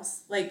upstairs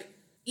house. Like,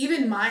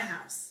 even my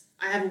house,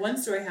 I have a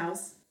 1-story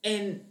house,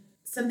 and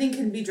something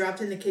can be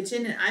dropped in the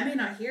kitchen, and I may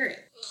not hear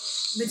it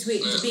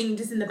being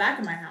just in the back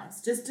of my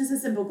house. Just a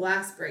simple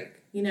glass break,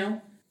 Yeah,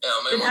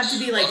 it'd have to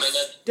be like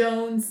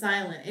stone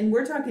silent. And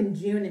we're talking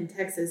June in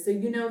Texas, so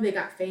they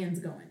got fans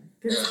going.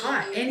 Because it's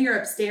hot. And you're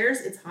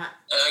upstairs, it's hot.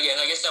 And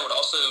I guess that would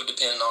also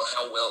depend on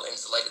how well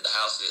insulated the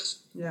house is.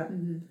 Yeah.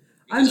 Mm-hmm.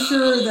 I'm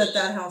sure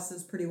that house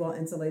is pretty well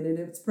insulated.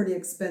 It's pretty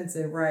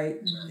expensive,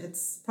 right? Mm-hmm.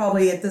 It's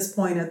probably at this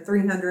point a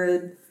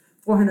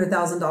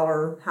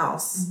 $400,000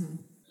 house. Mm-hmm.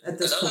 At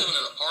this point. I live in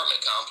an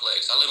apartment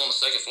complex. I live on the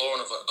second floor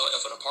of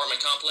an apartment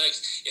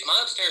complex. If my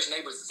upstairs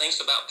neighbor thinks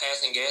about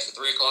passing gas at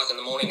 3 o'clock in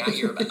the morning, I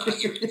hear it.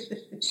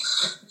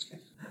 So,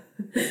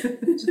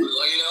 it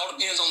all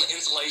depends on the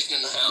insulation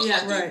in the house.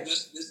 Yeah, right.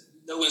 There's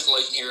no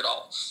insulation here at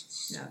all.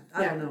 Yeah,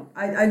 I don't know.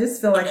 I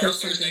just feel like my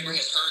upstairs neighbor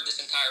has heard this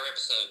entire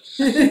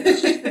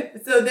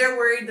episode. So they're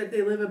worried that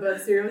they live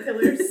above serial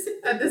killers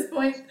at this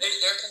point?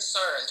 They're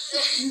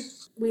concerned.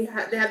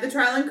 They have the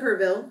trial in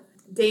Kerrville.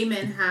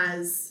 Damon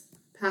has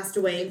passed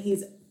away and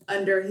he's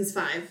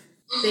 5.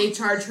 They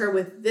charge her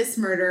with this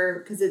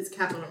murder because it's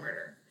capital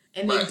murder.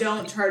 And they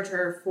don't charge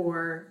her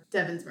for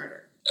Devin's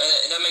murder.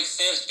 And that makes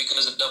sense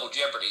because of double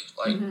jeopardy.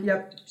 Like,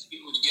 if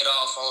you were to get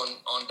off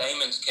on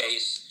Damon's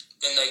case,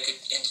 then they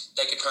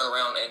could turn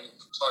around and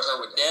charge her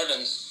with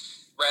Devin's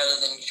rather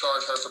than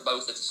charge her for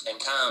both at the same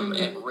time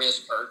and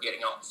risk her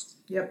getting off.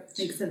 Yep,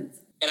 makes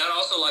sense. And I'd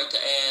also like to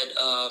add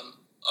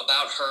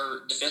about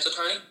her defense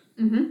attorney,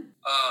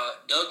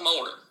 Doug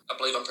Mulder. I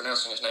believe I'm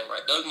pronouncing his name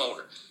right. Doug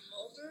Mulder.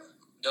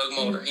 Doug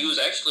Mulder. He was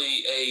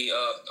actually a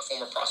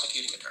former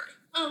prosecuting attorney.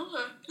 Oh,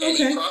 okay. And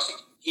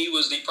he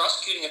was the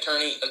prosecuting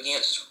attorney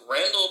against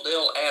Randall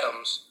Dale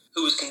Adams,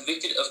 who was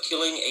convicted of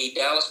killing a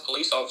Dallas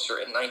police officer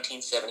in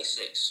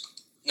 1976.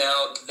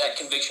 Now, that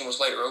conviction was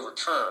later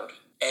overturned.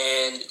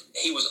 And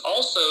he was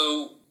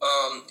also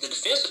the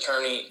defense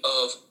attorney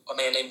of a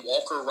man named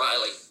Walker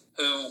Riley,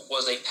 who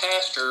was a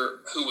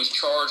pastor who was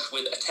charged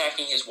with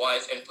attacking his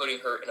wife and putting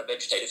her in a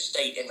vegetative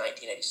state in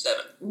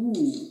 1987.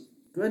 Ooh,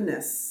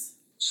 goodness.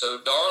 So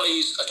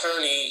Darley's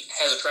attorney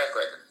has a track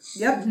record.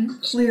 Yep,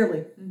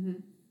 clearly.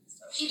 Mm-hmm.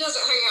 He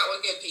doesn't hang out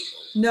with good people.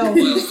 No,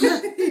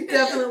 he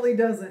definitely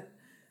doesn't.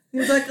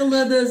 He's like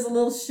there's a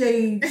little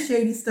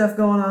shady stuff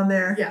going on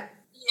there. Yeah.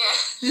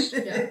 But he's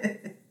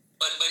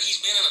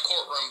been in a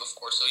courtroom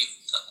before, so he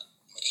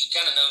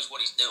kind of knows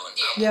what he's doing.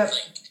 Yep. I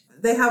think.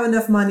 They have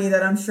enough money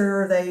that I'm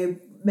sure they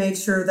made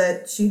sure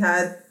that she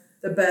had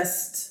the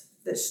best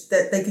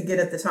that they could get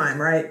at the time,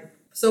 right?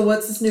 So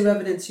what's this new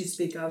evidence you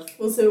speak of?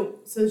 Well, so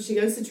she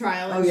goes to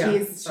trial and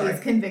she's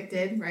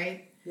convicted,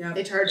 right? Yeah.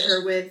 They charge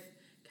her with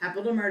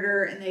capital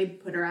murder and they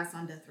put her ass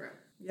on death row.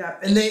 Yeah,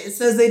 and it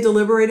says they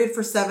deliberated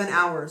for 7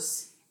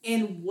 hours.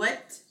 And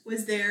what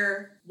is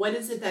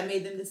it that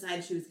made them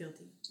decide she was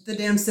guilty? The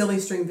damn silly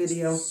string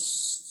video.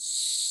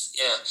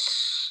 Yeah.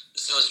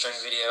 Silly string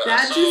video.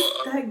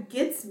 That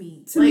gets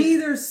me. To me,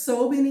 there's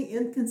so many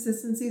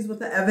inconsistencies with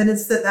the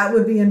evidence that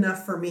would be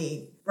enough for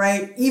me,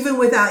 right?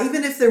 Even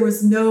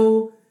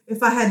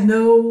if I had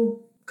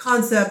no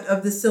concept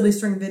of the silly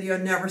string video,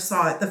 never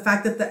saw it. The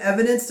fact that the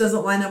evidence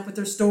doesn't line up with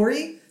their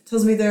story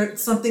tells me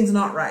something's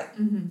not right.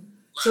 Mm-hmm.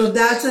 So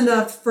that's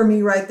enough for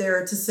me right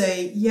there to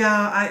say,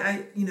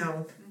 yeah,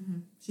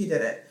 she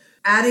did it.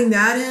 Adding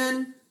that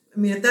in, I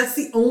mean, if that's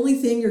the only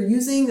thing you're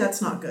using,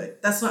 that's not good.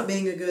 That's not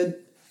being a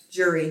good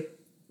jury,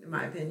 in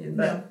my opinion.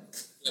 But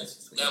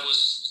that's the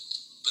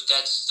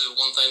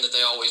one thing that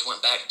they always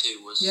went back to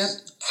was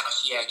how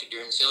she acted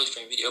during the silly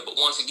string video. But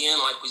once again,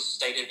 like we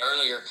stated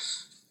earlier,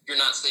 you're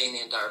not seeing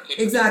the entire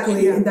picture.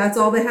 Exactly, and that's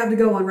all they have to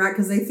go on, right?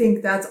 Because they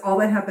think that's all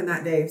that happened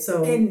that day.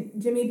 So and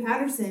Jimmy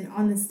Patterson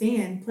on the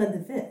stand pled the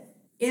fifth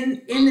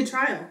in the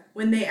trial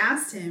when they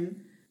asked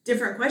him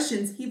different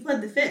questions. He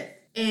pled the fifth.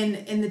 And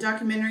in the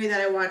documentary that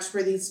I watched,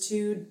 where these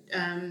two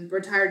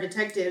retired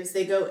detectives,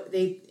 they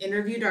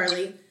interview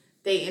Darley,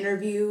 they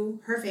interview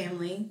her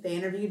family, they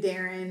interview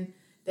Darren,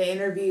 they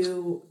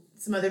interview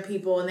some other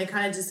people, and they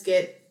kind of just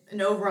get an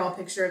overall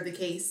picture of the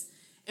case.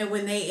 And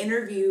when they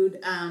interviewed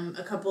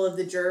a couple of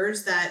the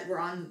jurors that were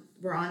on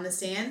the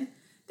stand,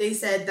 they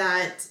said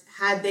that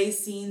had they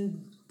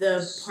seen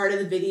the part of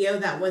the video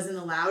that wasn't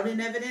allowed in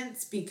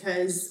evidence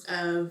because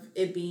of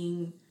it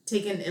being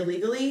taken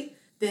illegally,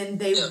 then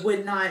they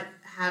would not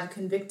have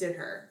convicted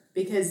her,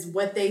 because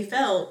what they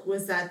felt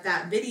was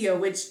that video,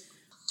 which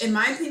in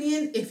my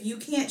opinion, if you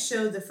can't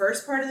show the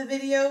first part of the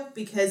video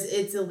because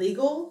it's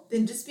illegal,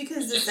 then just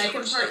because the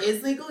second part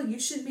is legal, you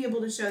shouldn't be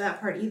able to show that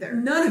part either.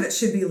 None of it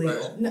should be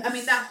legal. I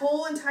mean, that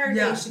whole entire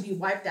day should be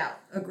wiped out.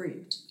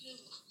 Agreed.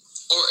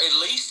 Or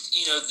at least,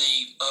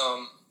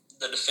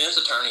 the defense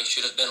attorney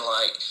should have been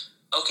like,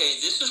 okay,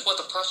 this is what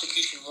the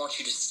prosecution wants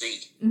you to see.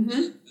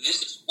 Mm-hmm.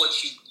 This is what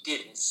you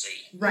didn't see.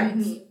 Right.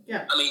 Mm-hmm.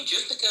 Yeah. I mean,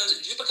 just because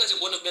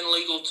it wouldn't have been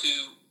legal to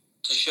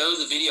show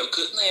the video,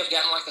 couldn't they have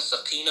gotten like a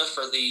subpoena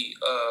for the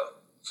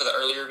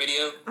earlier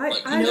video?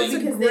 That's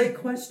a great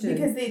question.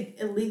 Because they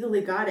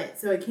illegally got it,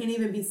 so it can't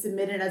even be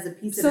submitted as a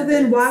piece of evidence.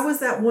 So then why was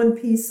that one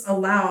piece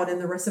allowed and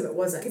the rest of it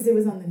wasn't? Because it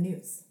was on the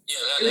news.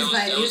 Yeah, it was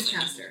by a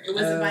newscaster. It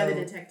wasn't by the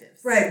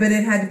detectives. Right, but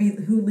it had to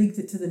be who leaked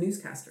it to the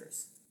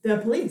newscasters? The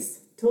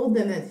police told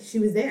them that she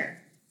was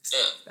there. Yeah.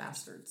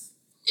 Bastards.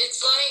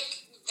 It's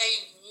like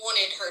they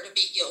wanted her to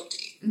be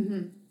guilty.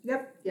 Mm-hmm.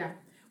 Yep. Yeah.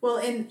 Well,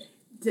 and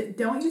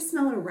don't you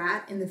smell a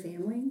rat in the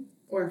family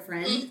or a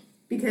friend? Mm-hmm.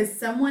 Because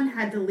someone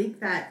had to leak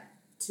that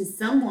to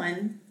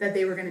someone that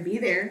they were going to be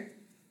there.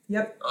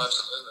 Yep. Oh,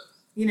 absolutely.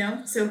 You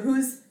know? So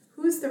who's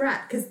the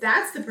rat? Because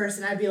that's the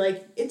person I'd be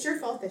like, it's your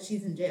fault that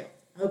she's in jail.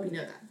 I hope you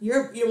know that.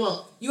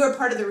 You are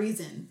part of the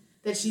reason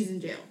that she's in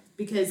jail.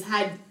 Because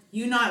had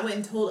you not went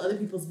and told other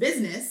people's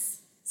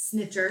business,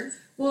 snitcher.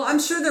 Well, I'm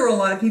sure there were a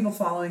lot of people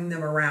following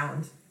them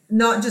around.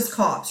 Not just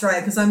cops,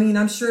 right? Because, I mean,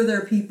 I'm sure there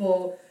are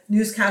people,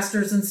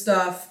 newscasters and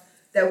stuff,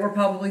 that were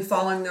probably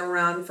following them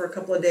around for a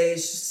couple of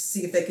days just to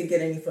see if they could get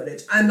any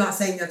footage. I'm not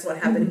saying that's what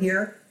happened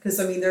here, because,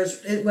 I mean,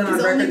 it went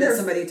on record that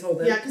somebody told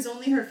them. Yeah, because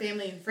only her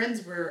family and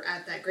friends were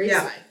at that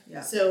gravesite.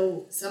 Yeah.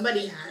 So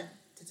somebody had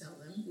to tell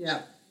them.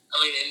 Yeah.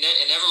 I mean,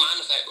 and never mind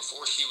the fact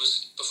before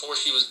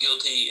she was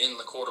guilty in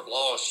the court of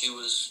law, she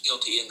was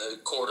guilty in the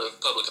court of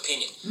public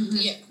opinion. Mm-hmm.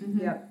 Yeah.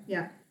 Mm-hmm.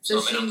 Yeah. So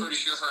I mean, I'm pretty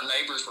sure her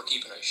neighbors were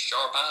keeping a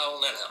sharp eye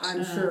on that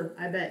house. I'm sure.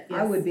 I bet. Yes.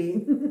 I would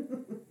be.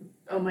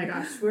 Oh my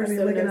gosh, we're so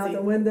looking nosy. out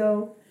the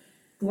window.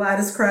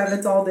 Gladys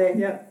Kravitz all day.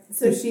 Yep.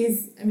 So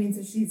she's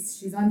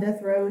on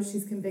death row.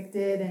 She's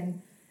convicted,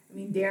 and I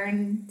mean,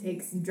 Darren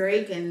takes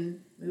Drake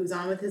and moves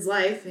on with his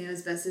life,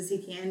 as best as he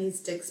can. He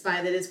sticks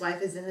by that his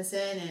wife is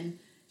innocent, and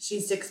she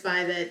sticks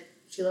by that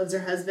she loves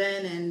her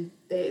husband, and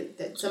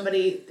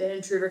the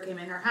intruder came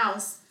in her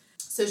house.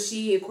 So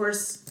she, of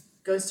course,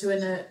 goes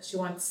to she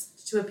wants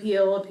to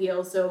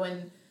appeal. So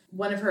in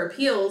one of her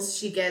appeals,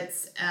 she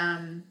gets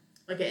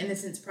like an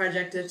Innocence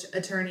Project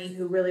attorney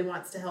who really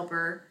wants to help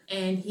her.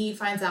 And he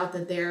finds out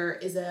that there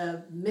is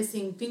a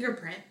missing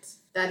fingerprint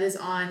that is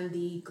on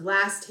the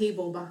glass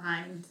table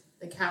behind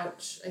the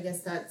couch. I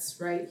guess that's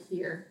right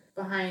here.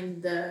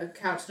 Behind the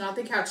couch. Not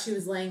the couch she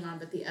was laying on,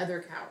 but the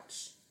other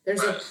couch.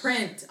 There's a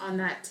print on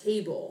that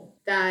table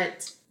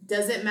that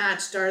doesn't match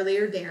Darlie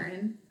or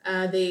Darren.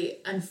 They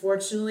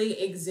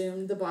unfortunately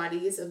exhumed the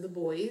bodies of the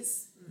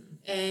boys.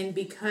 And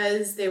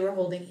because they were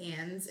holding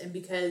hands and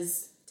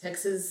because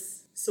Texas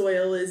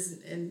soil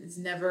is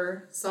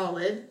never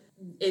solid,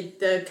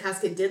 the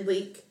casket did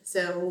leak.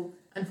 So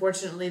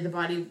unfortunately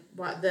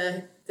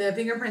the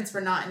fingerprints were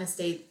not in a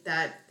state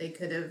that they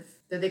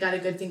got a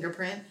good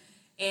fingerprint.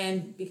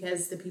 And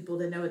because the people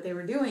didn't know what they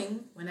were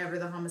doing whenever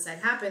the homicide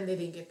happened, they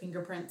didn't get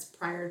fingerprints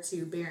prior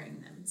to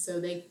burying them.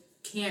 So they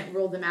can't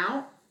rule them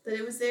out that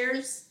it was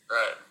theirs.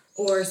 Right.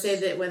 Or say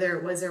that whether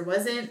it was or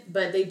wasn't,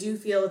 but they do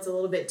feel it's a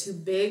little bit too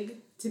big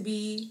to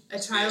be a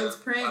child's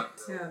print.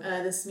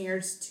 Yeah. The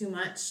smear's too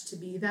much to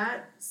be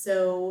that.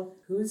 So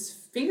whose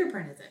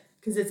fingerprint is it?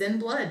 Because it's in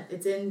blood.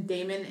 It's in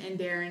Damon and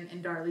Darren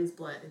and Darlie's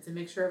blood. It's a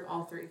mixture of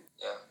all three.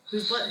 Yeah.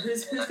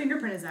 Whose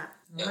fingerprint is that?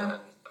 Yeah.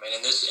 I mean,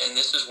 and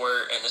this is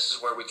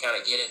where we kind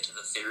of get into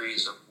the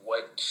theories of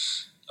what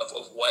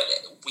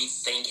we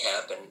think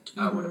happened. Mm-hmm.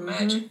 I would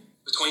imagine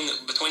between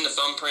the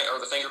thumbprint or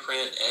the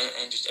fingerprint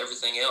and just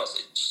everything else,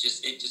 it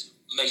just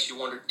makes you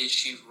wonder: did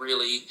she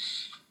really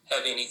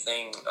have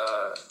anything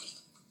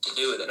to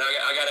do with it? And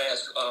I got to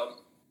ask,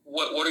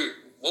 what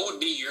would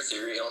be your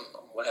theory on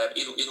what happened?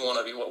 Either one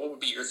of you, what would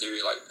be your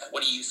theory? Like,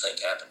 what do you think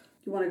happened?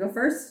 Do you want to go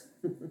first?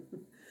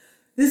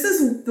 This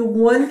is the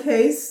one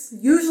case.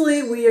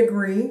 Usually we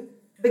agree.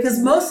 Because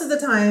most of the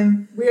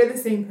time... We're the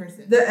same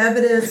person. The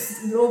evidence...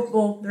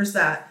 well, there's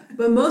that.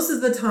 But most of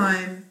the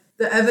time,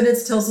 the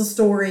evidence tells a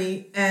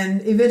story,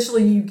 and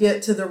eventually you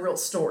get to the real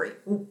story.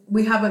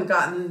 We haven't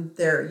gotten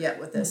there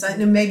yet with this.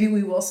 And maybe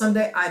we will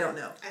someday. I don't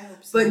know. I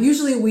hope so. But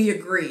usually we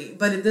agree.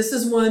 But this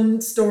is one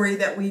story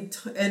that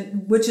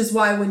and which is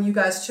why when you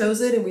guys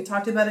chose it and we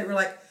talked about it, we're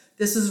like,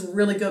 this is a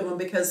really good one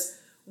because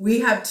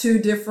we have two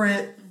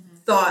different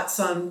thoughts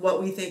on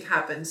what we think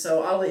happened.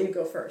 So I'll let you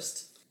go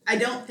first. I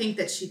don't think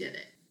that she did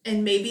it.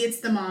 And maybe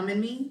it's the mom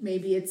in me,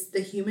 maybe it's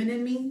the human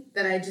in me,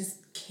 that I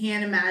just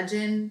can't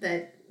imagine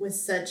that with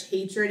such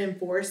hatred and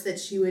force that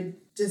she would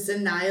just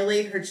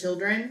annihilate her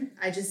children.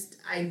 I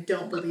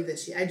don't believe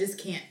that I just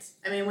can't.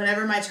 I mean,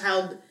 whenever my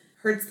child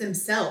hurts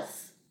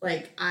themselves,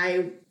 like,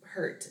 I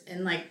hurt.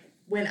 And, like,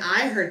 when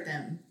I hurt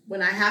them,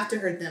 when I have to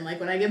hurt them, like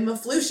when I give them a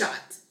flu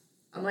shot,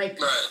 I'm like,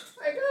 oh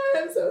my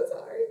God, I'm so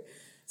sorry.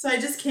 So I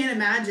just can't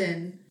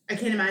imagine. I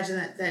can't imagine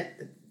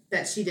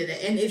that she did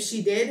it. And if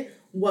she did,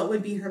 what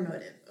would be her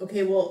motive?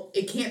 Okay, well,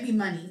 it can't be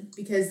money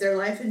because their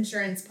life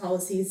insurance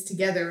policies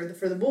together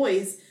for the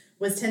boys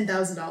was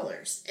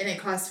 $10,000, and it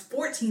cost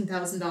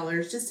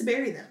 $14,000 just to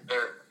bury them.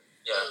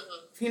 Yeah.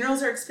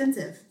 Funerals are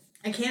expensive.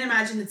 I can't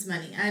imagine it's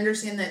money. I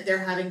understand that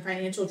they're having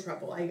financial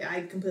trouble.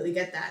 I completely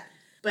get that.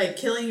 But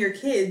killing your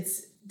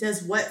kids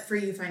does what for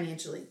you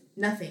financially?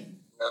 Nothing.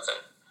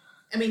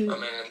 I mean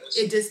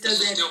it just doesn't...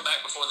 This is still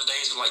back before the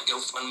days of, like,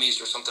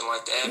 GoFundMes or something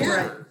like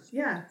that.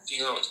 Yeah, or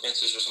funeral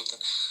expenses or something.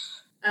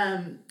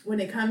 When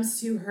it comes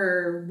to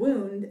her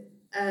wound,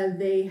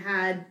 they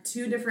had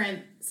two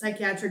different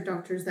psychiatric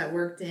doctors that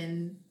worked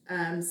in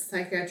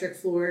psychiatric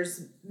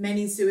floors,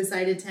 many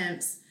suicide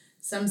attempts,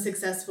 some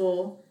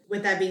successful.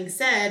 With that being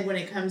said, when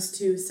it comes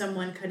to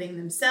someone cutting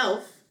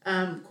themselves,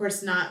 of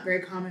course, not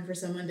very common for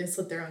someone to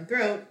slit their own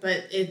throat,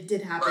 but it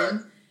did happen.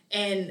 Right.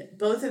 And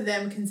both of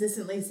them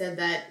consistently said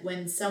that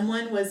when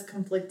someone was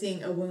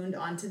conflicting a wound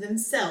onto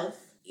themselves,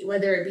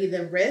 whether it be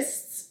the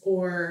wrists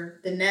or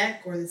the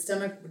neck or the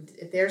stomach,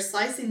 if they're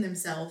slicing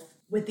themselves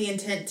with the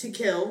intent to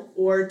kill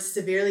or to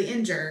severely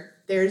injure,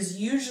 there's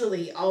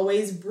usually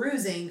always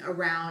bruising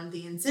around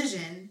the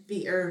incision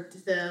or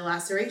the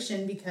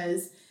laceration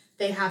because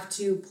they have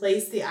to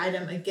place the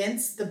item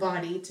against the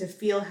body to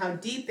feel how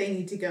deep they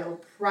need to go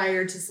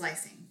prior to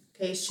slicing.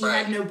 Okay, she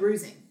had no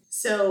bruising.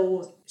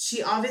 So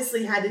she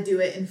obviously had to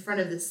do it in front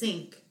of the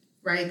sink,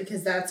 right?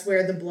 Because that's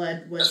where the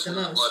blood was the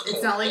most.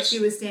 It's not like she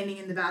was standing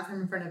in the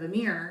bathroom in front of a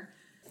mirror.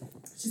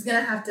 She's going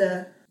to have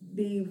to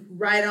be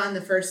right on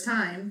the first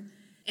time.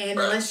 And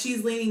unless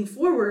she's leaning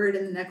forward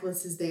and the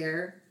necklace is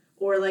there,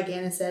 or like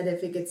Anna said,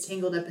 if it gets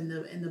tangled up in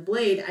the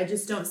blade, I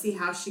just don't see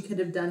how she could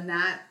have done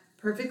that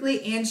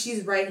perfectly. And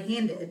she's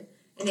right-handed,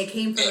 and it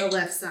came from the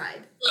left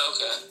side.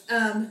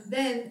 Okay.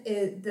 Then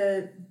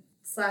the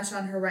slash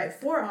on her right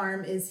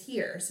forearm is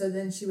here. So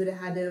then she would have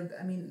had to,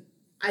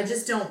 I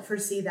just don't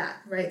foresee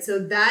that, right? So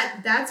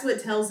that's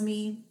what tells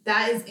me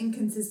that is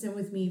inconsistent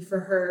with me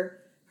for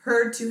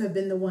her to have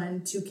been the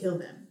one to kill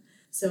them.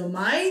 So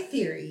my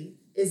theory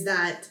is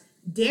that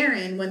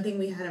Darren, one thing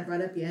we hadn't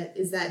brought up yet,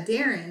 is that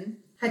Darren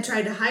had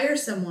tried to hire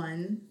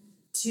someone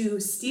to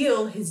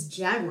steal his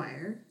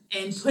Jaguar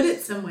and put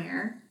it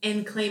somewhere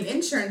and claim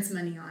insurance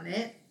money on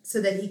it so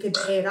that he could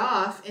pay it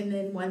off. And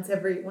then once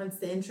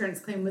the insurance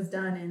claim was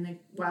done and a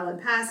while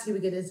had passed, he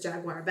would get his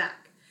Jaguar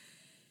back.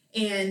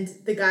 And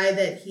the guy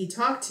that he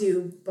talked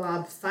to,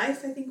 Bob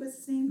Fife, I think was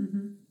his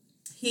name,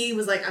 he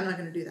was like, I'm not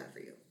going to do that for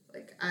you.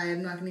 Like,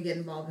 I'm not going to get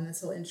involved in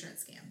this whole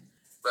insurance scam.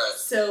 Right.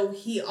 So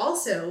he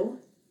also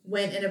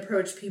went and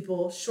approached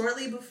people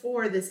shortly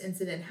before this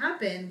incident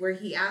happened, where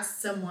he asked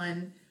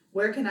someone,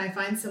 where can I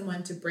find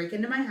someone to break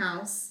into my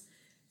house,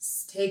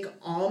 take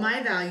all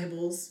my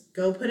valuables,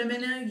 go put them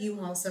in a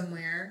U-Haul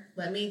somewhere,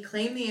 let me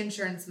claim the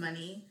insurance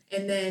money,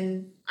 and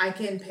then I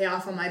can pay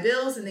off all my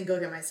bills and then go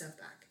get my stuff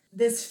back.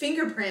 This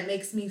fingerprint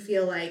makes me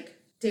feel like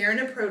Darren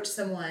approached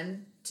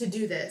someone to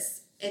do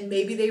this, and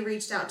maybe they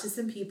reached out to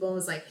some people and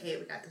was like, hey,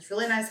 we got this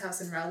really nice house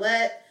in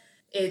Rowlett.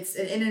 It's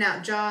an in and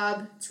out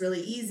job. It's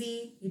really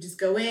easy. You just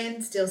go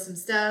in, steal some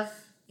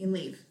stuff, and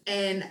leave.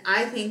 And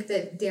I think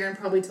that Darren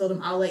probably told him,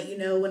 I'll let you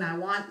know when I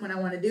want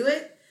to do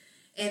it.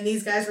 And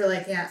these guys were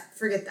like, yeah,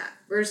 forget that.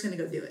 We're just going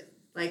to go do it.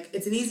 Like,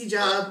 it's an easy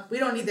job. We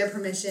don't need their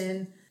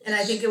permission. And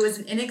I think it was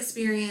an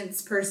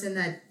inexperienced person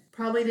that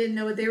probably didn't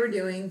know what they were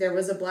doing. There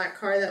was a black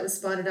car that was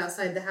spotted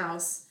outside the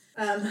house.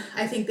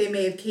 I think they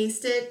may have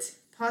cased it,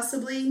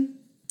 possibly.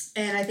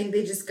 And I think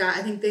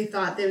they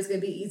thought there was going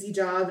to be an easy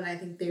job, and I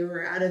think they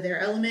were out of their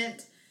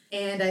element.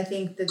 And I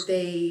think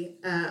that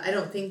I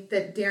don't think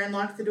that Darren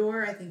locked the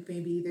door. I think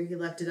maybe either he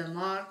left it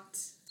unlocked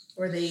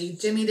or they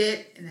jimmied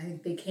it, and I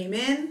think they came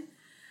in.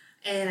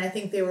 And I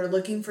think they were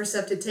looking for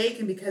stuff to take,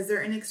 and because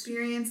they're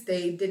inexperienced,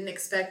 they didn't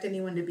expect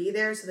anyone to be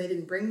there, so they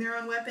didn't bring their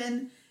own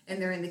weapon.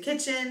 And they're in the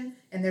kitchen,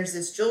 and there's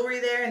this jewelry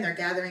there, and they're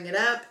gathering it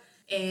up,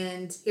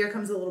 and here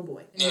comes a little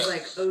boy. And he's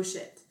like, oh,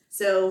 shit.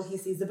 So he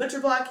sees the butcher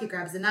block, he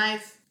grabs a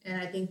knife,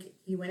 and I think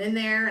he went in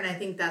there, and I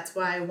think that's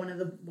why one of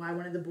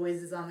the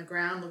boys is on the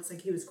ground. Looks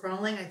like he was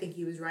crawling. I think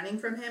he was running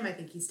from him. I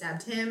think he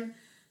stabbed him.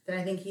 Then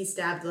I think he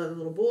stabbed the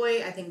little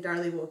boy. I think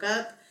Darlie woke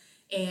up,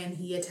 and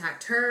he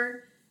attacked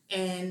her,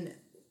 and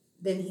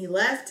then he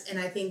left, and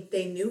I think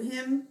they knew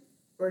him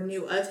or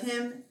knew of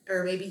him,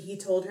 or maybe he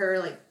told her,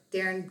 like,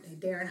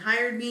 Darren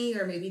hired me,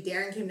 or maybe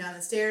Darren came down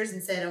the stairs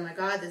and said, oh my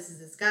God, this is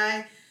this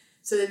guy.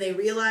 So then they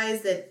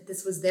realized that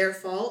this was their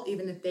fault,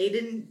 even if they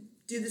didn't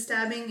do the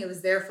stabbing, it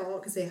was their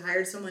fault because they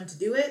hired someone to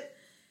do it.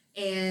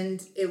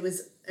 And it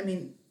was,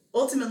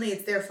 ultimately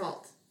it's their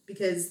fault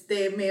because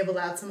they may have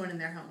allowed someone in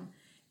their home.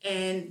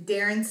 And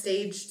Darren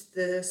staged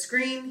the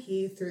screen.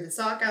 He threw the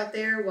sock out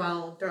there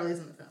while Darlie's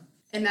on the phone.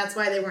 And that's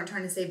why they weren't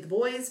trying to save the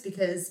boys,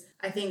 because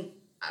I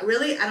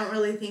don't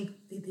really think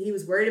he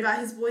was worried about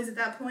his boys at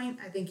that point.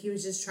 I think he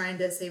was just trying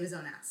to save his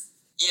own ass.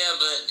 Yeah,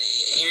 but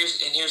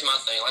here's my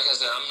thing. Like I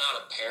said, I'm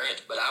not a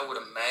parent, but I would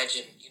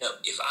imagine,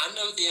 if I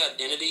know the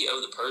identity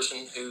of the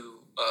person who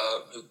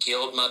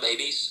killed my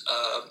babies,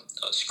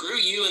 screw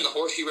you and the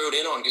horse you rode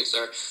in on, good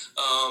sir.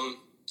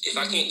 If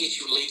I can't get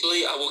you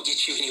legally, I will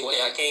get you any way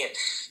I can.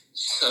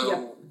 So,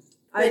 yep.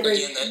 I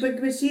agree.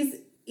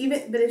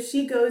 But if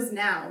she goes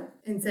now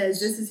and says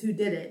this is who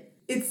did it,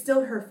 it's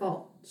still her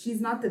fault.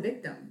 She's not the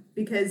victim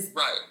because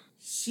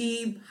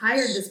she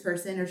hired this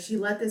person or she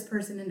let this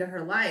person into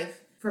her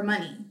life for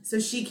money. So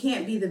she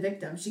can't be the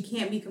victim. She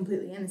can't be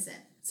completely innocent.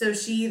 So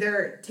she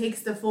either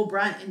takes the full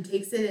brunt and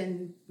takes it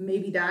and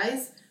maybe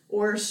dies,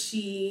 or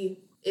she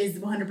is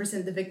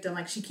 100% the victim.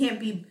 Like, she can't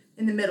be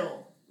in the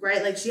middle,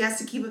 right? Like, she has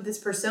to keep up this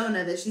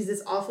persona that she's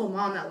this awful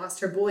mom that lost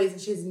her boys and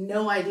she has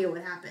no idea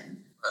what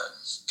happened.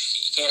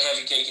 You can't have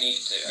your cake and eat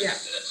it too. I get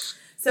that.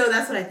 So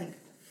that's what I think.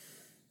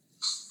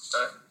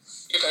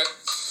 Okay.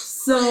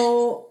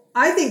 So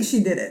I think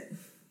she did it.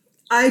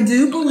 I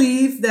do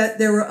believe that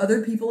there were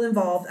other people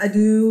involved. I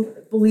do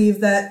believe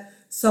that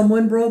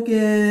someone broke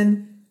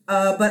in,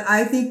 but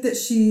I think that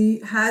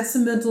she had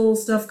some mental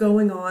stuff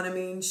going on. I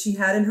mean, she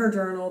had in her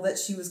journal that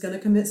she was going to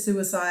commit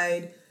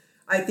suicide.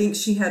 I think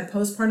she had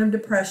postpartum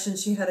depression.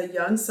 She had a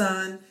young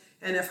son.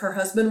 And if her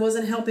husband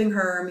wasn't helping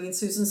her,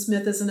 Susan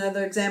Smith is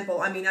another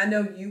example. I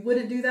know you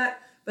wouldn't do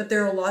that, but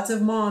there are lots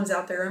of moms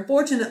out there,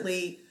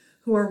 unfortunately,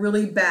 who are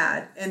really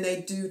bad and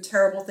they do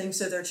terrible things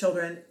to their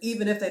children,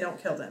 even if they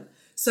don't kill them.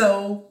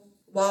 So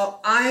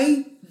while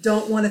I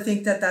don't want to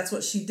think that that's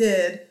what she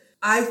did,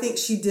 I think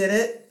she did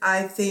it.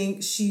 I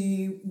think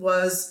she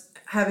was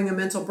having a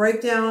mental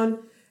breakdown,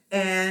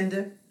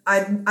 and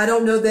I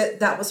don't know that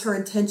that was her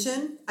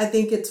intention. I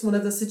think it's one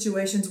of those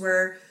situations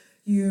where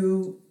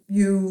you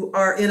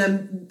are in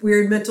a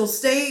weird mental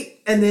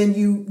state, and then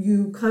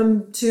you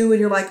come to and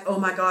you're like, oh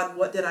my God,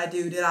 what did I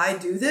do? Did I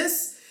do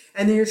this?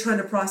 And then you're trying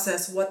to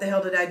process, what the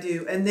hell did I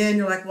do? And then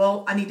you're like,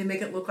 well, I need to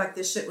make it look like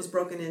this shit was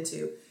broken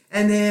into.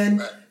 And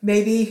then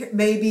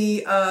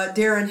maybe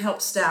Darren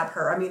helped stab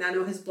her. I mean, I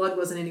know his blood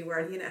wasn't anywhere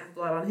and he didn't have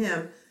blood on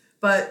him,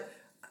 but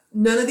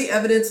none of the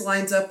evidence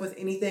lines up with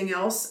anything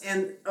else.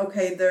 And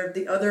okay,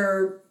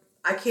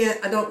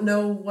 I don't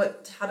know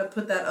how to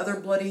put that other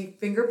bloody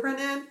fingerprint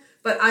in,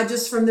 but I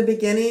just, from the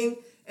beginning,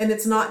 and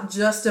it's not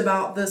just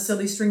about the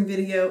silly string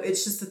video,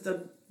 it's just that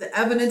the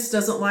evidence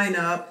doesn't line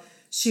up.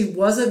 She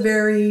wasn't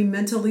very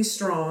mentally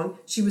strong.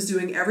 She was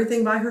doing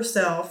everything by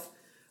herself.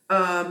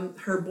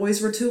 Her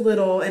boys were too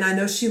little, and I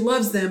know she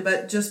loves them,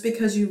 but just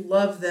because you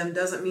love them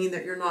doesn't mean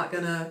that you're not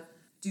gonna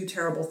do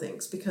terrible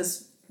things,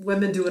 because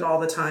women do it all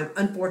the time,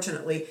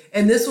 unfortunately.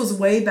 And this was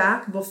way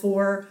back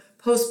before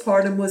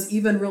postpartum was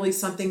even really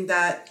something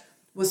that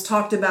was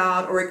talked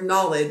about or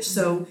acknowledged.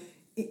 So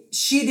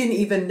she didn't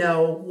even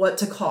know what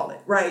to call it,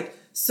 right?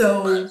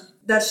 So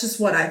that's just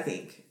what I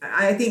think.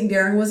 I think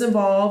Darren was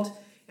involved,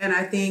 and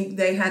I think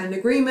they had an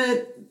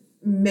agreement.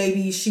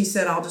 Maybe she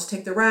said, I'll just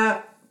take the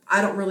rap.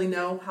 I don't really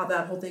know how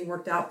that whole thing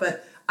worked out,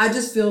 but I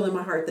just feel in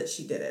my heart that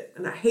she did it.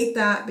 And I hate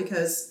that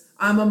because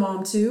I'm a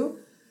mom too,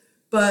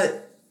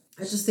 but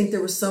I just think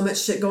there was so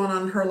much shit going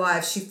on in her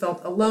life. She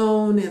felt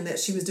alone, and that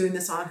she was doing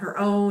this on her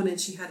own, and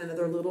she had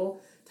another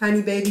little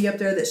tiny baby up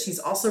there that she's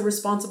also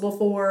responsible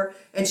for,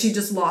 and she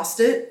just lost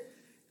it.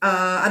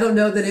 I don't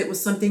know that it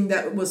was something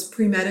that was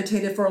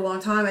premeditated for a long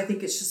time. I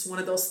think it's just one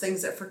of those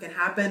things that freaking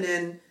happened,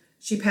 and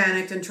she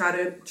panicked and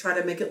tried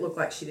to make it look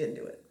like she didn't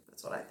do it.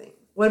 That's what I think.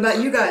 What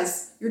about you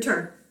guys? Your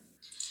turn.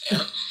 So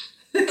I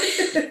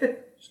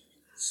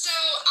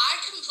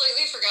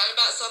completely forgot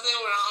about something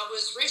when I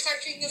was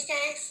researching this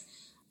case.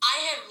 I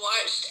had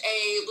watched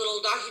a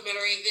little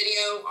documentary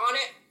video on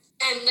it,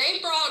 and they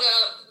brought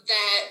up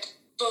that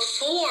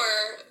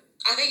before,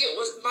 I think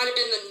might have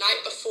been the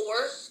night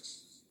before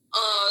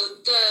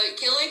the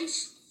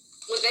killings,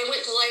 when they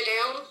went to lay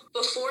down,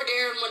 before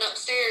Darren went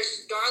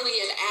upstairs, Darlie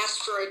had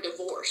asked for a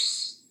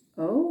divorce.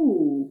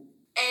 Oh.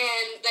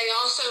 And they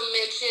also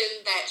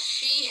mentioned that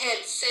she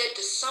had said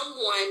to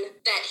someone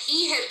that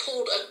he had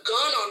pulled a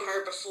gun on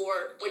her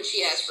before when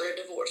she asked for a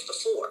divorce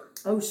before.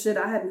 Oh shit,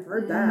 I hadn't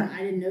heard that.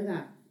 I didn't know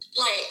that.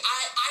 Like,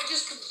 I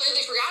just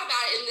completely forgot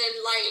about it, and then,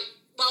 like,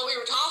 while we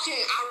were talking,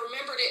 I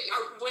remembered it, and I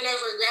went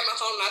over and grabbed my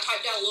phone, and I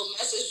typed out a little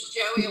message to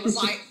Joey, and was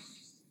like,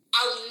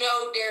 I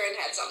know Darren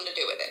had something to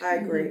do with it. I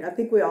agree. I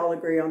think we all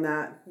agree on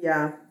that.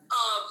 Yeah.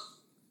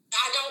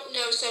 I don't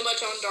know so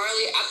much on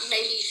Darlie.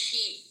 Maybe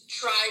she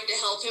tried to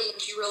help him when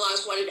she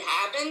realized what had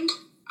happened.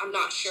 I'm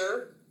not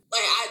sure.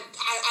 Like,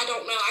 I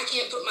don't know. I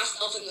can't put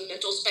myself in the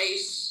mental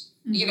space,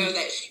 you know,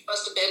 that she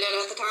must have been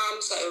in at the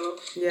time, so.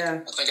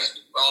 Yeah. I think I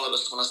speak for all of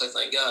us when I say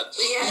thank God.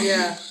 Yeah.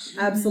 Yeah,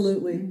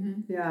 absolutely.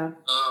 Yeah.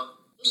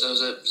 So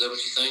is that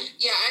what you think?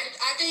 Yeah,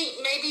 I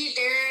think maybe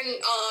Darren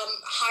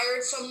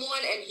hired someone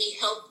and he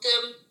helped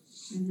them,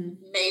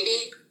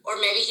 maybe. Or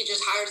maybe he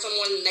just hired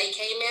someone and they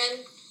came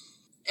in,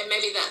 and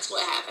maybe that's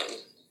what happened.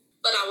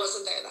 But I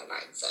wasn't there that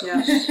night, so.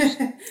 Yeah.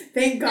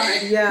 Thank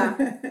God. Yeah.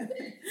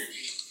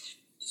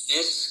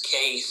 This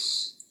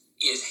case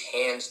is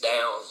hands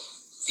down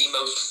the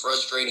most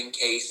frustrating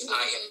case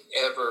I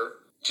have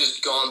ever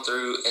just gone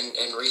through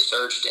and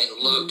researched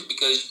and looked,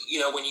 because, you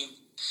know, when you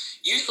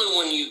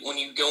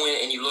go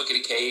in and you look at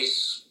a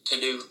case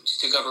to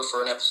cover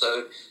for an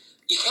episode,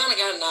 you kind of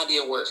got an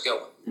idea where it's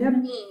going. Yep.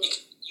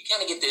 You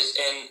kind of get this,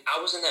 and I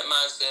was in that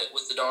mindset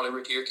with the Darlie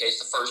Routier case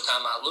the first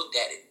time I looked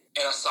at it,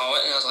 and I saw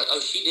it, and I was like, oh,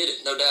 she did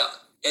it, no doubt.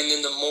 And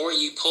then the more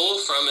you pull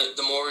from it,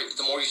 the more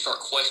you start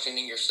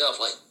questioning yourself,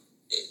 like,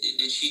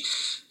 did she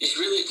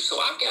really?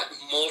 So I've got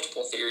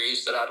multiple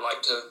theories that I'd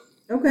like to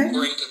bring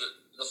to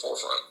the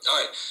forefront. All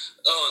right.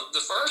 The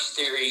first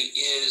theory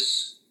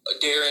is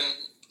Darren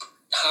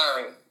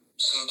hiring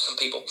some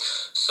people.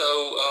 So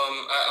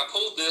I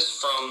pulled this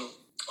from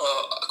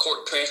a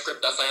court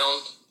transcript I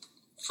found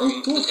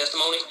from the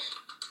testimony.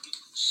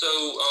 So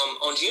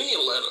on June the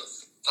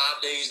 11th,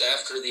 5 days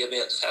after the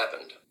events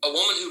happened, a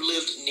woman who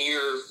lived near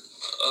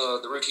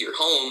the Routier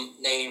home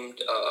named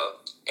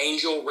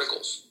Angel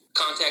Rickles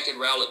contacted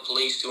Rowlett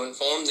police to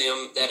inform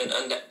them that an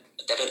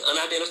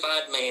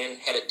unidentified man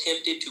had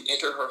attempted to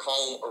enter her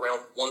home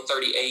around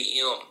 1:30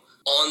 a.m.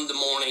 on the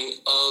morning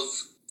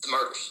of the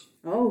murders.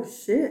 Oh,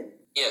 shit.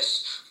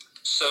 Yes.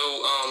 So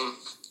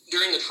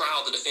during the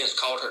trial, the defense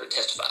called her to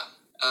testify.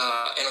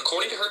 And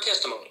according to her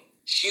testimony,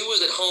 she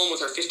was at home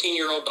with her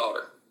 15-year-old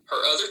daughter.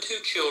 Her other two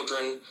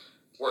children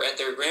were at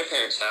their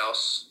grandparents'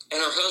 house, and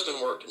her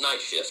husband worked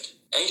night shift.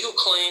 Angel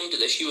claimed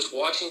that she was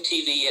watching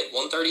TV at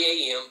 1:30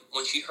 a.m.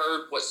 when she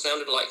heard what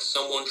sounded like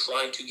someone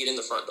trying to get in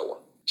the front door.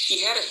 She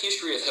had a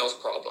history of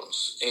health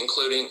problems,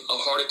 including a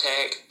heart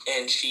attack,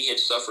 and she had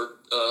suffered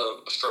a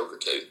stroke or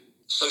two.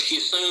 So she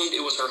assumed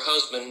it was her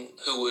husband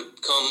who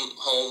would come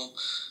home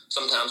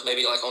sometimes,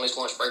 maybe like on his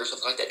lunch break or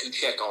something like that, to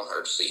check on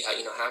her to see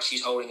how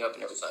she's holding up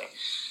and everything.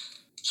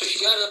 So she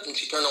got up and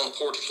she turned on the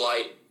porch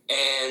light,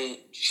 and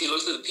she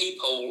looked through the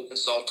peephole and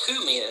saw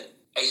two men,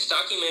 a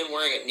stocky man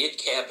wearing a knit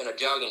cap and a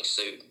jogging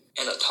suit,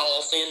 and a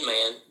tall, thin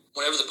man.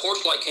 Whenever the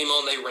porch light came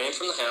on, they ran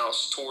from the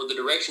house toward the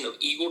direction of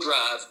Eagle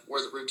Drive,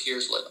 where the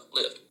Routiers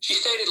lived. She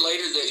stated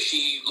later that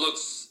she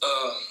looked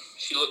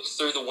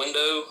through the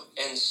window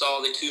and saw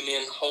the two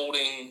men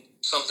holding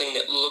something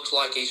that looked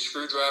like a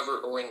screwdriver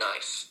or a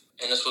knife.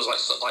 And this was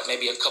like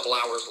maybe a couple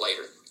hours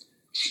later.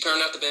 She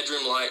turned out the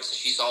bedroom lights and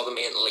she saw the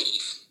men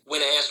leave.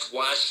 When asked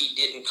why she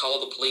didn't call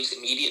the police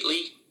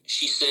immediately,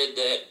 she said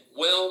that,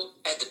 well,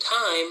 at the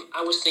time,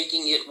 I was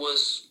thinking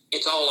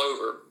it's all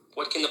over.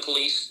 What can the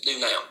police do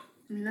now?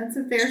 I mean, that's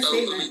a fair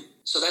statement.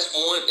 So that's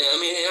one. I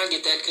mean, and I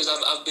get that because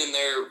I've been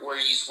there where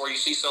you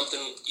see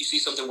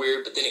something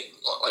weird, but then it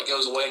like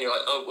goes away, and you're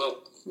like, oh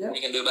well, what are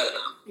you gonna do about it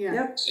now? Yeah,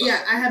 Yep.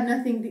 Yeah. I have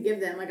nothing to give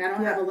them. Like, I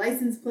don't have a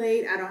license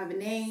plate. I don't have a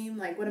name.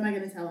 Like, what am I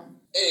gonna tell them?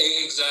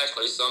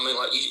 Exactly. So I mean,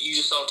 like you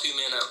just saw two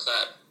men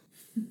outside.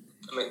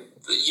 I mean,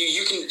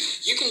 you can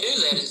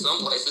do that in some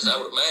places, I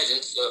would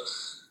imagine. So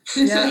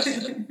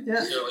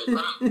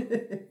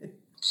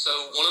So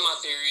one of my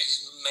theories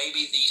is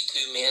maybe these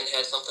two men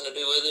had something to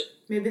do with it.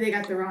 Maybe they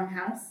got the wrong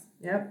house.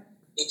 Yep.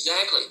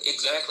 Exactly.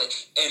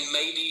 And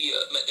maybe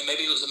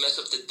it was a mess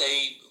up that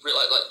they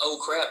realized, like,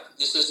 oh crap,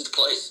 this isn't the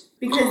place.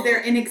 Because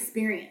they're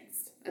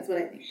inexperienced. That's what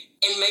I think.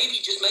 And maybe,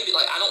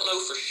 like, I don't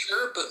know for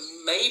sure, but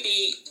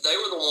maybe they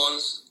were the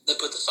ones that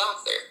put the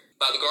sock there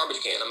by the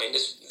garbage can. I mean,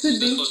 this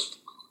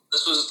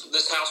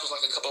house was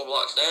like a couple of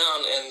blocks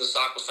down, and the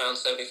sock was found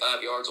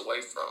 75 yards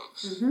away from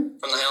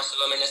the house. So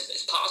I mean,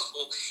 it's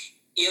possible.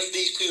 If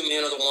these two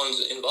men are the ones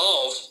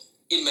involved,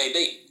 it may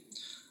be.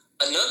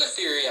 Another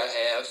theory I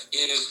have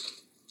is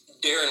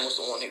Darren was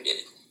the one who did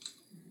it.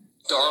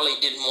 Darley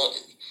didn't want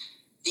it.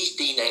 These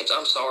D names,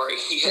 I'm sorry.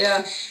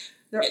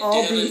 They're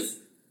all these.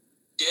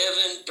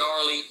 Devin,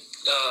 Darley,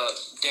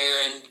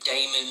 Darren,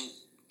 Damon,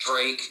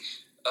 Drake.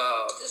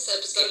 This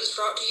episode is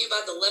brought to you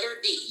by the letter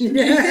D.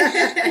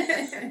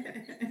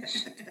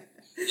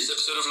 This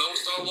episode of Lone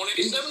Star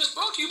 187 is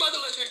brought to you by the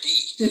letter D.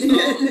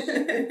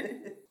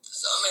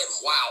 So, I mean,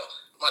 wow.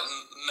 Like,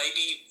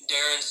 maybe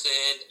Darren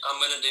said, I'm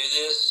going to do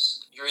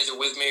this. You're either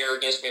with me or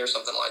against me or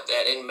something like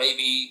that. And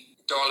maybe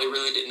Darley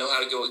really didn't know how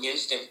to go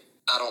against him.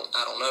 I don't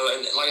know.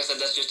 And like I said,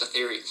 that's just a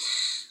theory.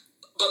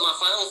 But my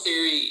final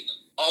theory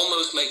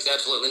almost makes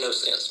absolutely no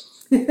sense.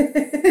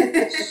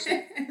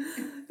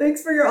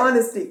 Thanks for your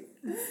honesty.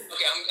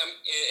 Okay,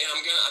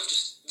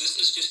 this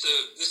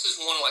is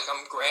one like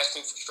I'm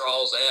grasping for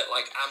straws at.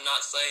 Like, I'm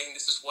not saying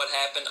this is what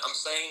happened. I'm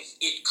saying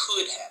it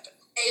could happen.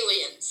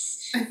 Aliens.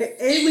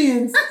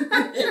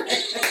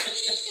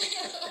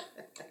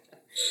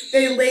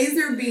 They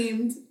laser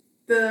beamed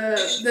the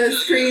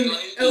screen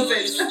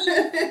open.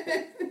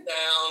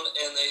 Down,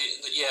 and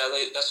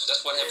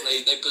that's what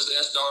happened. They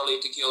possessed Darley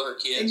to kill her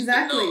kids.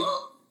 Exactly.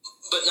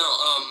 But no,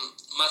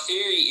 my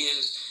theory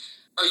is,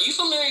 are you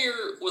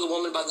familiar with a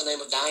woman by the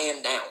name of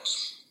Diane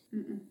Downs?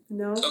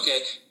 No.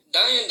 Okay,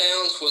 Diane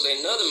Downs was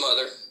another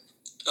mother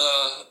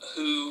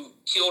who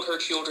killed her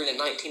children in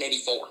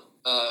 1984.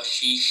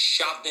 She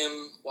shot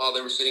them while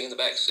they were sitting in the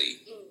back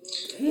seat.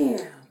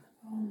 Damn.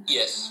 Oh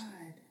yes. God.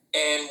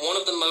 And one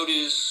of the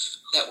motives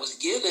that was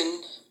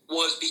given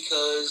was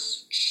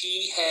because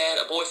she had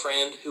a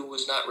boyfriend who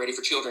was not ready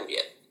for children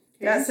yet.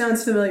 That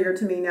sounds familiar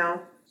to me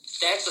now.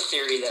 That's a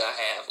theory that I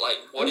have. Like,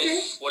 what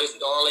if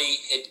Darley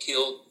had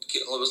killed?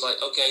 It was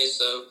like, okay,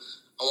 so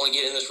I want to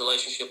get in this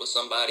relationship with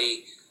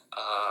somebody,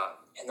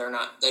 and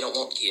they don't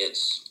want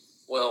kids.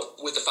 Well,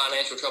 with the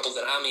financial trouble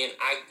that I'm in,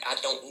 I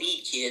don't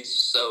need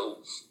kids.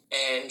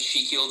 And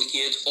she killed the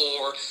kids,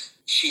 or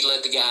she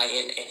let the guy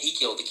in and he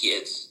killed the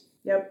kids.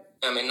 Yep.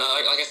 I mean, like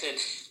I said,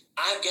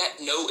 I've got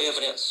no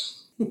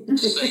evidence to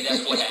say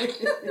that's what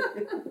happened.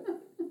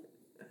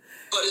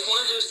 But it's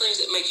one of those things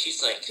that makes you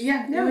think.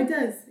 Yeah, no, it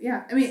does.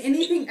 Yeah. I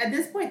mean, at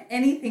this point,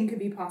 anything could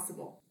be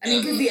possible. I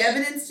mean, because the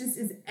evidence just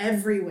is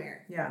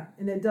everywhere. Yeah,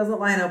 and it doesn't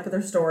line up with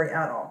their story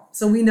at all.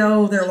 So we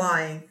know they're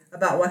lying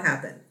about what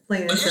happened,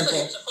 plain and simple.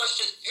 Here's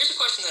a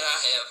question that I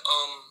have.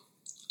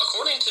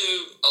 According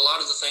to a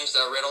lot of the things that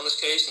I read on this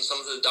case and some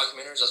of the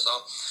documentaries I saw,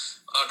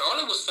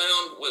 Darley was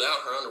found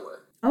without her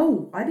underwear.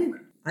 Oh, I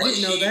didn't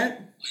know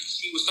that.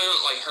 She was found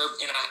like her,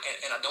 and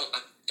I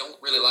don't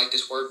really like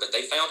this word, but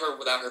they found her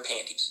without her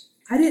panties.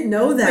 I didn't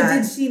know that. But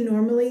did she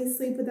normally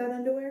sleep without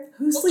underwear?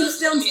 Who sleeps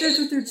downstairs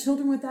with their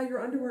children without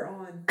your underwear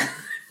on? I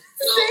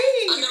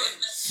know,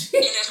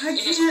 and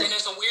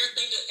that's a weird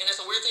thing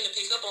to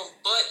pick up on.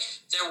 But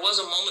there was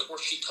a moment where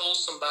she told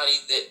somebody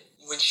that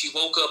when she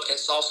woke up and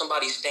saw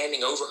somebody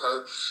standing over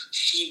her,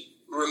 she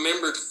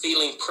remembered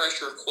feeling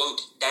pressure,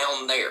 quote,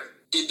 down there.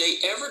 Did they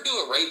ever do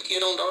a rape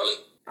kit on Darley?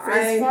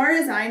 As far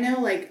as I know,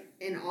 like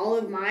in all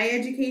of my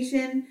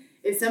education,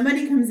 if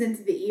somebody comes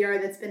into the ER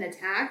that's been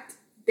attacked,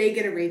 they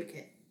get a rape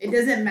kit. It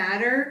doesn't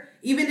matter.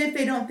 Even if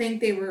they don't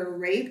think they were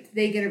raped,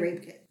 they get a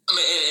rape kit. I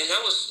mean, and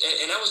that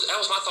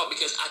was my thought,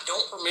 because I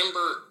don't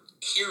remember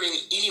hearing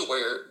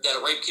anywhere that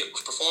a rape kit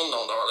was performed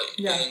on Darlie.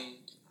 Yeah. And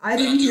I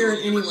didn't hear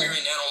it anywhere.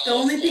 The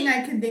only thing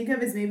I can think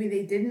of is maybe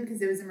they didn't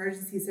because it was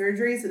emergency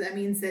surgery. So that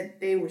means that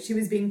she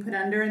was being put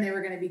under and they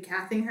were going to be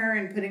cathing her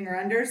and putting her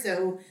under.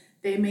 So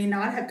they may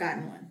not have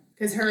gotten one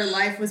because her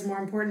life was more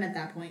important at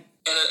that point.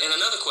 And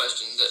another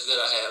question that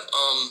I have.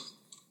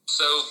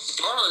 So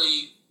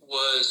Darlie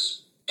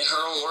was, in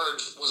her own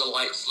words, was a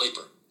light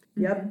sleeper.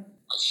 Yep.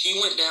 She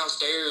went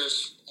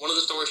downstairs. One of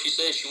the stories she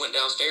said, she went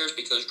downstairs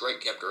because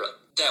Drake kept her up.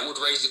 That would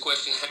raise the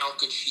question: how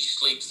could she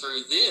sleep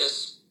through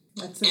this?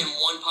 In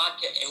one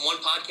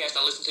podcast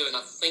I listened to, and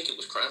I think it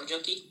was Crime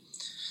Junkie.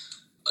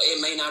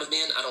 It may not have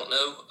been. I don't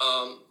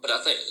know. But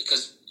I think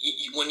because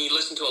when you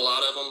listen to a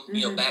lot of them,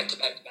 you know, back to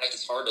back,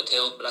 it's hard to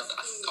tell. But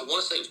I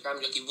want to say it was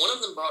Crime Junkie. One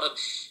of them brought up: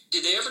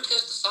 did they ever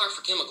test the sock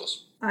for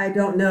chemicals? I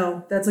don't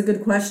know. That's a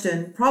good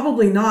question.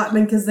 Probably not,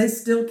 because they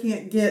still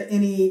can't get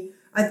any.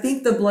 I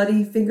think the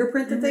bloody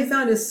fingerprint that they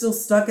found is still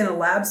stuck in a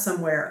lab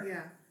somewhere.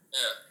 Yeah.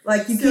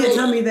 Like you can't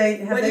tell me they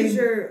have.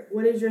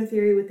 What is your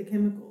theory with the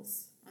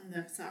chemicals on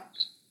the sock?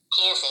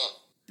 Chloroform.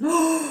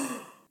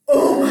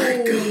 Oh my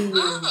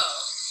god. Oh.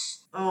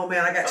 Oh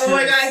man, I got. Oh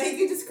my god, I think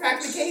you just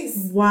cracked the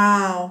case.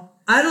 Wow.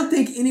 I don't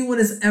think anyone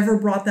has ever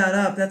brought that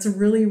up. That's a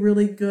really,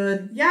 really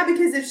good. Yeah,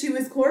 because if she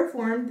was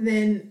chloroformed,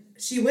 then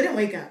she wouldn't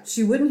wake up.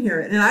 She wouldn't hear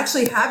it. And I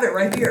actually have it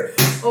right here.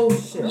 Oh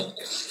shit.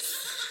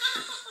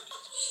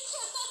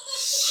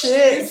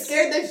 Shit. You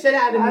scared the shit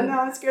out of me. I know,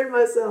 I scared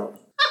myself.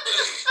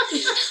 We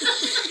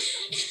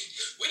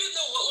didn't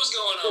know what was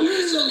going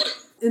on.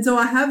 And so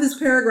I have this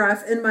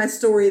paragraph in my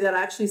story that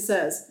actually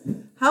says,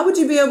 how would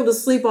you be able to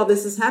sleep while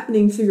this is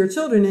happening to your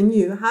children and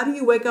you? How do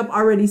you wake up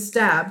already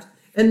stabbed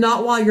and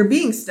not while you're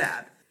being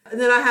stabbed? And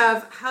then I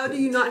have, how do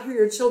you not hear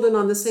your children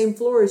on the same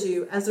floor as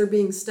you as they're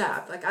being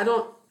stabbed? Like, I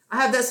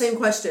have that same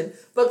question.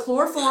 But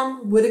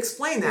chloroform would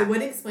explain that. It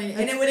would explain it.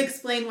 And it would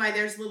explain why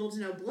there's little to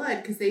no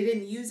blood, because they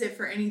didn't use it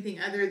for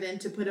anything other than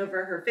to put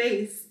over her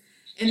face.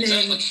 And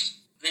exactly. then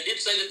they did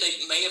say that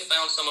they may have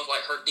found some of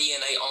like her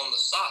DNA on the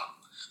sock,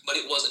 but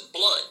it wasn't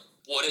blood.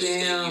 What if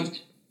they used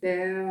it?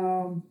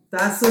 Damn.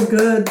 That's a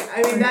good.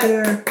 I mean,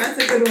 that's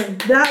a good one.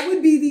 That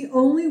would be the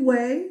only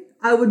way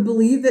I would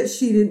believe that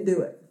she didn't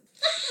do it.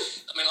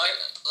 I mean,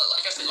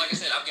 like I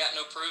said, I've got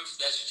no proof.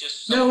 That's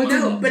just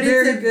but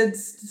very it's a good,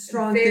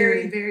 strong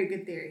very, theory. very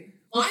good theory.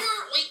 Why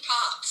aren't we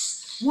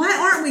cops? Why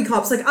aren't we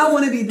cops? Like, I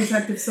want to be a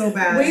detective so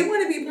bad. We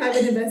want to be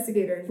private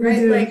investigators, We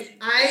right?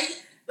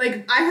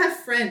 do. I have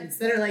friends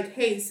that are like,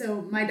 hey,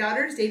 so my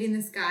daughter's dating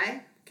this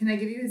guy. Can I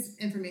give you his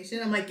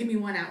information? I'm like, give me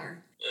 1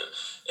 hour. Yeah,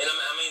 and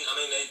I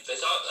mean, they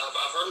talk.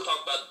 I've heard them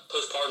talk about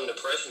postpartum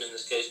depression in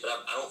this case, but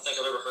I don't think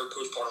I've ever heard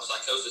postpartum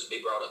psychosis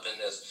be brought up in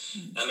this.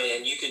 I mean,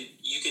 and you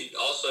could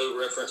also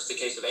reference the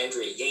case of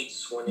Andrea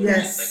Yates when you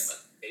think about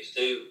the case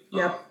too.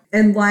 Yep.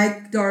 And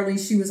like Darlie,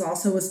 she was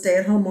also a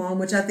stay-at-home mom,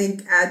 which I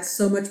think adds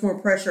so much more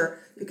pressure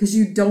because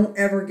you don't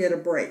ever get a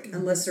break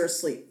unless they're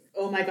asleep.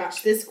 Oh my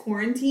gosh, this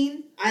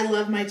quarantine, I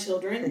love my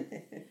children,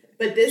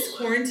 but this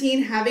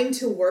quarantine, having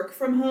to work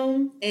from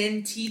home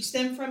and teach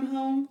them from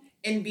home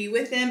and be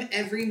with them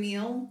every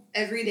meal,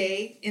 every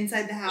day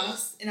inside the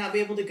house and not be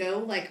able to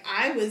go, like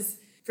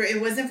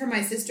it wasn't for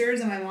my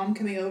sisters and my mom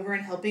coming over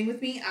and helping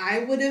with me,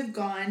 I would have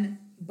gone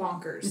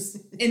bonkers.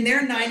 And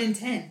they're 9 and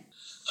 10.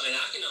 I mean,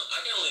 I can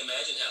only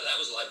imagine how that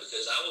was like,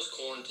 because I was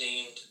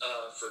quarantined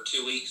for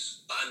 2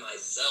 weeks by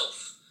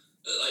myself.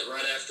 Like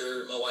right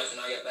after my wife and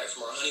I got back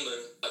from our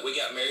honeymoon, we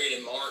got married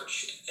in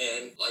March,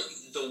 and like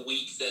the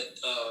week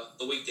that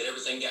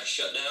everything got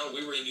shut down,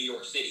 we were in New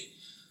York City.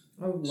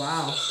 Oh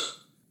wow! So,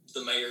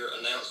 the mayor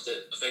announced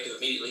that effective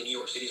immediately, New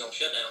York City's on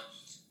shutdown.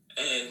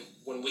 And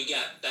when we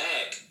got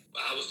back,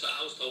 I was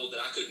told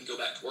that I couldn't go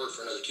back to work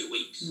for another 2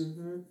 weeks.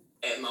 Mm-hmm.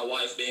 And my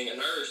wife, being a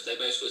nurse, they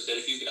basically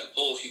said, if you've got a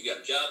pulse, you've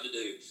got a job to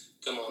do,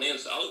 come on in.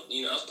 So I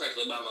was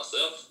practically by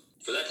myself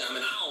for that time,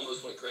 and I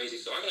almost went crazy.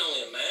 So I can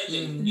only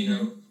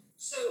imagine,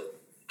 So,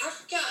 I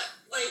forgot,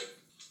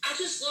 I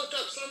just looked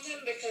up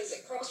something because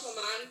it crossed my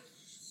mind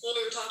when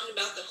we were talking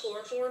about the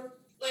chloroform.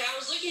 I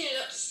was looking it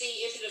up to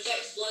see if it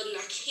affects blood, and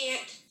I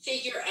can't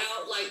figure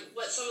out,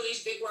 what some of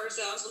these big words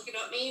that I was looking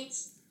up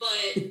means.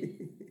 But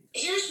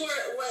here's what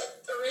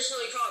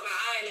originally caught my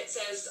eye, and it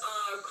says,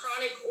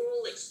 chronic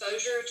oral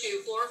exposure to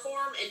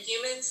chloroform in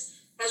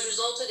humans has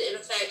resulted in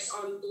effects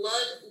on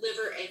blood,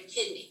 liver, and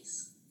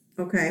kidneys.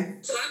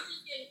 Okay. So I'm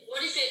thinking,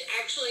 what if it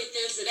actually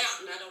thins it out?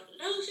 And I don't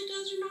know if it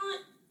does or not.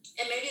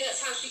 And maybe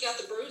that's how she got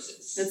the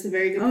bruises. That's a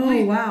very good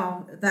point. Oh,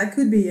 wow. That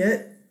could be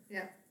it.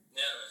 Yeah.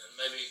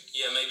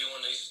 Yeah, maybe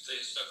when they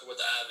stuck her with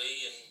the IV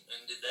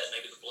and did that,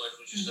 maybe the blood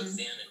was just so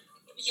thin.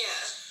 Yeah.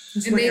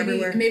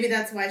 And maybe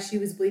that's why she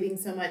was bleeding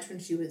so much when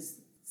she was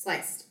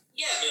sliced.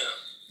 Yeah.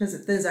 Does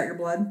it thins out your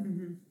blood?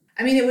 Mm-hmm.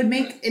 I mean, it would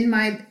make,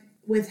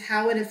 with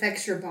how it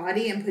affects your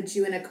body and puts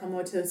you in a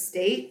comatose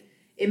state,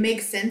 it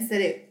makes sense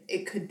that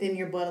it could thin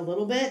your blood a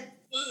little bit.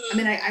 I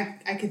mean,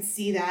 I could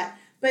see that.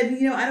 But,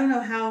 you know, I don't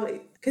know how,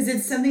 because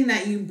it's something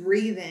that you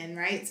breathe in,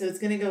 right? So it's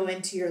going to go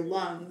into your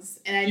lungs.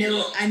 And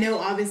I know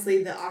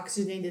obviously the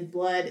oxygenated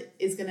blood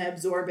is going to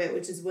absorb it,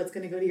 which is what's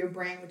going to go to your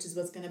brain, which is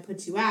what's going to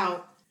put you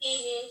out.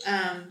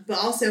 But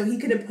also he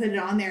could have put it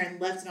on there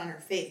and left it on her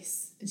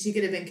face. And she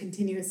could have been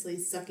continuously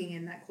sucking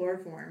in that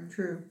chloroform.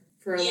 True.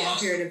 For a long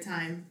period of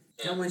time.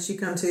 And when she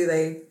come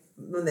to,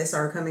 when they saw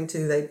her coming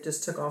to, they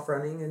just took off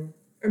running. And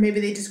or maybe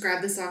they just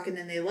grabbed the sock and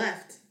then they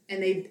left.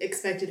 And they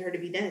expected her to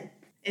be dead.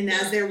 And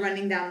as they're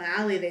running down the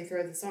alley, they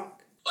throw the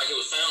sock. Like it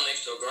was found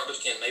next to a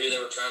garbage can. Maybe they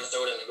were trying to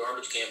throw it in the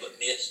garbage can, but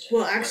missed.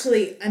 Well,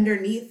 actually,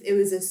 underneath, it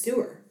was a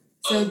sewer.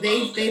 So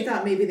they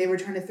thought maybe they were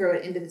trying to throw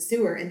it into the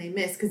sewer, and they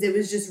missed. Because it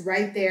was just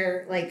right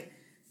there, like,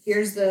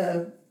 here's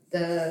the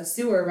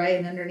sewer, right?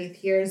 And underneath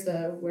here's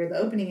where the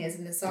opening is,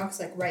 and the sock's,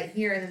 like, right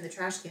here, and then the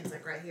trash can's,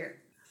 like, right here.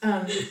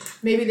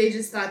 Maybe they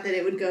just thought that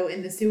it would go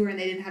in the sewer, and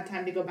they didn't have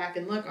time to go back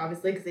and look,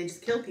 obviously, because they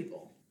just kill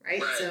people,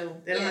 right? So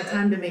they don't have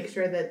time to make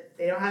sure that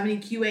they don't have any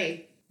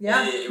QA.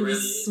 Yeah,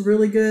 this is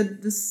really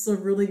good. This is a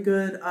really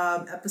good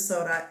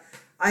episode.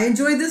 I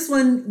enjoyed this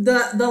one.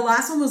 The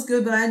last one was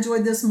good, but I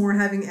enjoyed this more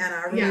having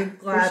Anna. I'm really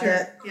glad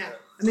that. Yeah.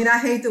 I mean, I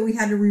hate that we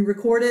had to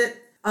re-record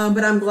it,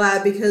 but I'm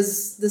glad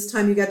because this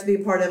time you got to be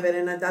a part of it,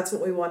 and that's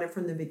what we wanted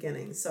from the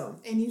beginning. So.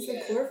 And you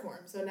said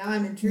chloroform, so now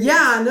I'm intrigued.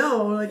 Yeah, I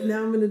know. Like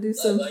now I'm gonna do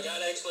some. Like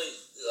that actually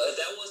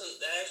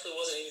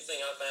wasn't anything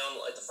I found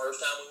like the first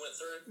time we went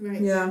through.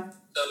 Right. Yeah.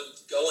 So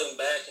going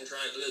back and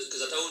trying to do this,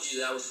 because I told you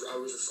that I was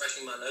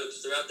refreshing my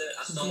notes throughout that,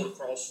 I stumbled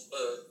across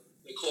the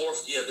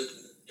chloroform,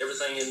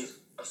 everything in.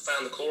 I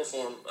found the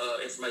chloroform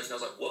information. I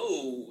was like,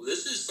 "Whoa,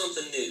 this is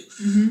something new."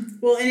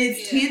 Well, and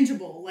it's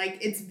tangible. Like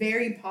it's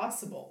very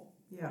possible.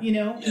 Yeah. You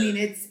know, I mean,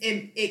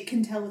 it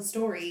can tell a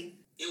story.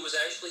 It was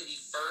actually the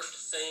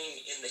first thing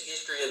in the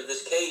history of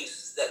this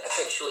case that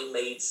actually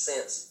made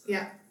sense.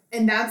 Yeah,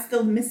 and that's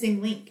the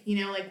missing link.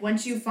 You know, like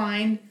once you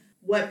find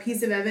what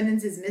piece of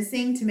evidence is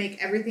missing to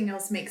make everything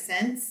else make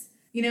sense,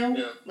 you know,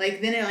 like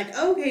then it's like,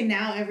 okay,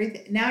 now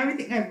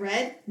everything I've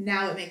read,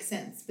 now it makes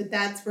sense. But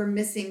we're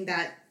missing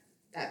that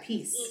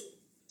piece.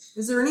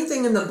 Is there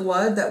anything in the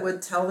blood that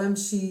would tell them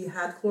she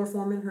had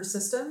chloroform in her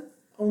system?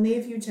 Only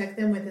if you check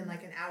them within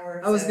like an hour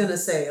or so. I was gonna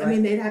say. I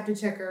mean, they'd have to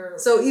check her.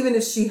 So even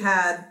if she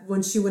had,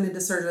 when she went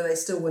into surgery, they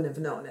still wouldn't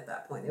have known at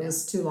that point. It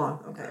was too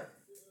long. Okay.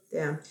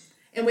 Damn.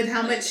 And with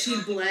how much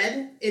she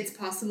bled, it's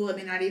possible it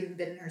may not even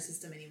been in her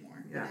system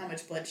anymore. Yeah. With how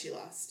much blood she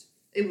lost.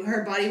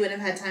 Her body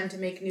wouldn't have had time to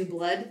make new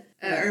blood.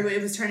 Or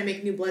it was trying to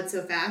make new blood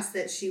so fast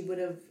that she would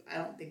have, I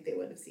don't think they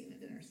would have seen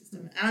it in her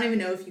system. I don't even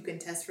know if you can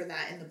test for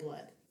that in the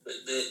blood.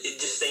 It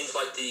just seems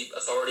like the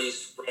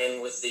authorities ran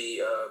with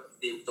the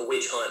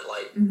witch hunt.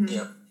 Like,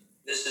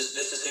 this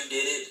is who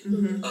did it.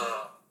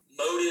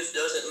 Motive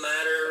doesn't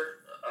matter.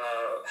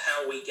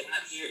 How we got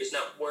here, it's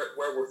not where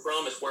we're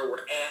from, it's where we're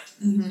at.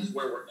 This is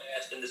where we're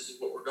at, and this is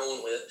what we're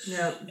going with.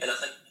 Yeah. And I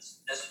think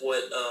that's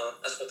what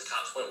the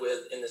cops went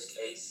with in this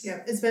case.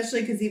 Yeah,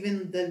 especially because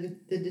even the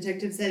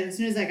detective said as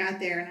soon as I got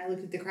there and I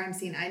looked at the crime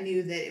scene, I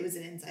knew that it was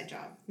an inside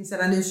job. He said,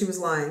 I knew she was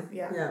lying.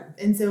 Yeah.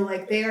 And so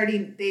like they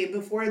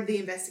before the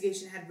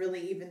investigation had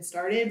really even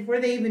started, before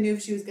they even knew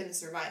if she was going to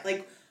survive,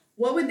 like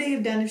what would they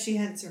have done if she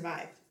hadn't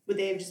survived? Would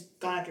they have just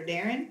gone after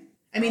Darren?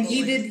 I mean,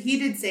 he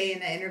did say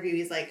in that interview,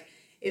 he's like,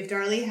 if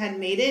Darlie had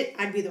made it,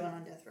 I'd be the one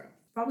on death row.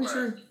 Probably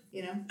true.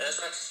 You know? That's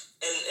right.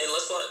 And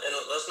let's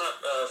not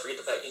forget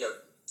the fact,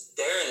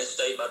 Darren has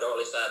stayed by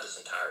Darlie's side this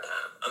entire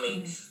time. I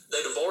mean,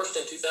 they divorced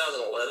in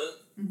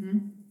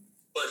 2011,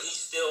 but he's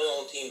still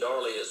on Team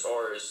Darlie as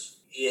far as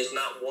he has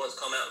not once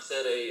come out and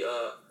said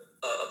a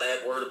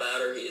bad word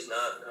about her. He has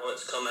not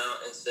once come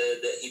out and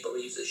said that he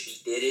believes that she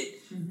did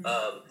it.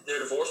 Their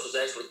divorce was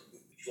actually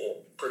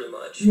mutual, pretty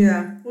much.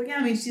 Yeah. Well, yeah,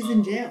 I mean, she's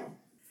in jail.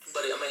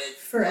 But, I mean,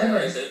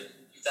 forever.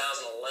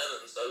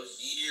 2011, so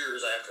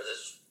years after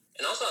this.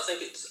 And also, I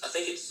think it's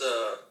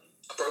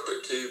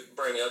appropriate to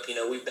bring up.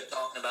 We've been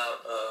talking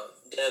about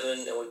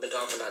Devin and we've been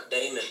talking about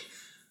Damon,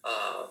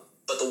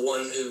 but the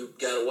one who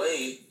got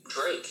away,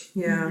 Drake.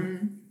 Yeah.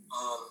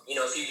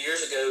 A few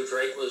years ago,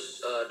 Drake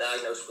was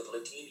diagnosed with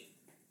leukemia.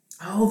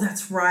 Oh,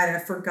 that's right. I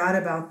forgot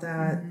about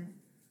that.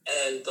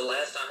 And the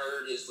last I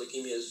heard, his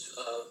leukemia is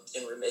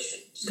in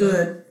remission. So.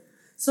 Good.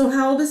 So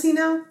how old is he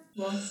now?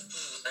 Well,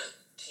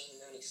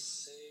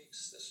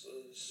 1996. This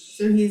was.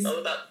 So he's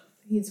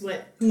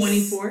what,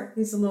 24?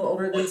 He's a little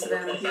older than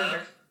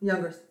Savannah.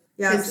 Younger.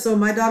 Yeah, His, so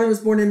my daughter was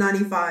born in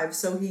 95,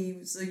 so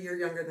he's a year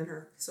younger than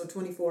her, so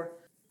 24.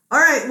 All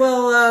right,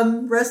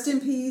 well, rest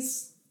in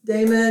peace,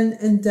 Damon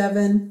and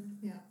Devin.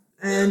 Yeah.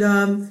 And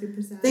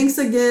super sad. Thanks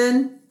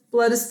again,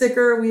 Blood is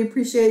Thicker. We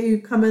appreciate you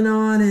coming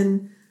on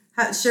and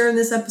sharing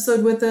this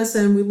episode with us,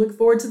 and we look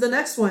forward to the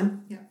next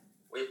one. Yeah.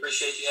 We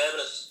appreciate you having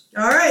us.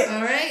 All right.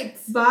 All right.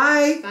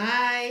 Bye.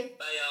 Bye.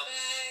 Bye, y'all. Bye.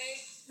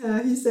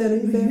 He said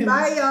it.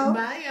 Bye, y'all.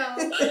 Bye, y'all.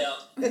 Bye,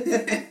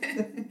 y'all.